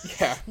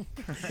 Yeah,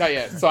 not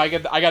yet. So I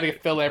got to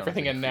fill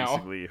everything in now.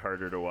 Increasingly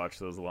harder to watch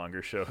those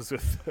longer shows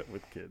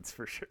with kids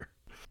for sure.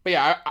 But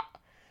yeah,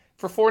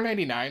 for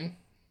 $4.99,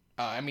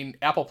 I mean,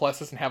 Apple Plus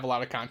doesn't have a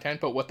lot of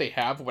content, but what they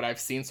have, what I've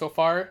seen so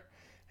far,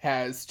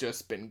 has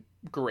just been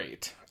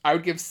great. I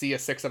would give C a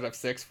 6 out of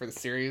 6 for the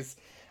series.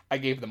 I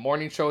gave the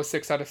morning show a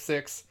 6 out of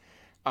 6.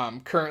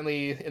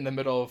 Currently in the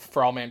middle of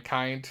For All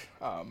Mankind,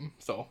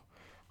 so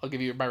I'll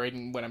give you my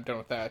rating when I'm done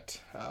with that.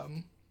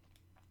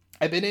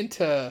 I've been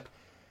into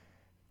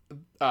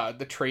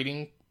the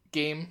trading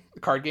game, the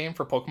card game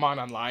for Pokemon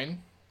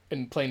online,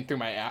 and playing through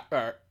my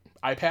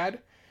iPad.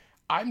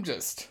 I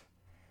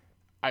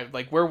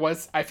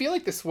feel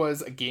like this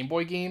was a Game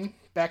Boy game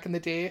back in the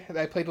day that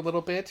I played a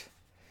little bit,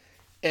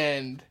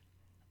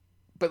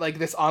 but like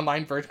this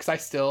online version, because I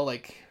still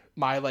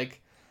my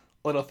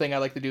little thing I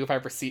like to do if I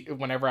ever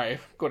whenever I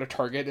go to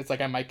Target, it's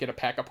like I might get a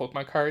pack of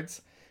Pokemon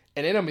cards.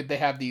 And in them, they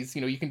have these,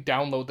 you can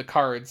download the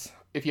cards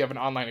if you have an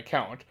online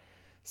account.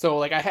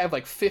 So, I have,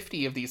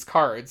 50 of these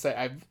cards that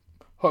I've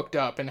hooked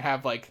up and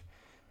have, a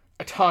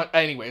ton.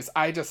 Anyways,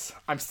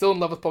 I'm still in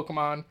love with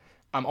Pokemon.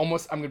 I'm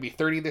going to be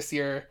 30 this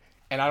year,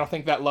 and I don't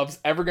think that love's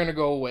ever going to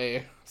go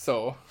away.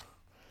 So,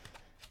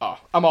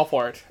 I'm all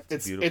for it.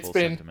 It's been,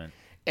 sentiment.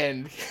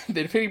 And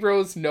the Infinity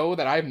Bros know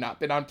that I have not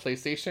been on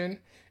PlayStation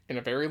in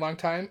a very long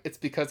time. It's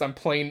because I'm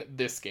playing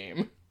this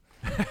game.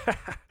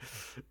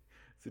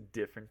 It's a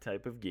different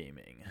type of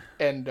gaming.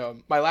 And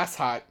my last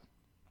hot,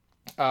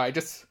 I'm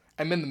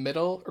in the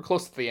middle or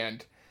close to the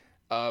end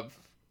of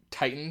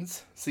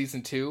Titans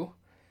season 2.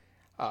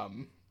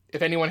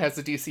 If anyone has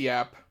the DC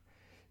app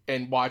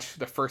and watch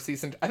the first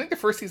season, I think the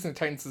first season of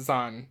Titans is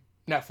on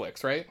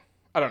Netflix, right?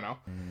 I don't know.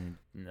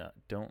 No,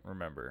 don't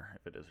remember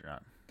if it is or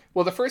not.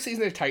 Well, the first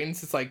season of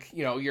Titans is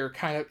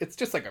it's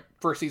just like a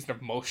first season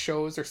of most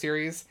shows or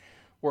series,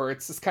 where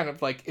it's just kind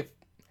of if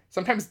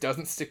sometimes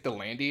doesn't stick the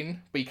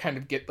landing, but you kind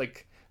of get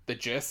the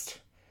gist.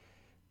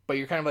 But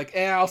you're kind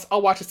of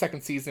I'll watch a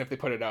second season if they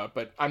put it out,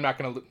 but I'm not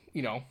gonna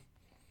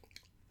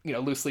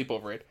lose sleep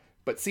over it.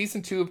 But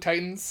season 2 of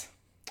Titans,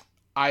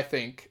 I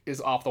think,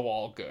 is off the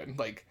wall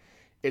good.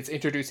 It's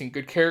introducing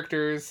good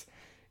characters.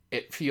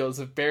 It feels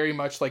very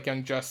much like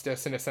Young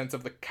Justice in a sense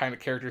of the kind of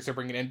characters they're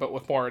bringing in, but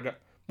with more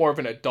of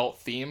an adult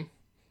theme.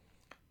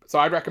 So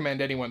I'd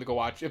recommend anyone to go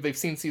watch. If they've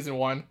seen season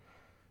 1,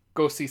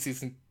 go see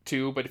season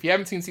 2. But if you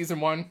haven't seen season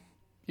 1,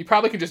 you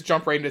probably can just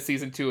jump right into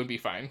season 2 and be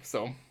fine.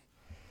 So,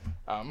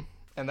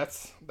 and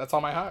that's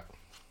all my hot.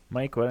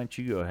 Mike, why don't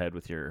you go ahead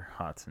with your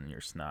hots and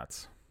your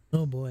snots?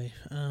 Oh boy.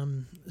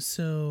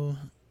 So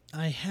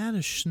I had a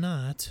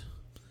schnot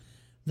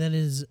that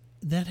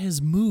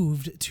has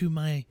moved to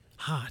my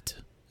hot.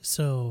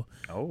 So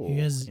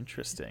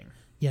interesting.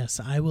 Yes,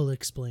 I will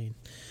explain.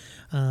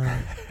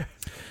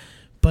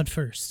 But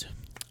first,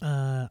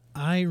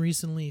 I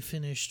recently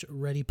finished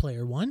Ready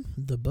Player One,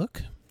 the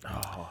book.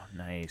 Oh,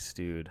 nice,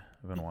 dude.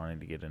 I've been wanting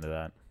to get into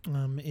that.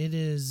 It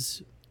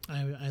is.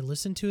 I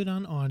listened to it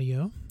on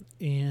audio,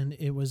 and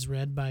it was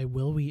read by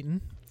Will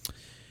Wheaton,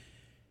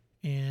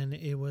 and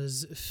it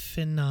was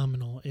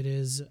phenomenal. It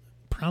is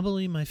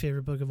probably my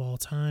favorite book of all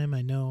time.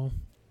 I know,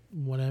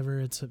 whatever.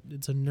 It's a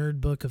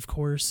nerd book, of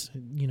course.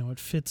 It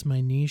fits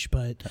my niche,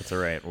 but that's all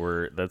right.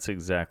 That's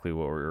exactly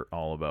what we're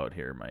all about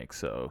here, Mike.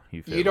 So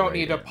you don't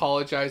need to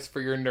apologize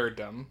for your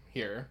nerddom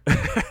here.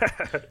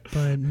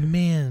 But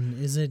man,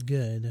 is it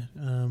good?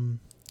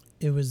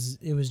 It was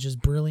just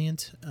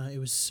brilliant. It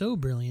was so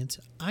brilliant.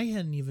 I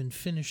hadn't even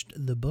finished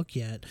the book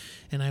yet,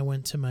 and I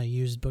went to my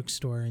used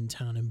bookstore in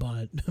town and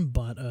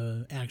bought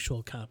a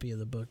actual copy of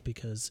the book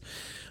because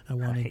I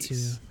wanted to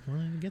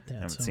get that.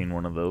 I haven't seen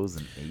one of those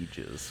in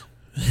ages.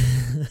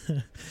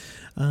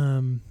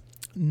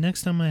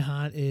 Next on my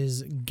hot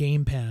is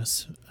Game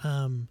Pass.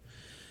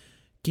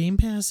 Game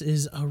Pass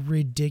is a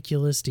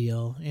ridiculous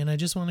deal, and I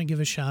just want to give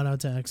a shout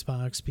out to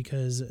Xbox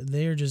because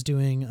they're just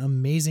doing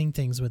amazing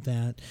things with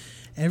that.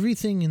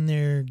 Everything in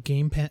their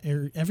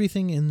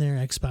everything in their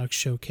Xbox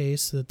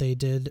showcase that they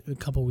did a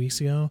couple weeks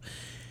ago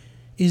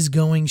is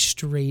going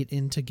straight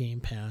into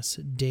Game Pass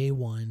day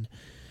one.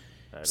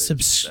 That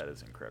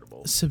is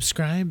incredible.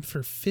 Subscribe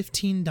for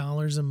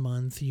 $15 a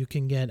month. You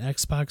can get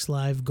Xbox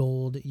Live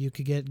Gold. You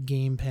could get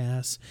Game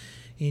Pass,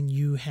 and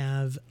you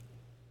have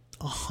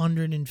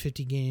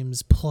 150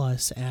 games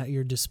plus at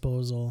your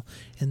disposal,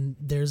 and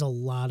there's a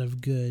lot of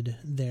good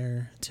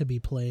there to be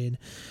played.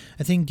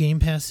 I think Game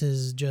Pass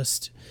is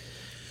just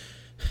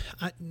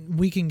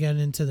We can get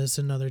into this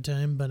another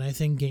time, but I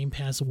think Game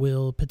Pass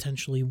will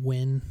potentially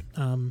win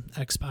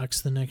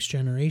Xbox the next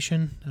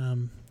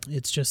generation.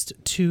 It's just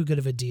too good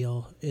of a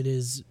deal. It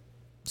is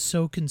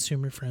so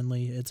consumer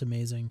friendly. It's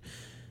amazing.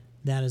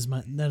 That is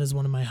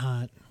one of my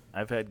hot.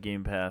 I've had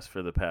Game Pass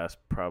for the past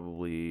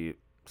probably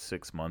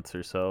 6 months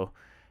or so,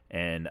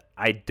 and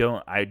I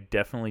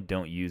definitely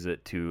don't use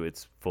it to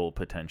its full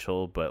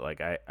potential, but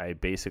like I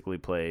basically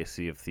play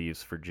Sea of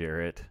Thieves for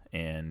Jarrett,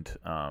 and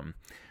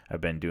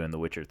I've been doing The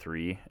Witcher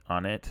 3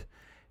 on it.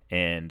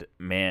 And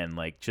man,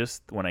 like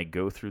just when I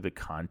go through the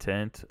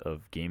content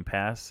of Game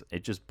Pass,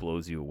 it just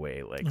blows you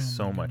away. Like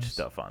so much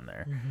stuff on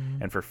there.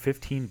 Mm-hmm. And for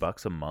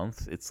 $15 a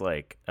month, it's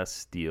like a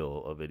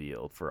steal of a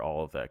deal for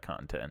all of that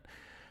content.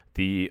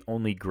 The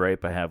only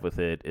gripe I have with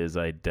it is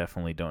I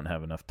definitely don't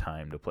have enough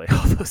time to play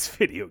all those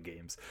video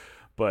games.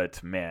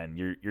 But man,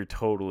 you're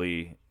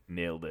totally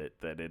nailed it,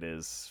 that it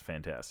is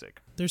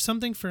fantastic. There's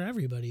something for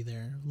everybody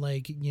there.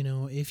 Like, you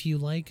know, if you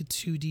like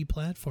 2D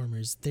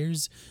platformers,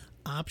 there's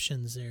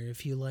options there.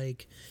 If you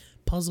like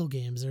puzzle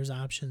games, there's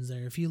options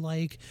there. If you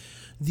like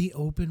the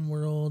open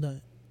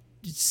world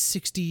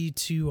 60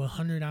 to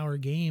 100 hour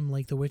game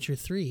like The Witcher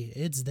 3,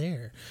 it's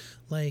there.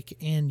 Like,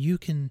 and you're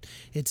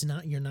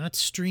not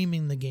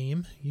streaming the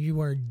game, you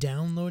are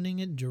downloading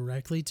it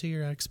directly to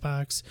your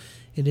Xbox.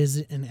 It is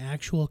an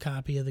actual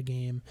copy of the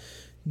game.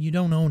 You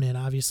don't own it,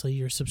 obviously,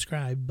 you're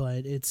subscribed,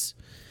 but it's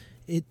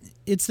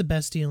the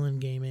best deal in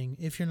gaming.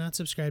 If you're not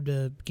subscribed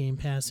to Game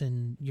Pass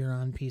and you're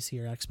on PC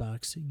or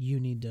Xbox, you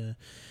need to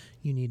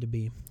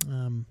be.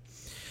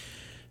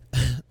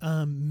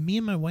 Me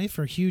and my wife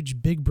are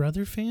huge Big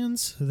Brother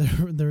fans,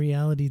 the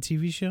reality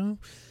TV show,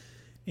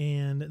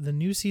 and the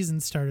new season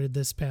started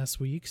this past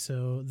week,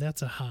 so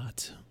that's a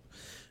hot.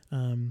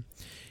 And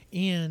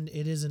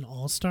it is an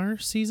all-star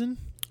season,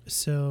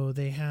 so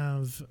they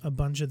have a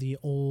bunch of the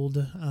old,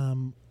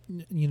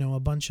 a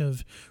bunch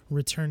of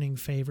returning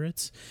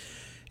favorites,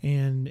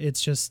 and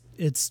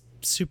it's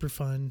super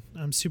fun.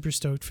 I'm super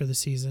stoked for the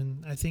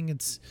season. I think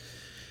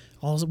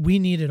we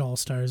needed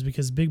all-stars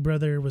because Big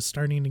Brother was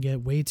starting to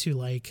get way too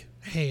like,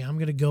 hey, I'm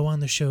going to go on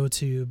the show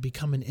to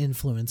become an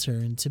influencer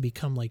and to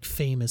become like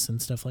famous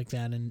and stuff like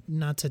that, and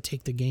not to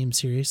take the game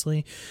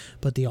seriously.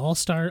 But the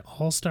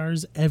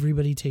all-stars,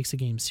 everybody takes the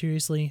game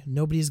seriously.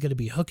 Nobody's going to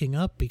be hooking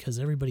up because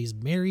everybody's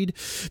married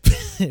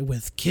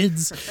with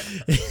kids.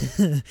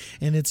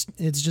 And it's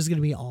just going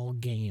to be all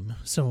game.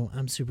 So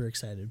I'm super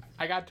excited.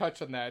 I got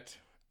touched on that.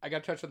 I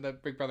got touched on the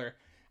Big Brother.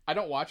 I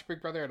don't watch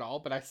Big Brother at all,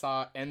 but I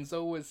saw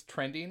Enzo was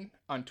trending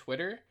on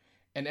Twitter.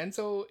 And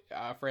Enzo,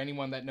 for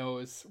anyone that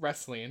knows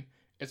wrestling,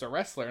 is a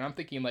wrestler. And I'm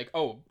thinking like,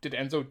 oh, did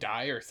Enzo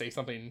die or say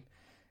something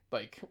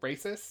like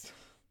racist?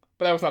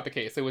 But that was not the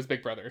case. It was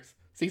Big Brother.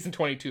 Season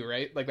 22,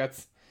 right? Like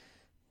that's...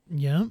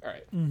 Yeah. All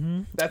right.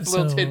 Mm-hmm. That's a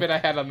little tidbit I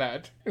had on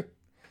that.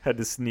 Had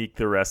to sneak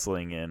the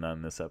wrestling in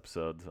on this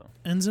episode. So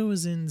Enzo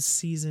was in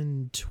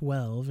season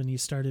 12, and he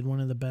started one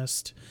of the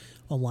best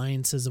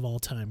alliances of all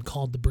time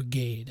called the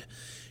Brigade.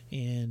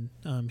 And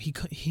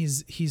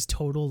he's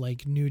total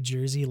like New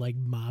Jersey like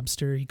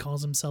mobster. He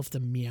calls himself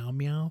the Meow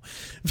Meow.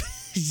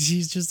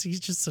 he's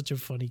just such a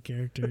funny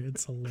character.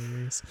 It's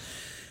hilarious.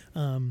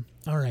 All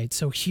right,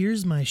 so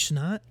here's my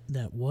schnot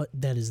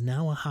that is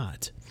now a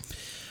hot.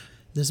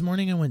 This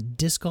morning I went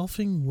disc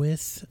golfing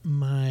with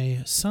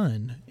my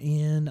son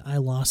and I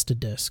lost a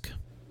disc.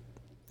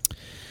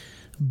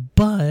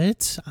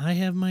 But I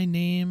have my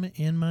name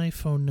and my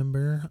phone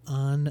number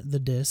on the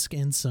disc,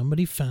 and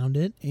somebody found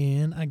it,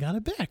 and I got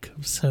it back.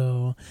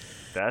 So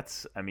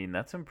that's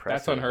impressive.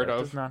 That's unheard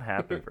of. Does not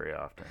happen very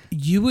often.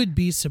 You would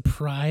be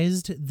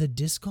surprised. The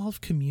disc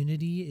golf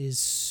community is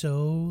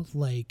so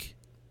like,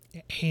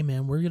 hey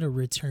man, we're gonna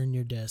return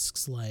your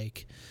discs.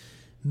 Like,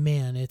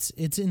 man, it's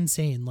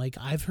insane. Like,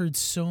 I've heard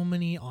so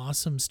many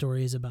awesome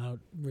stories about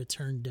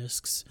return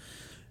discs.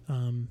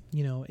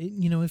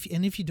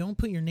 If you don't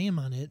put your name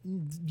on it,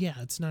 yeah,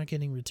 it's not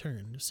getting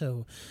returned.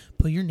 So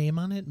put your name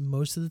on it.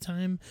 Most of the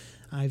time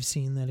I've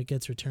seen that it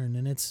gets returned,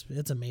 and it's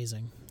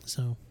amazing.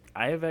 So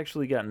I have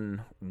actually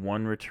gotten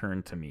one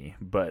return to me,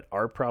 but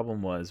our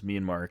problem was me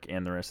and Mark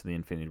and the rest of the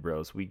Infinity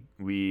Bros.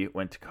 We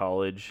went to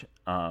college,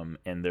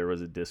 and there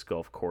was a disc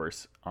golf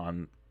course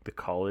on the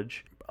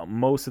college.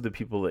 Most of the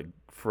people that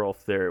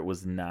frothed there, it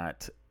was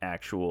not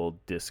actual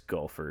disc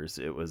golfers.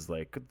 It was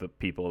like the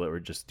people that were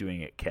just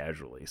doing it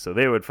casually. So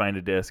they would find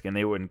a disc and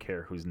they wouldn't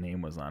care whose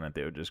name was on it.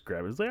 They would just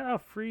grab it. It's like,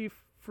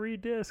 free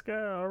disc.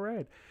 All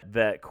right.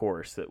 That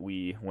course that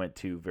we went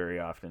to very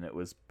often, it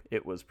was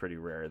pretty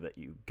rare that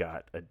you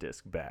got a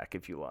disc back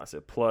if you lost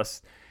it.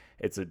 Plus,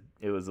 it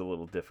was a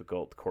little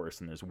difficult course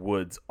and there's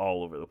woods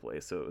all over the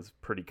place, so it was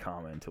pretty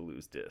common to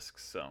lose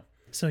discs.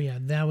 So yeah,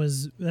 that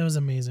was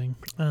amazing.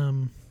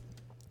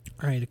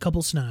 All right, a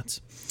couple snots.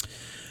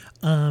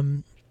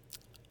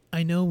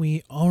 I know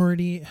we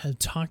already had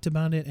talked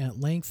about it at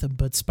length,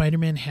 but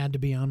Spider-Man had to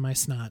be on my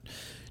snot.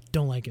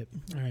 Don't like it.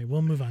 All right,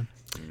 we'll move on.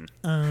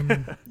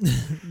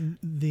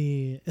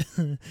 The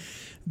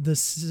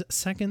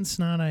second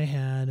snot I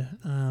had,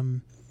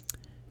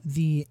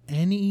 the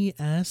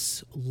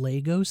NES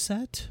Lego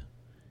set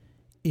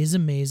is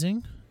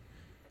amazing.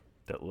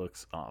 That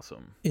looks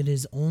awesome. It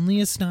is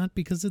only a snot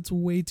because it's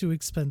way too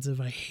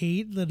expensive. I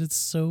hate that it's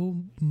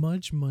so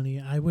much money.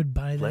 I would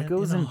buy that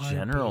Legos in heartbeat.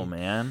 general,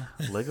 man.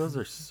 Legos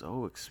are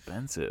so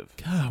expensive.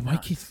 God,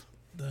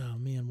 oh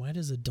man, why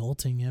does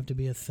adulting have to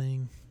be a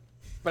thing?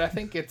 But I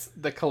think it's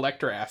the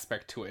collector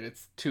aspect to it.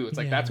 It's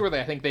like that's where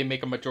I think they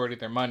make a majority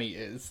of their money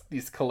is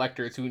these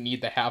collectors who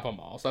need to have them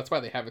all. So that's why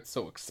they have it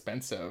so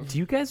expensive. Do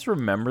you guys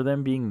remember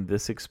them being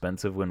this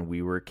expensive when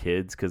we were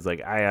kids? Because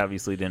like I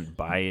obviously didn't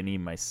buy any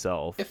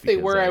myself. If they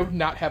were, I would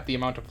not have the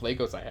amount of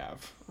Legos I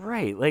have.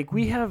 Right, like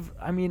we have.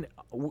 I mean,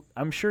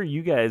 I'm sure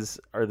you guys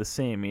are the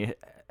same. You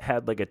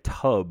had like a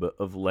tub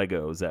of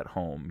Legos at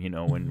home, you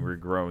know, when we were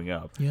growing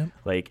up. Yep.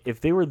 Like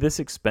if they were this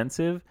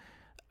expensive,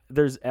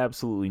 there's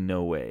absolutely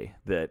no way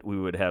that we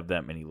would have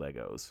that many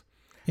Legos.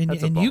 And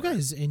you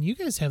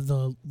guys have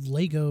the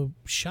Lego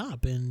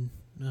shop in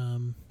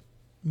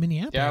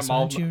Minneapolis. Yeah,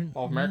 Mall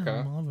of America.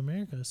 Yeah, Mall of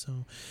America.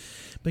 So,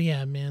 but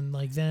yeah, man,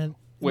 like that.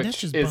 Which that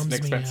just is bums an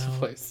expensive me out.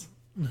 place.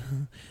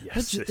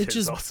 Yes, It it is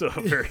just- also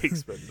a very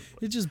expensive.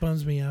 It just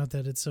bums me out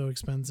that it's so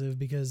expensive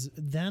because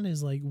that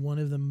is like one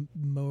of the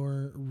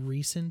more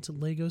recent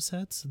Lego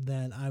sets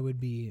that I'd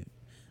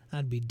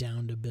be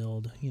down to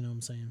build. You know what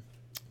I'm saying?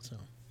 So,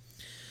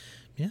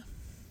 yeah.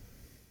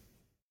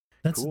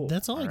 Cool.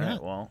 That's all I got.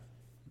 Right, well,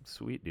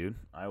 sweet, dude.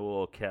 I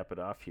will cap it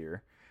off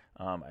here.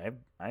 I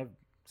have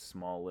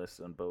small lists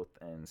on both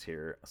ends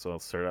here, so I'll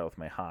start out with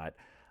my hot.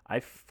 I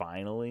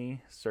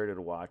finally started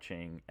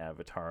watching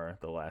Avatar: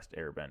 The Last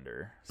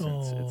Airbender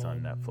since it's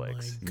on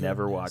Netflix. my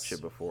Never watched goodness.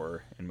 it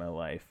before in my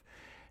life,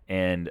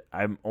 and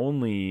I'm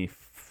only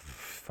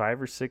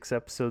 5 or 6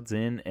 episodes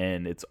in,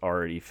 and it's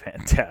already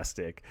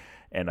fantastic.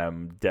 And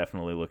I'm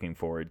definitely looking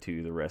forward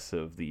to the rest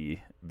of the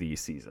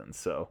season.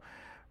 So,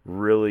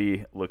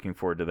 really looking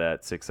forward to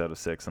that. 6 out of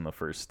 6 on the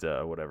first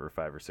 5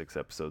 or 6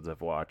 episodes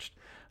I've watched.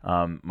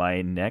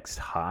 My next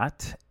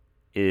hot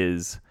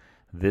is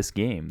this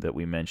game that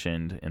we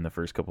mentioned in the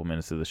first couple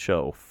minutes of the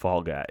show,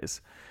 Fall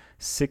Guys.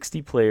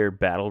 60-player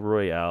battle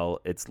royale.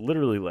 It's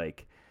literally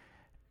like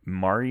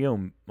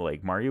Mario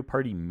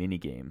Party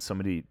minigame.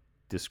 Somebody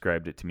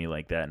described it to me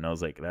like that, and I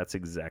was like, that's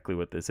exactly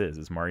what this is.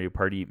 It's Mario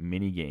Party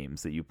mini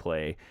games that you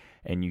play,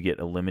 and you get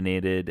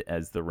eliminated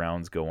as the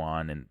rounds go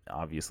on, and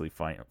obviously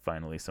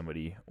finally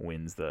somebody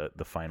wins the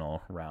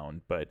final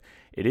round. But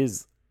it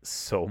is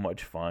so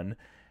much fun,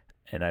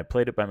 and I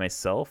played it by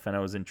myself, and I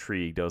was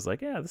intrigued. I was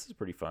like, yeah, this is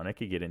pretty fun. I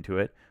could get into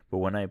it. But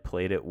when I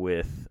played it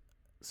with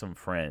some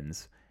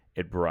friends,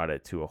 it brought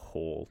it to a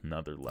whole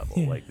nother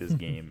level. Like, this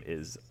game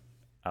is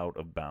out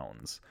of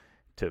bounds,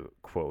 to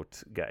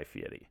quote Guy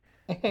Fieri.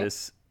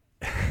 This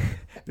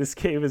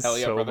game is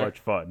so brother. much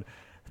fun.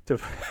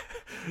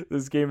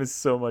 This game is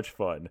so much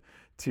fun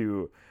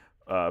to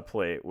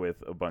play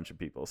with a bunch of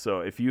people.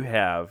 So if you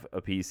have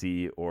a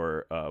PC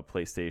or a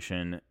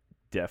PlayStation,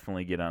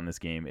 definitely get on this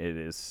game. It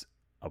is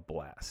a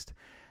blast.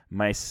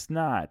 My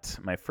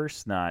first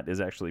snot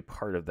is actually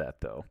part of that,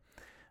 though.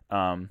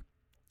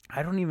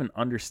 I don't even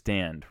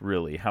understand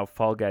really how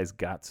Fall Guys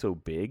got so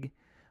big,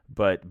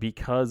 but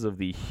because of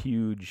the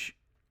huge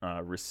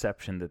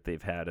reception that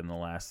they've had in the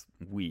last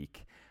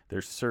week,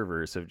 their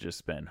servers have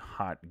just been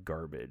hot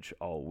garbage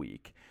all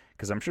week.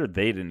 Because I'm sure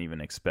they didn't even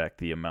expect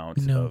the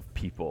amount of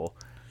people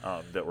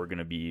that were going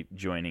to be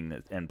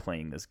joining and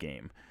playing this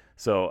game.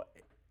 So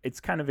it's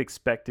kind of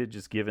expected,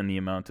 just given the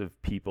amount of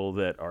people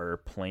that are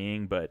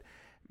playing. But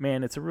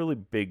man, it's a really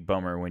big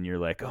bummer when you're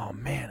like, oh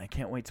man, I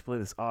can't wait to play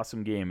this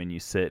awesome game, and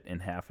you sit in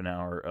half an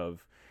hour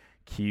of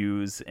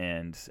queues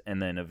and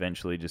then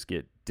eventually just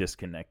get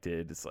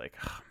disconnected. It's like,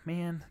 oh,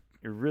 man,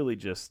 it really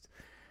just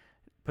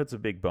puts a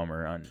big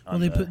bummer on. Well,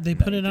 they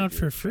put it out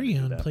for free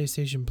on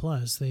PlayStation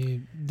Plus.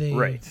 They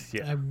right,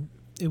 yeah.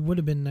 It would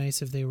have been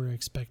nice if they were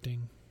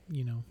expecting,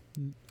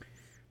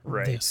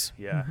 right. this.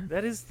 Yeah,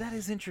 that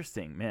is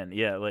interesting, man.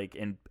 Yeah, like,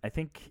 and I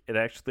think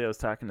I was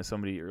talking to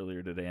somebody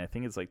earlier today. I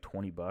think it's like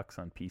 $20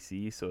 on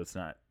PC, so it's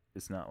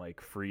not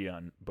like free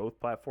on both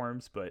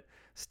platforms, but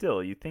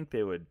still, you think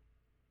they would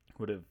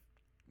have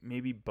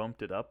maybe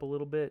bumped it up a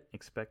little bit,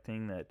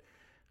 expecting that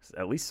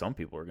at least some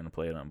people are going to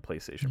play it on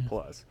PlayStation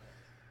Plus.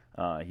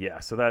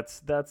 So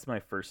that's my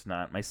first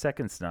snot. My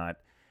second snot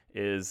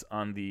is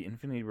on the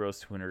Infinity Bros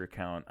Twitter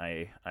account.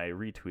 I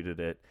retweeted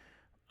it.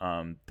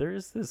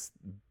 There's this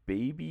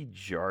baby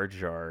Jar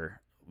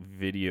Jar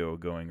video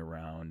going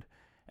around,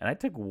 and I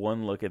took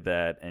one look at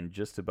that and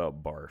just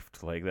about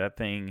barfed. Like, that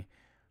thing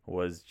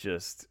was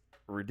just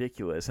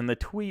ridiculous. And the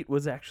tweet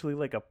was actually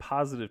like a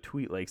positive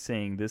tweet, like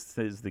saying this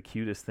is the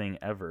cutest thing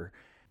ever.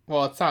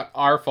 Well, it's not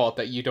our fault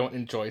that you don't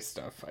enjoy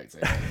stuff,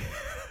 Isaac.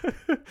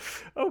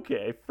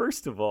 Okay,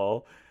 first of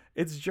all,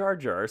 it's Jar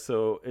Jar,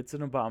 so it's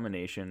an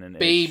abomination, and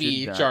Baby it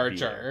should not Jar be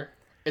Jar. there.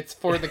 It's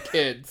for the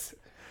kids.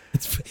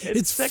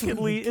 And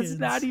secondly, it's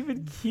not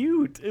even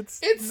cute.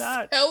 It's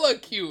not. Hella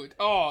cute.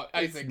 Oh,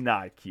 Isaac, It's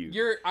not cute.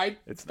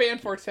 It's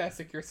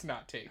fan-tastic. Your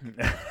snot take.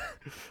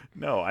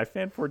 No, I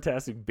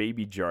fan-tastic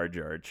Baby Jar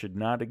Jar. It should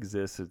not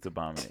exist. It's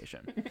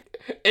abomination.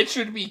 It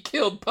should be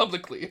killed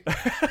publicly.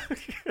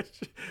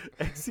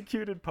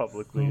 Executed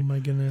publicly. Oh my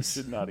goodness.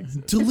 Should not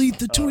exist. Delete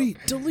the tweet.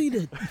 Delete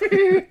it.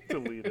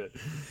 Delete it.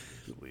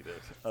 Delete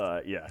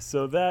it. Yeah,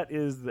 so that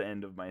is the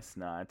end of my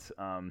snot.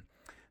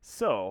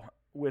 So,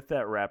 with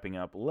that wrapping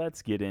up,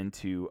 let's get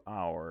into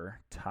our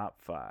top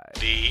 5.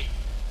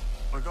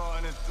 We're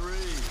going in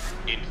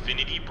 3,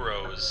 Infinity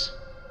Bros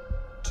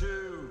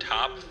 2,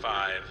 Top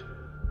 5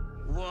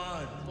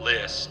 1.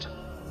 List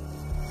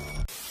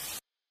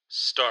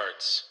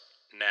starts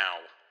now.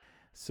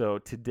 So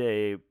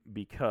today,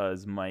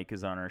 because Mike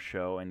is on our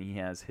show and he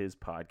has his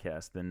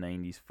podcast, the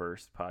 90s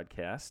First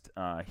podcast,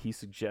 he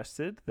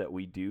suggested that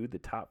we do the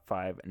top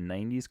 5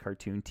 90s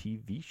cartoon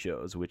TV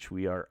shows, which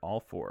we are all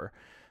for.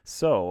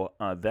 So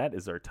that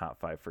is our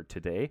top 5 for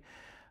today.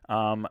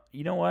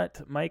 You know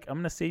what, Mike? I'm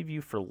going to save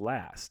you for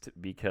last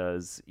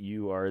because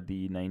you are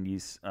the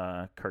 90s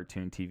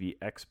cartoon TV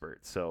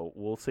expert. So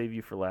we'll save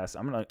you for last.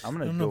 I'm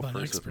gonna go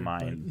first with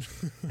mine.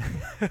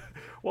 But...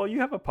 Well, you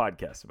have a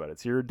podcast about it,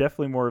 so you're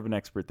definitely more of an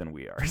expert than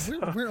we are.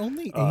 So. We're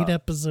only 8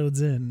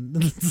 episodes in.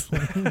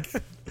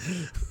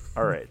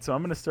 All right, so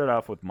I'm going to start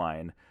off with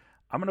mine.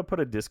 I'm going to put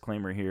a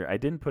disclaimer here. I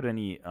didn't put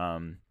any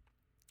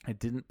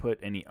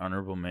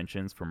honorable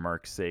mentions for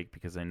Mark's sake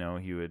because I know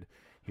he would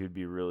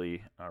be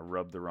really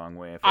rubbed the wrong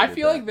way. If I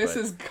feel like this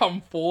has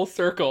come full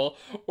circle,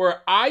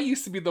 where I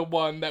used to be the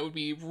one that would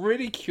be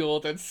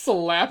ridiculed and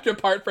slapped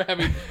apart for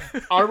having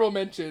honorable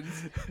mentions.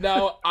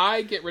 Now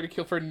I get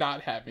ridiculed for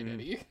not having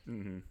any.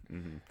 Mm-hmm,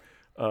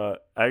 mm-hmm.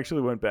 I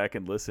actually went back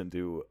and listened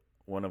to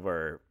one of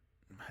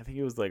I think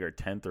it was like our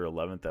 10th or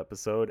 11th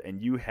episode, and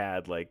you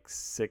had like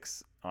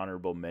 6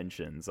 honorable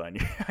mentions on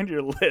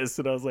your list,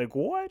 and I was like,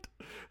 what?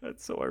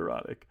 That's so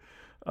ironic.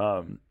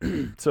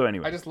 So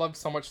anyway, I just love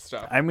so much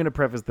stuff. I'm going to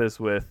preface this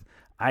with,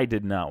 I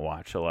did not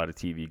watch a lot of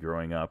TV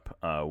growing up.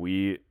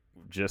 We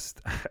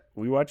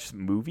watched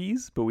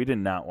movies, but we did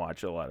not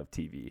watch a lot of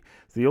TV.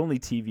 So the only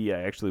TV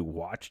I actually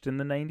watched in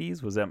the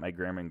 90s was at my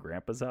grandma and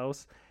grandpa's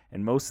house.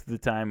 And most of the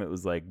time it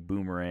was like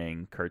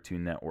Boomerang,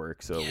 Cartoon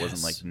Network. So it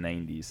wasn't like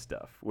 90s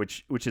stuff,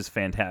 which is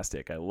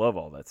fantastic. I love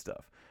all that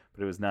stuff,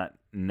 but it was not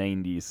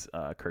 90s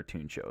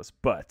cartoon shows.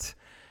 But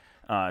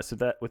so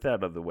that with that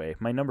out of the way,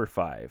 my number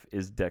 5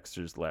 is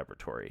Dexter's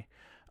Laboratory.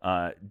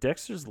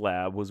 Dexter's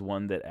Lab was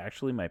one that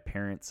actually my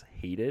parents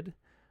hated,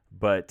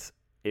 but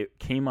it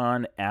came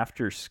on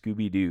after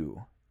Scooby-Doo.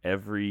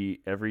 Every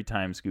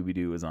time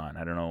Scooby-Doo was on.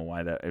 I don't know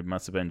why that. It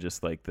must have been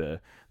just like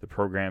the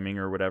programming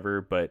or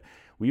whatever, but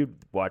we would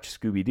watch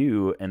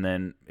Scooby-Doo, and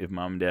then if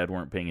mom and dad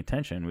weren't paying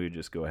attention, we would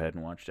just go ahead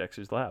and watch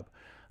Dexter's Lab.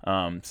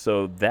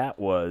 So that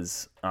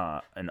was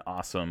an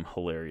awesome,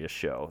 hilarious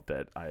show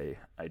that I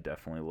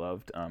definitely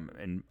loved.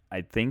 And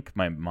I think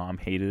my mom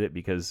hated it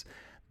because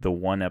the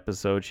one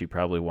episode she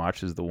probably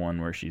watched is the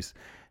one where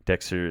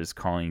Dexter is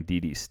calling Dee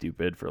Dee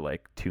stupid for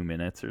like 2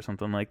 minutes or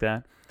something like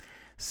that.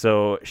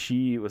 So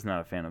she was not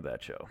a fan of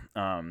that show.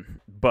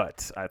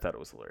 But I thought it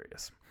was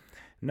hilarious.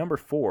 Number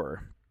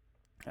 4,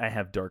 I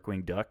have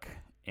Darkwing Duck.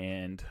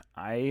 And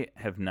I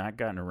have not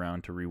gotten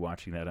around to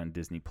rewatching that on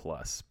Disney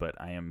Plus, but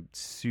I am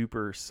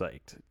super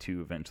psyched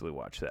to eventually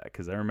watch that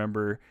because I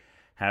remember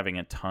having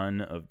a ton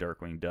of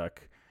Darkwing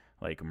Duck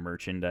like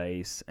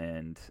merchandise,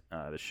 and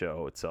the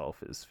show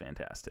itself is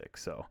fantastic.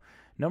 So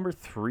number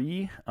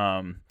 3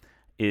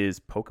 is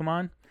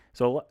Pokemon.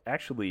 So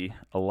actually,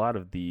 a lot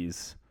of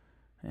these,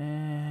 2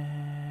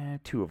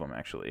 of them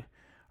actually,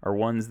 are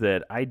ones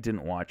that I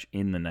didn't watch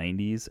in the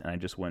 90s, and I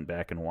just went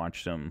back and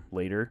watched them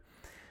later.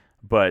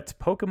 But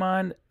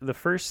Pokemon, the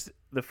first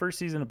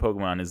season of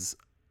Pokemon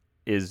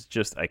is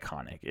just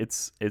iconic.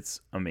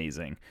 It's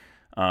amazing,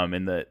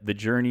 and the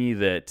journey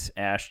that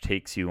Ash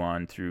takes you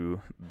on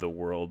through the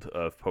world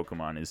of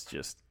Pokemon is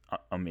just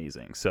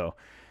amazing. So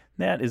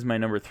that is my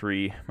number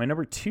 3. My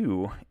number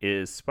 2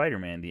 is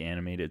Spider-Man, the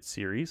animated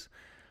series.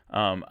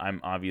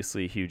 I'm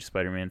obviously a huge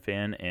Spider-Man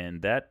fan,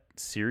 and that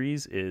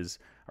series is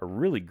a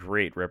really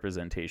great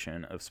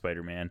representation of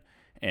Spider-Man,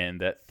 and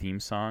that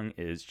theme song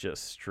is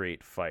just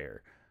straight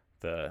fire.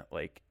 The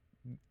like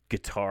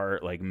guitar,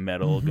 like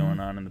metal going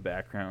on in the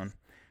background.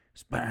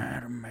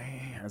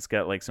 Spider-Man. It's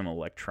got like some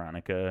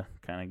electronica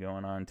kind of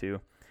going on too.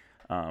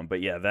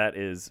 But yeah, that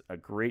is a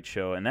great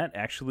show, and that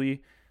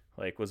actually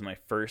like was my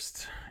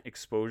first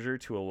exposure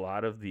to a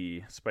lot of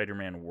the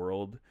Spider-Man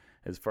world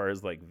as far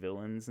as like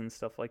villains and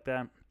stuff like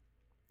that.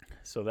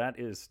 So that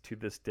is to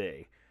this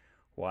day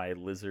why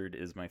Lizard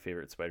is my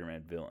favorite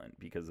Spider-Man villain,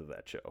 because of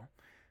that show.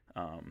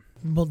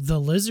 Well, the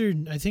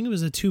Lizard, I think it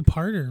was a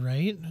 2-parter,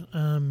 right?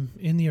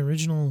 In the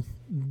original,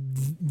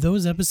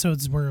 those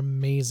episodes were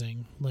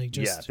amazing.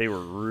 Yeah, they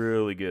were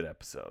really good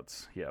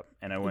episodes. Yep.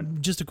 And I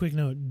went. Just a quick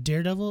note: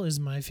 Daredevil is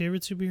my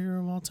favorite superhero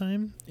of all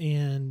time,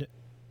 and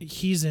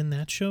he's in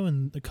that show.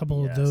 And a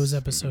couple of those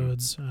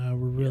episodes were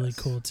really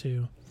cool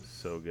too.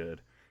 So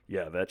good.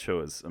 Yeah, that show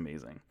is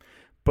amazing,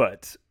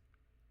 but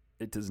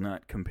it does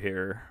not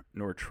compare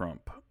nor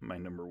trump my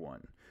number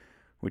 1,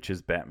 which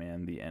is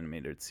Batman, the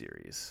animated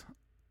series.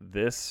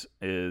 This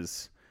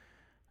is,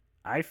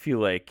 I feel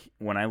like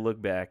when I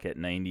look back at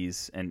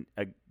 90s, and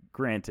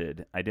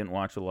granted, I didn't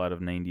watch a lot of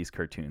 90s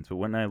cartoons, but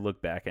when I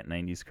look back at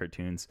 90s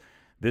cartoons,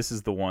 this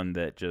is the one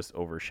that just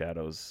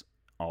overshadows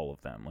all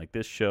of them. Like,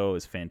 this show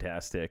is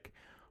fantastic,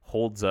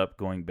 holds up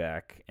going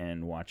back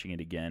and watching it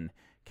again.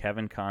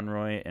 Kevin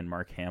Conroy and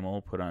Mark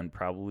Hamill put on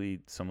probably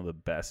some of the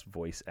best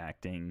voice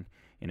acting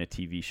in a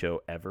TV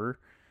show ever,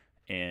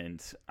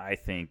 and I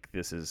think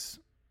this is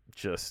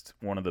just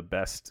one of the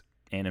best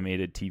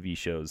animated TV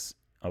shows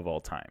of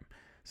all time.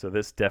 So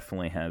this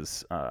definitely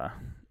has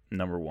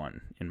number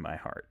one in my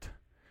heart.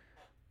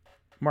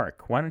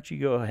 Mark, why don't you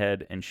go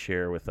ahead and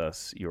share with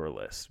us your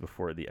list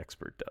before the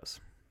expert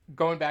does?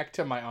 Going back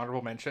to my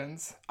honorable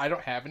mentions, I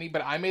don't have any,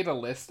 but I made a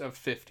list of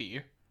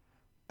 50.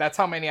 That's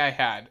how many I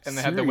had, and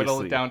they had to whittle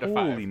it down to 5.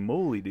 Holy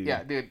moly, dude!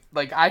 Yeah, dude.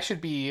 Like, I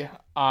should be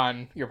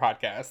on your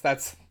podcast.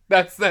 That's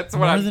what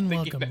More I'm than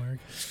thinking. welcome, Mark.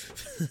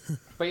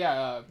 But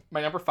yeah,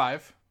 my number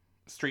 5,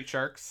 Street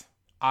Sharks.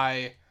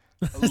 I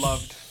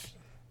loved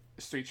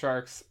Street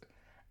Sharks,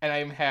 and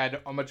I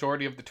had a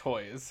majority of the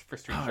toys for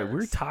Street Sharks. We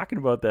were talking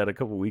about that a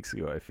couple weeks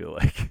ago, I feel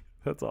like.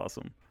 That's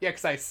awesome. Yeah,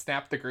 because I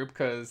snapped the group,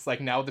 because like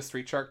now the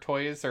Street Shark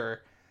toys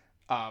are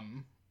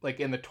like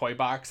in the toy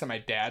box at my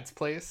dad's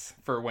place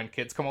for when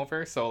kids come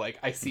over. So like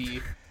I see,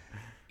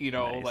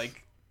 Nice.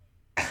 like,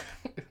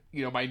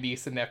 my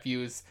niece and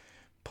nephews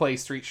play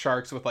Street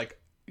Sharks with like,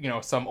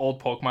 some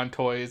old Pokemon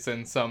toys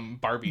and some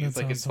Barbies. That's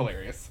like awesome. It's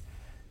hilarious.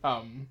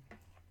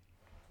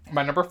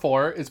 My number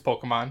 4 is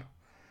Pokemon.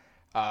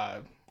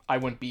 I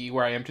wouldn't be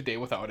where I am today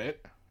without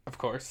it, of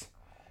course.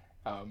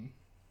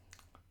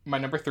 My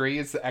number 3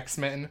 is the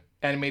X-Men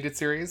animated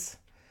series.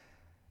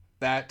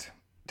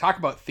 Talk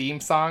about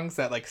theme songs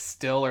that like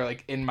still are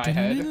like in my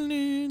head.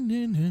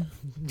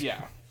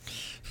 Yeah,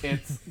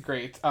 it's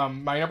great.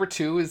 My number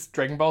 2 is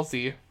Dragon Ball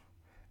Z.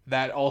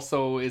 That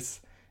also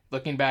is,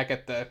 looking back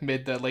at the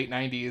mid to late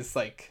 90s,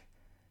 like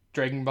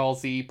Dragon Ball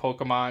Z,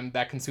 Pokemon,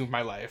 that consumed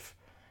my life.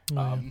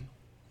 And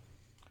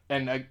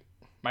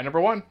my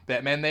number 1,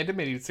 Batman the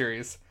Animated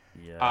Series.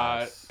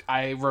 Yes.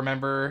 I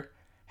remember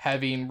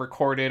having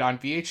recorded on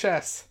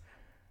VHS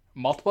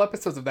multiple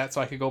episodes of that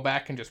so I could go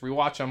back and just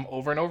rewatch them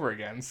over and over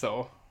again.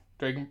 So,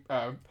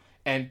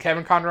 and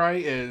Kevin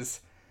Conroy is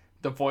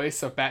the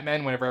voice of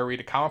Batman whenever I read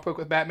a comic book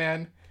with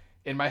Batman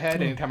in my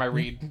head. Anytime I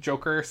read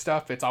Joker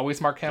stuff, it's always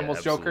Mark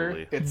Hamill's Joker.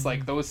 absolutely. It's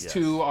like those Yes.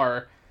 two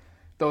are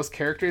those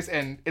characters.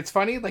 And it's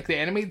funny, like the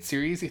animated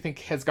series you think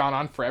has gone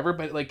on forever,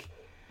 but like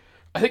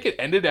I think it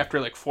ended after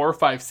like 4 or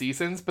 5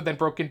 seasons, but then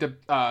broke into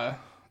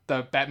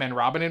the Batman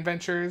Robin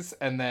adventures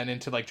and then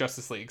into like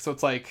Justice League. So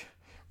it's like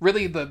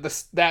really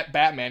that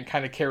Batman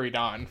kind of carried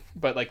on,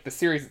 but like the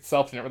series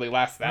itself didn't really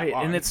last that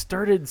long. And it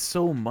started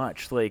so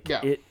much. Like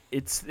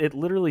it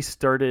literally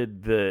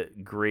started the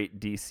great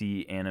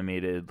DC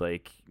animated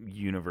like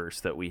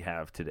universe that we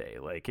have today.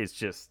 Like it's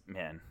just,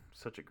 man,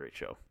 such a great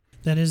show.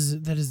 That is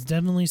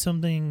definitely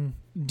something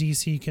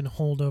DC can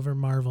hold over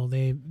Marvel.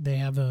 They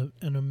have an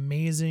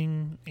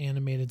amazing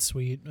animated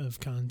suite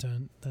of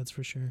content. That's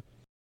for sure.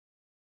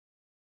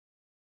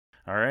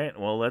 All right,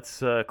 well,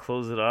 let's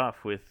close it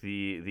off with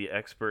the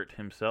expert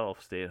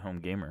himself, Stay-at-Home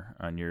Gamer,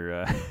 on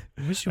your I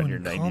wish you on your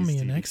wouldn't call 90s me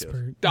an TV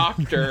expert. shows.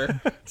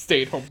 Dr.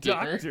 Stay-at-home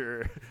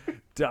gamer.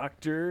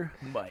 Dr.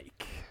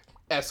 Mike.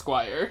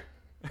 Esquire.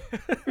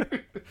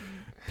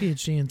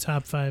 PhD in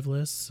top 5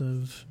 lists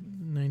of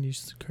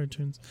 90s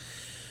cartoons.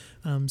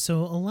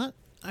 So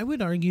I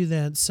would argue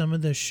that some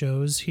of the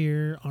shows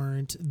here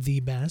aren't the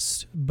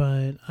best,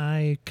 but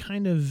I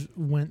kind of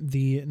went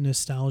the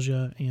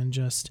nostalgia and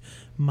just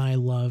my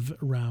love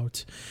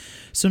route.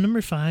 So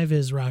number 5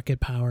 is Rocket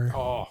Power.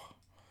 Oh,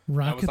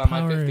 Rocket that was on my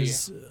Power 50.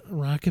 is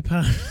Rocket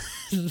Power.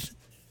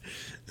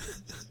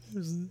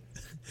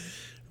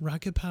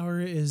 Rocket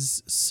Power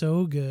is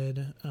so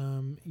good.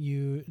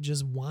 You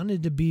just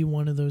wanted to be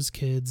one of those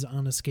kids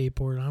on a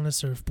skateboard, on a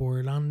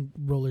surfboard, on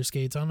roller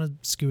skates, on a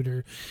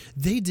scooter.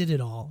 They did it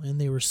all,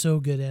 and they were so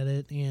good at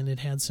it, and it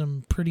had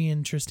some pretty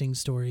interesting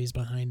stories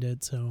behind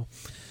it. So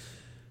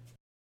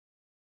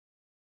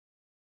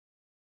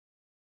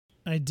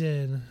I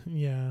did,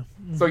 yeah.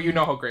 So you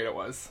know how great it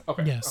was.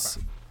 Okay. Yes.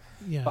 Okay.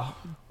 Yeah. Oh,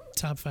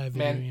 Top 5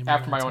 video man, game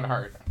after of my all own time.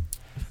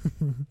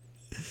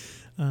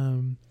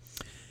 heart.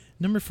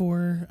 Number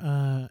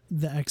 4,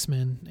 the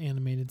X-Men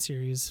animated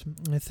series.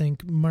 I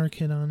think Mark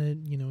hit on it.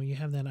 You know, you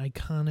have that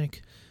iconic,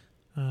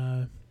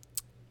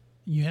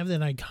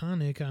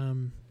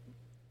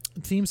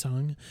 theme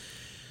song,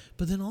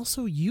 but then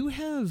also you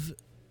have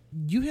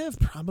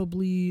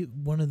probably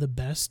one of the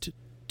best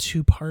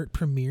 2-part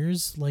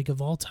premieres like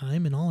of all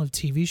time in all of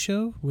TV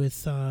show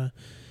with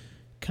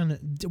kind of,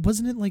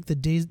 wasn't it like the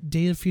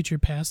Day of Future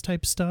Past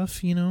type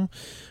stuff, you know,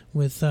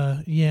 with so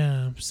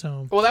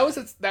Well,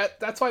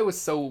 that's why it was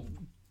so,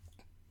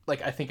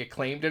 like, I think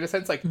acclaimed in a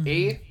sense. Like,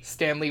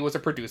 Stan Lee was a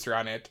producer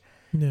on it,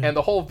 yeah. and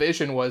the whole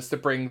vision was to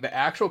bring the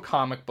actual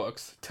comic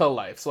books to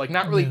life. So, like,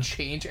 not really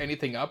change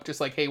anything up, just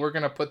like, hey, we're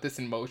gonna put this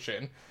in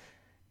motion,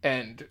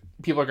 and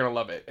people are gonna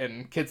love it,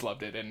 and kids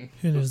loved it, and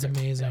It was is good.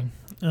 amazing.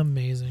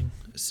 Amazing.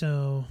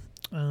 So,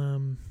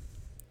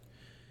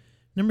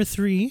 number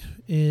 3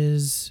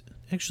 is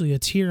actually a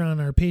tier on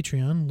our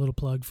Patreon. A little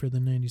plug for the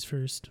 90s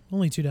First.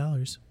 Only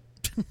 $2.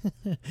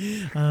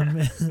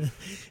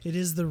 It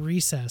is the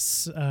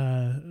Recess.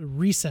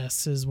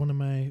 Recess is one of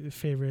my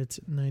favorite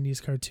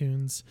 90s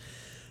cartoons.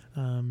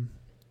 And,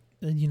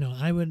 you know,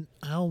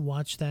 I'll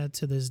watch that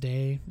to this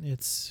day.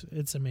 It's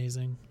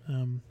amazing.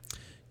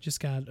 Just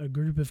got a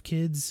group of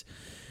kids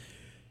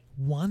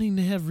wanting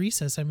to have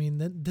recess. I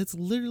mean, that's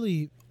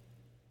literally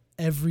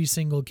every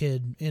single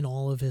kid in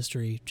all of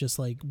history just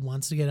like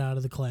wants to get out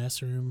of the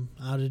classroom,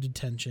 out of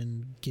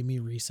detention, give me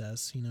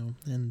recess, you know,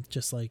 and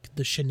just like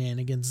the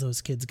shenanigans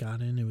those kids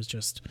got in, it was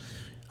just,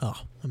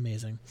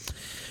 amazing.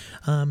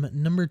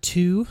 Number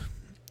 2,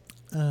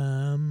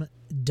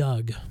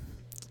 Doug.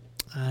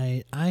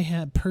 I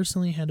had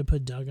personally had to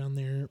put Doug on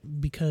there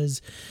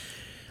because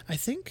I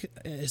think,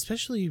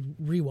 especially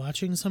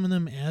rewatching some of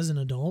them as an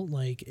adult,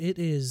 like it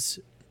is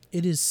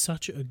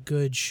such a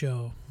good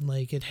show.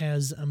 Like it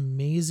has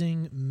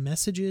amazing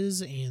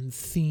messages and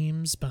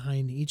themes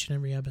behind each and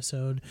every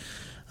episode.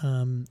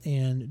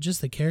 And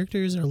just the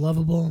characters are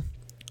lovable.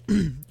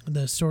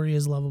 The story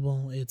is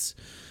lovable.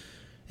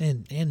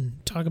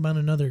 And talk about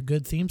another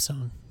good theme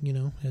song, you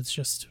know, it's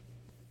just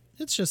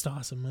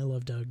awesome. I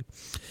love Doug.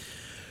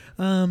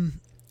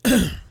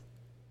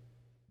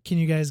 Can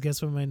you guys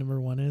guess what my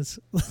number 1 is?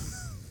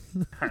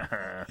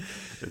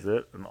 Is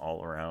it an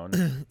all around?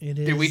 It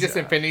is. Did we just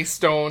Infinity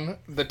Stone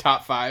the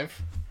top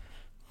 5?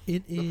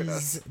 It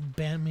is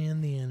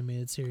Batman the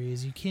Animated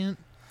Series. You cannot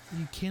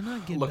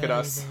get Look at better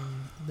us. than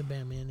the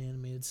Batman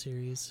Animated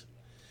Series.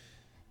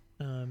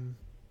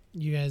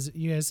 You guys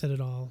said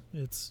it all.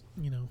 It's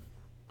you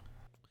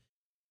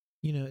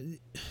know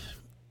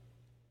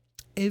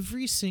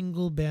every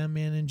single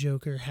Batman and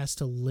Joker has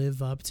to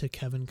live up to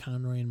Kevin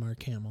Conroy and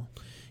Mark Hamill.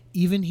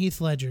 Even Heath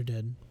Ledger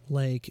did.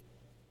 Like,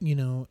 you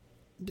know,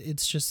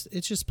 it's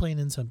just plain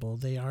and simple.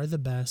 They are the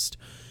best.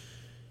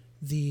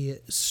 The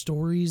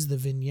stories, the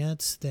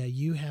vignettes that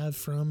you have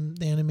from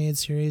the animated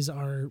series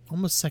are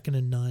almost second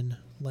to none.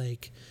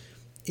 Like,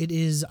 it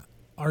is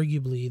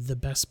arguably the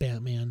best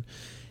Batman,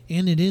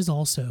 and it is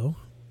also,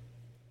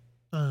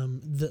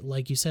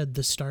 like you said,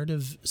 the start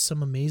of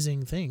some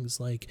amazing things.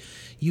 Like,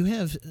 you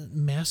have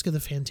Mask of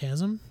the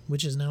Phantasm,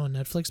 which is now on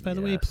Netflix, by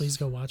the way. Please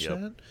go watch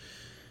that.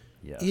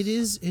 Yes.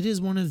 It is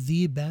one of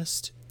the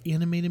best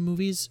animated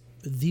movies,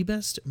 the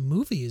best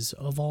movies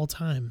of all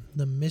time.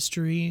 The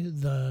mystery,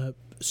 the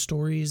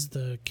stories,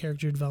 the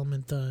character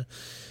development, the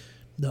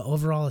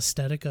overall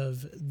aesthetic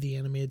of the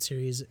animated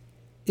series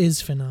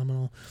is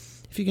phenomenal.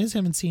 If you guys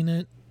haven't seen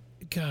it,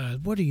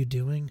 God, what are you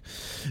doing?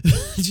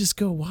 Just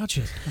go watch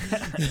it.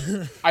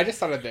 I just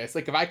thought of this.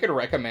 Like, if I could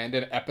recommend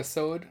an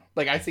episode,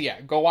 like I say,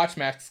 go watch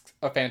Mask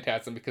of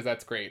Phantasm because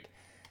that's great.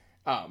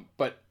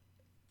 But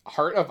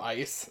Heart of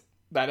Ice,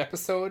 that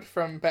episode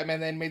from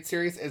Batman the Animated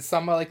Series, is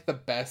some of like the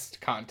best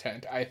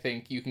content I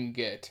think you can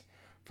get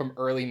from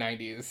early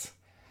 90s.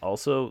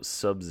 Also,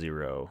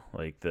 Sub-Zero,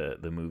 like the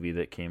movie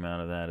that came out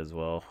of that as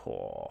well.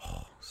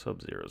 Oh,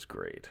 Sub-Zero's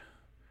great.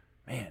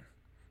 Man,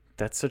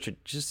 that's such a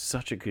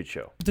good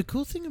show. The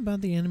cool thing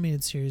about the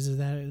animated series is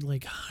that it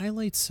like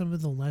highlights some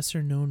of the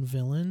lesser known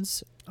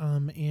villains,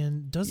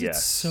 and does it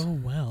so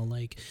well.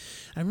 Like,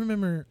 I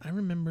remember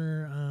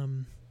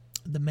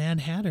the Mad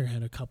Hatter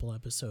had a couple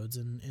episodes,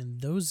 and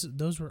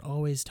those were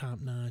always top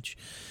notch.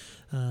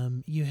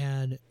 You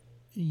had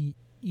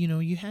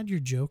your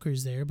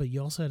Jokers there, but you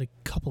also had a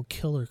couple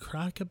Killer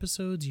Croc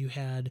episodes. You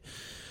had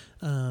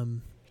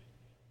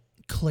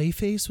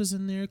Clayface was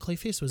in there.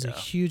 Clayface was a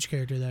huge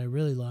character that I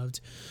really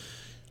loved.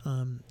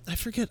 I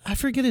forget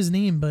his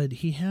name, but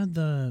he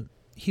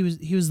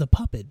was the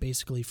puppet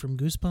basically from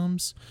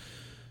Goosebumps.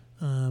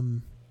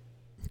 Can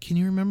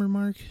you remember,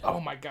 Mark?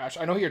 Oh my gosh,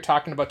 I know who you're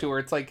talking about too. Where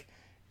it's like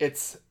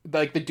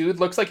the dude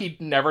looks like he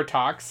never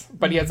talks,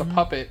 but he has a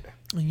puppet.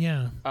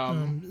 Yeah.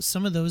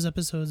 Some of those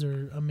episodes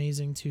are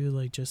amazing too.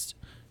 Like just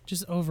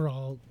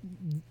overall,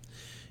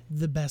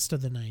 the best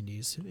of the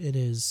 90s. It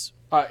is.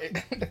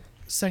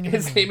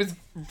 His name is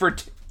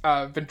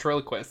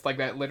Ventriloquist. Like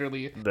that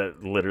literally.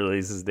 That literally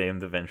is his name,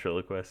 the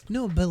Ventriloquist.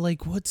 No, but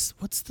like, what's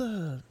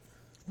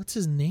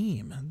his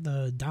name?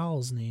 The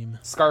doll's name.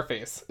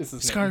 Scarface is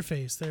his name.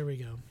 Scarface. There we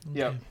go.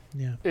 Okay.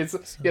 Yep.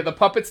 Yeah. The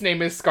puppet's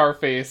name is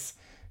Scarface,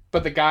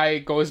 but the guy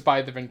goes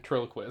by the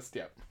Ventriloquist.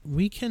 Yep.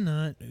 We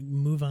cannot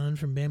move on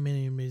from Batman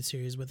animated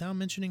series without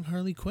mentioning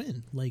Harley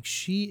Quinn. Like,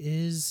 she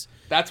is.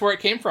 That's where it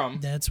came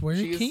from. That's where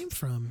it came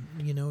from.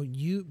 You know,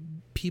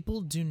 people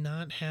do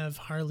not have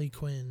Harley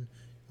Quinn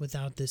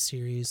without this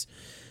series.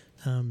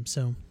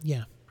 So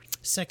yeah,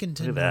 second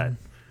to Look at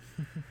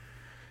that.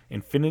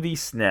 Infinity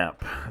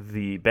Snap.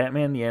 The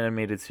Batman the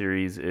Animated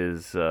Series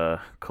is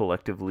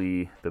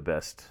collectively the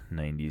best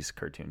 90s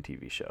cartoon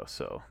TV show.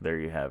 So there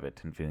you have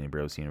it, Infinity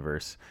Bros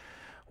Universe.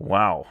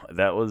 Wow,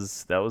 that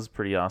was a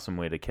pretty awesome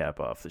way to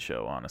cap off the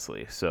show,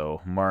 honestly. So,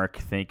 Mark,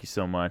 thank you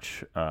so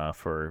much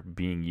for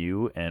being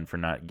you and for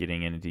not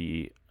getting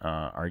into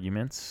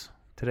arguments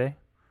today.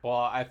 Well,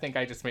 I think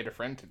I just made a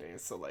friend today,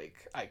 so like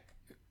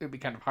it'd be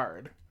kind of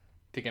hard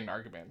to get an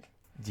argument.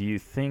 Do you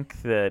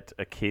think that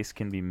a case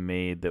can be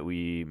made that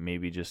we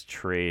maybe just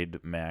trade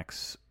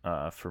Max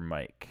for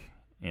Mike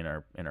in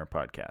our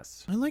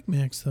podcasts? I like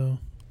Max though.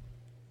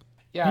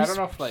 Yeah, I don't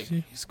know if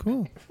he's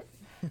cool.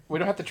 we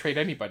don't have to trade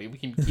anybody. We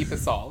can keep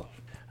us all.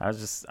 I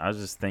was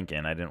just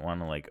thinking. I didn't want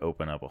to like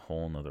open up a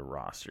whole nother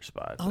roster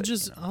spot. I'll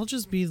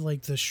just be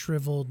like the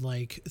shriveled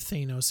like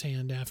Thanos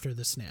hand after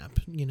the snap.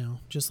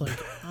 Just like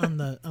on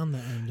the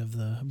end of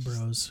the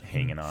bros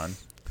hanging on.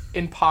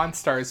 In Pawn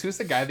Stars, who's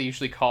the guy they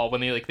usually call when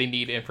they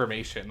need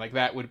information? Like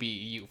that would be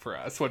you for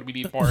us. What we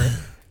need more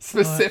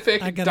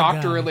specific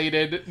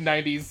doctor-related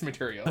 90s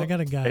material. I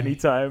got a guy.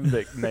 Anytime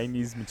that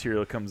 90s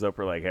material comes up,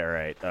 we're like, all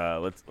right,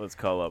 let's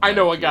call up. I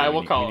know Mike a guy. here.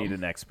 We'll call We him. need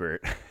an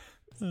expert.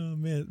 Oh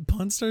man,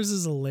 Pawn Stars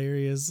is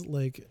hilarious.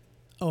 Like,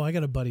 oh, I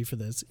got a buddy for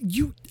this.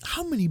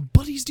 How many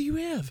buddies do you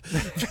have?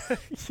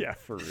 Yeah,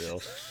 for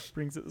real.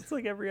 It's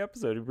like every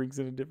episode he brings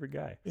in a different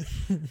guy.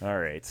 All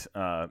right,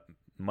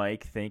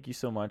 Mike, thank you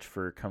so much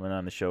for coming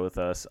on the show with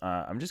us.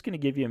 I'm just going to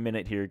give you a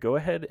minute here. Go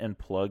ahead and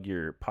plug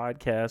your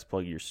podcast,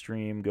 plug your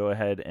stream. Go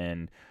ahead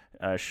and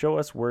show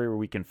us where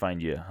we can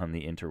find you on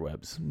the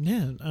interwebs.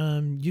 Yeah,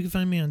 you can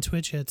find me on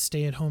Twitch at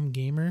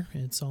StayAtHomeGamer.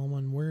 It's all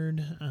one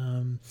word.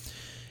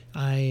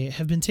 I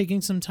have been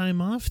taking some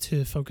time off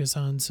to focus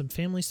on some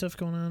family stuff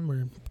going on.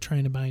 We're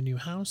trying to buy a new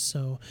house,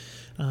 so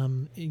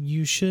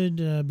you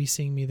should be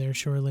seeing me there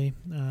shortly.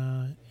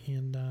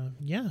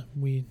 Yeah,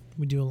 we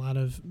do a lot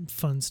of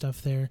fun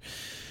stuff there.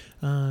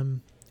 I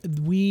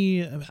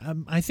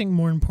think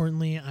more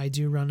importantly, I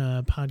do run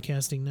a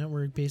podcasting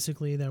network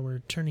basically that we're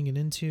turning it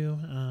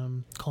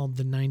into called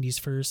The 90s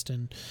First,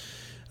 and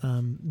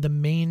the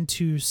main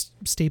two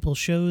staple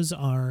shows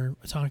are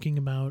talking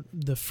about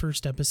the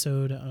first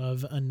episode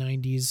of a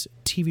 90s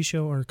TV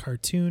show or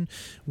cartoon.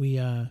 We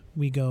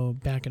go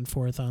back and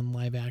forth on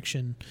live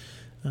action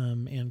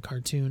and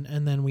cartoon,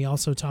 and then we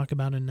also talk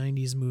about a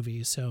 90s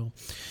movie. So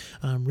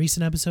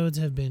recent episodes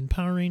have been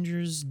Power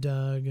Rangers,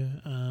 Doug,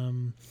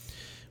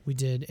 we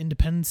did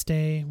Independence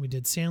Day, we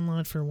did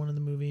Sandlot for one of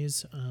the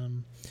movies,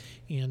 and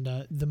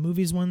the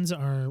movies ones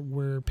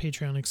were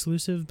Patreon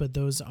exclusive, but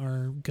those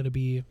are going to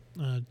be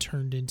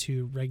turned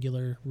into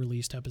regular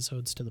released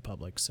episodes to the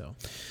public. So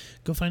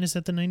go find us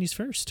at the 90s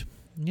First.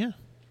 Yeah.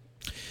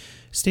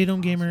 Stay at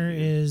Home Gamer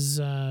is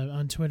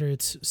on Twitter.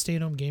 It's Stay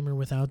at Home Gamer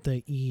without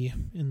the E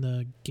in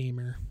the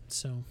gamer.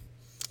 So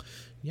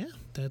yeah,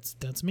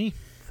 that's me.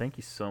 Thank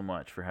you so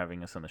much for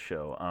having us on the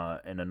show.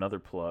 And another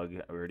plug,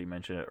 I already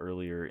mentioned it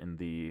earlier in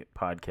the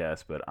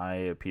podcast, but I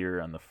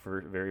appear on the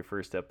very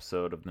first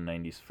episode of the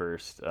 90s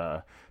First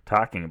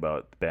talking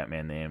about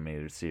Batman the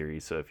Animated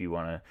Series. So if you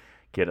want to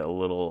get a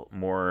little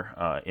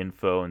more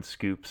info and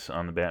scoops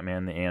on the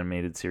Batman the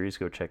Animated Series,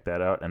 go check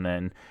that out. And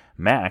then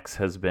Max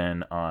has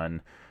been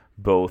on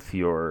both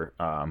your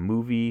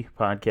movie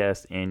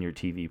podcast and your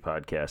TV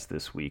podcast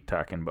this week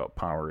talking about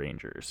Power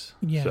Rangers.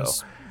 Yes.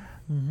 So,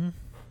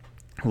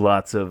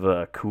 lots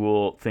of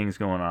cool things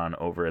going on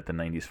over at the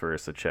 90s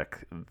First, so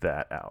check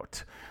that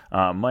out.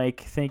 Mike,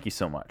 thank you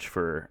so much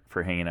for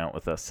hanging out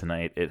with us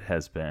tonight. It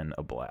has been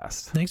a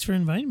blast. Thanks for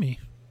inviting me.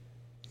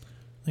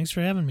 Thanks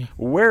for having me.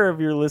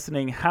 Wherever you're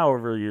listening,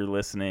 however you're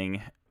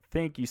listening,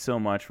 thank you so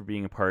much for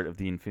being a part of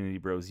the Infinity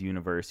Bros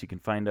universe. You can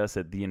find us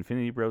at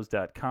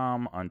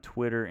theinfinitybros.com on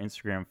Twitter,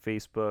 Instagram,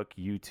 Facebook,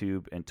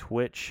 YouTube, and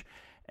Twitch.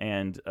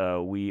 And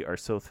we are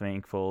so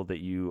thankful that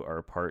you are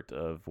a part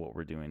of what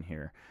we're doing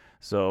here.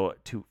 So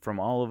from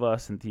all of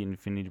us at the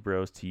Infinity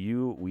Bros to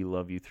you, we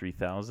love you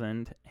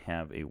 3000.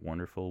 Have a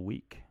wonderful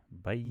week.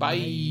 Bye.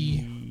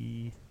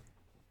 Bye.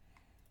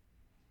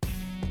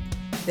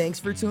 Thanks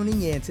for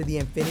tuning in to the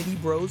Infinity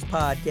Bros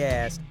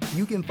podcast.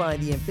 You can find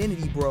the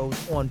Infinity Bros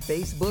on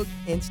Facebook,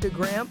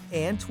 Instagram,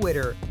 and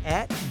Twitter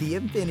at the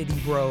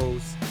Infinity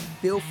Bros.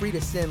 Feel free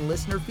to send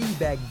listener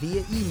feedback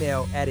via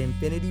email at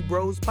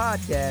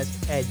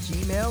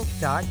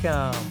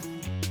infinitybrospodcast@gmail.com.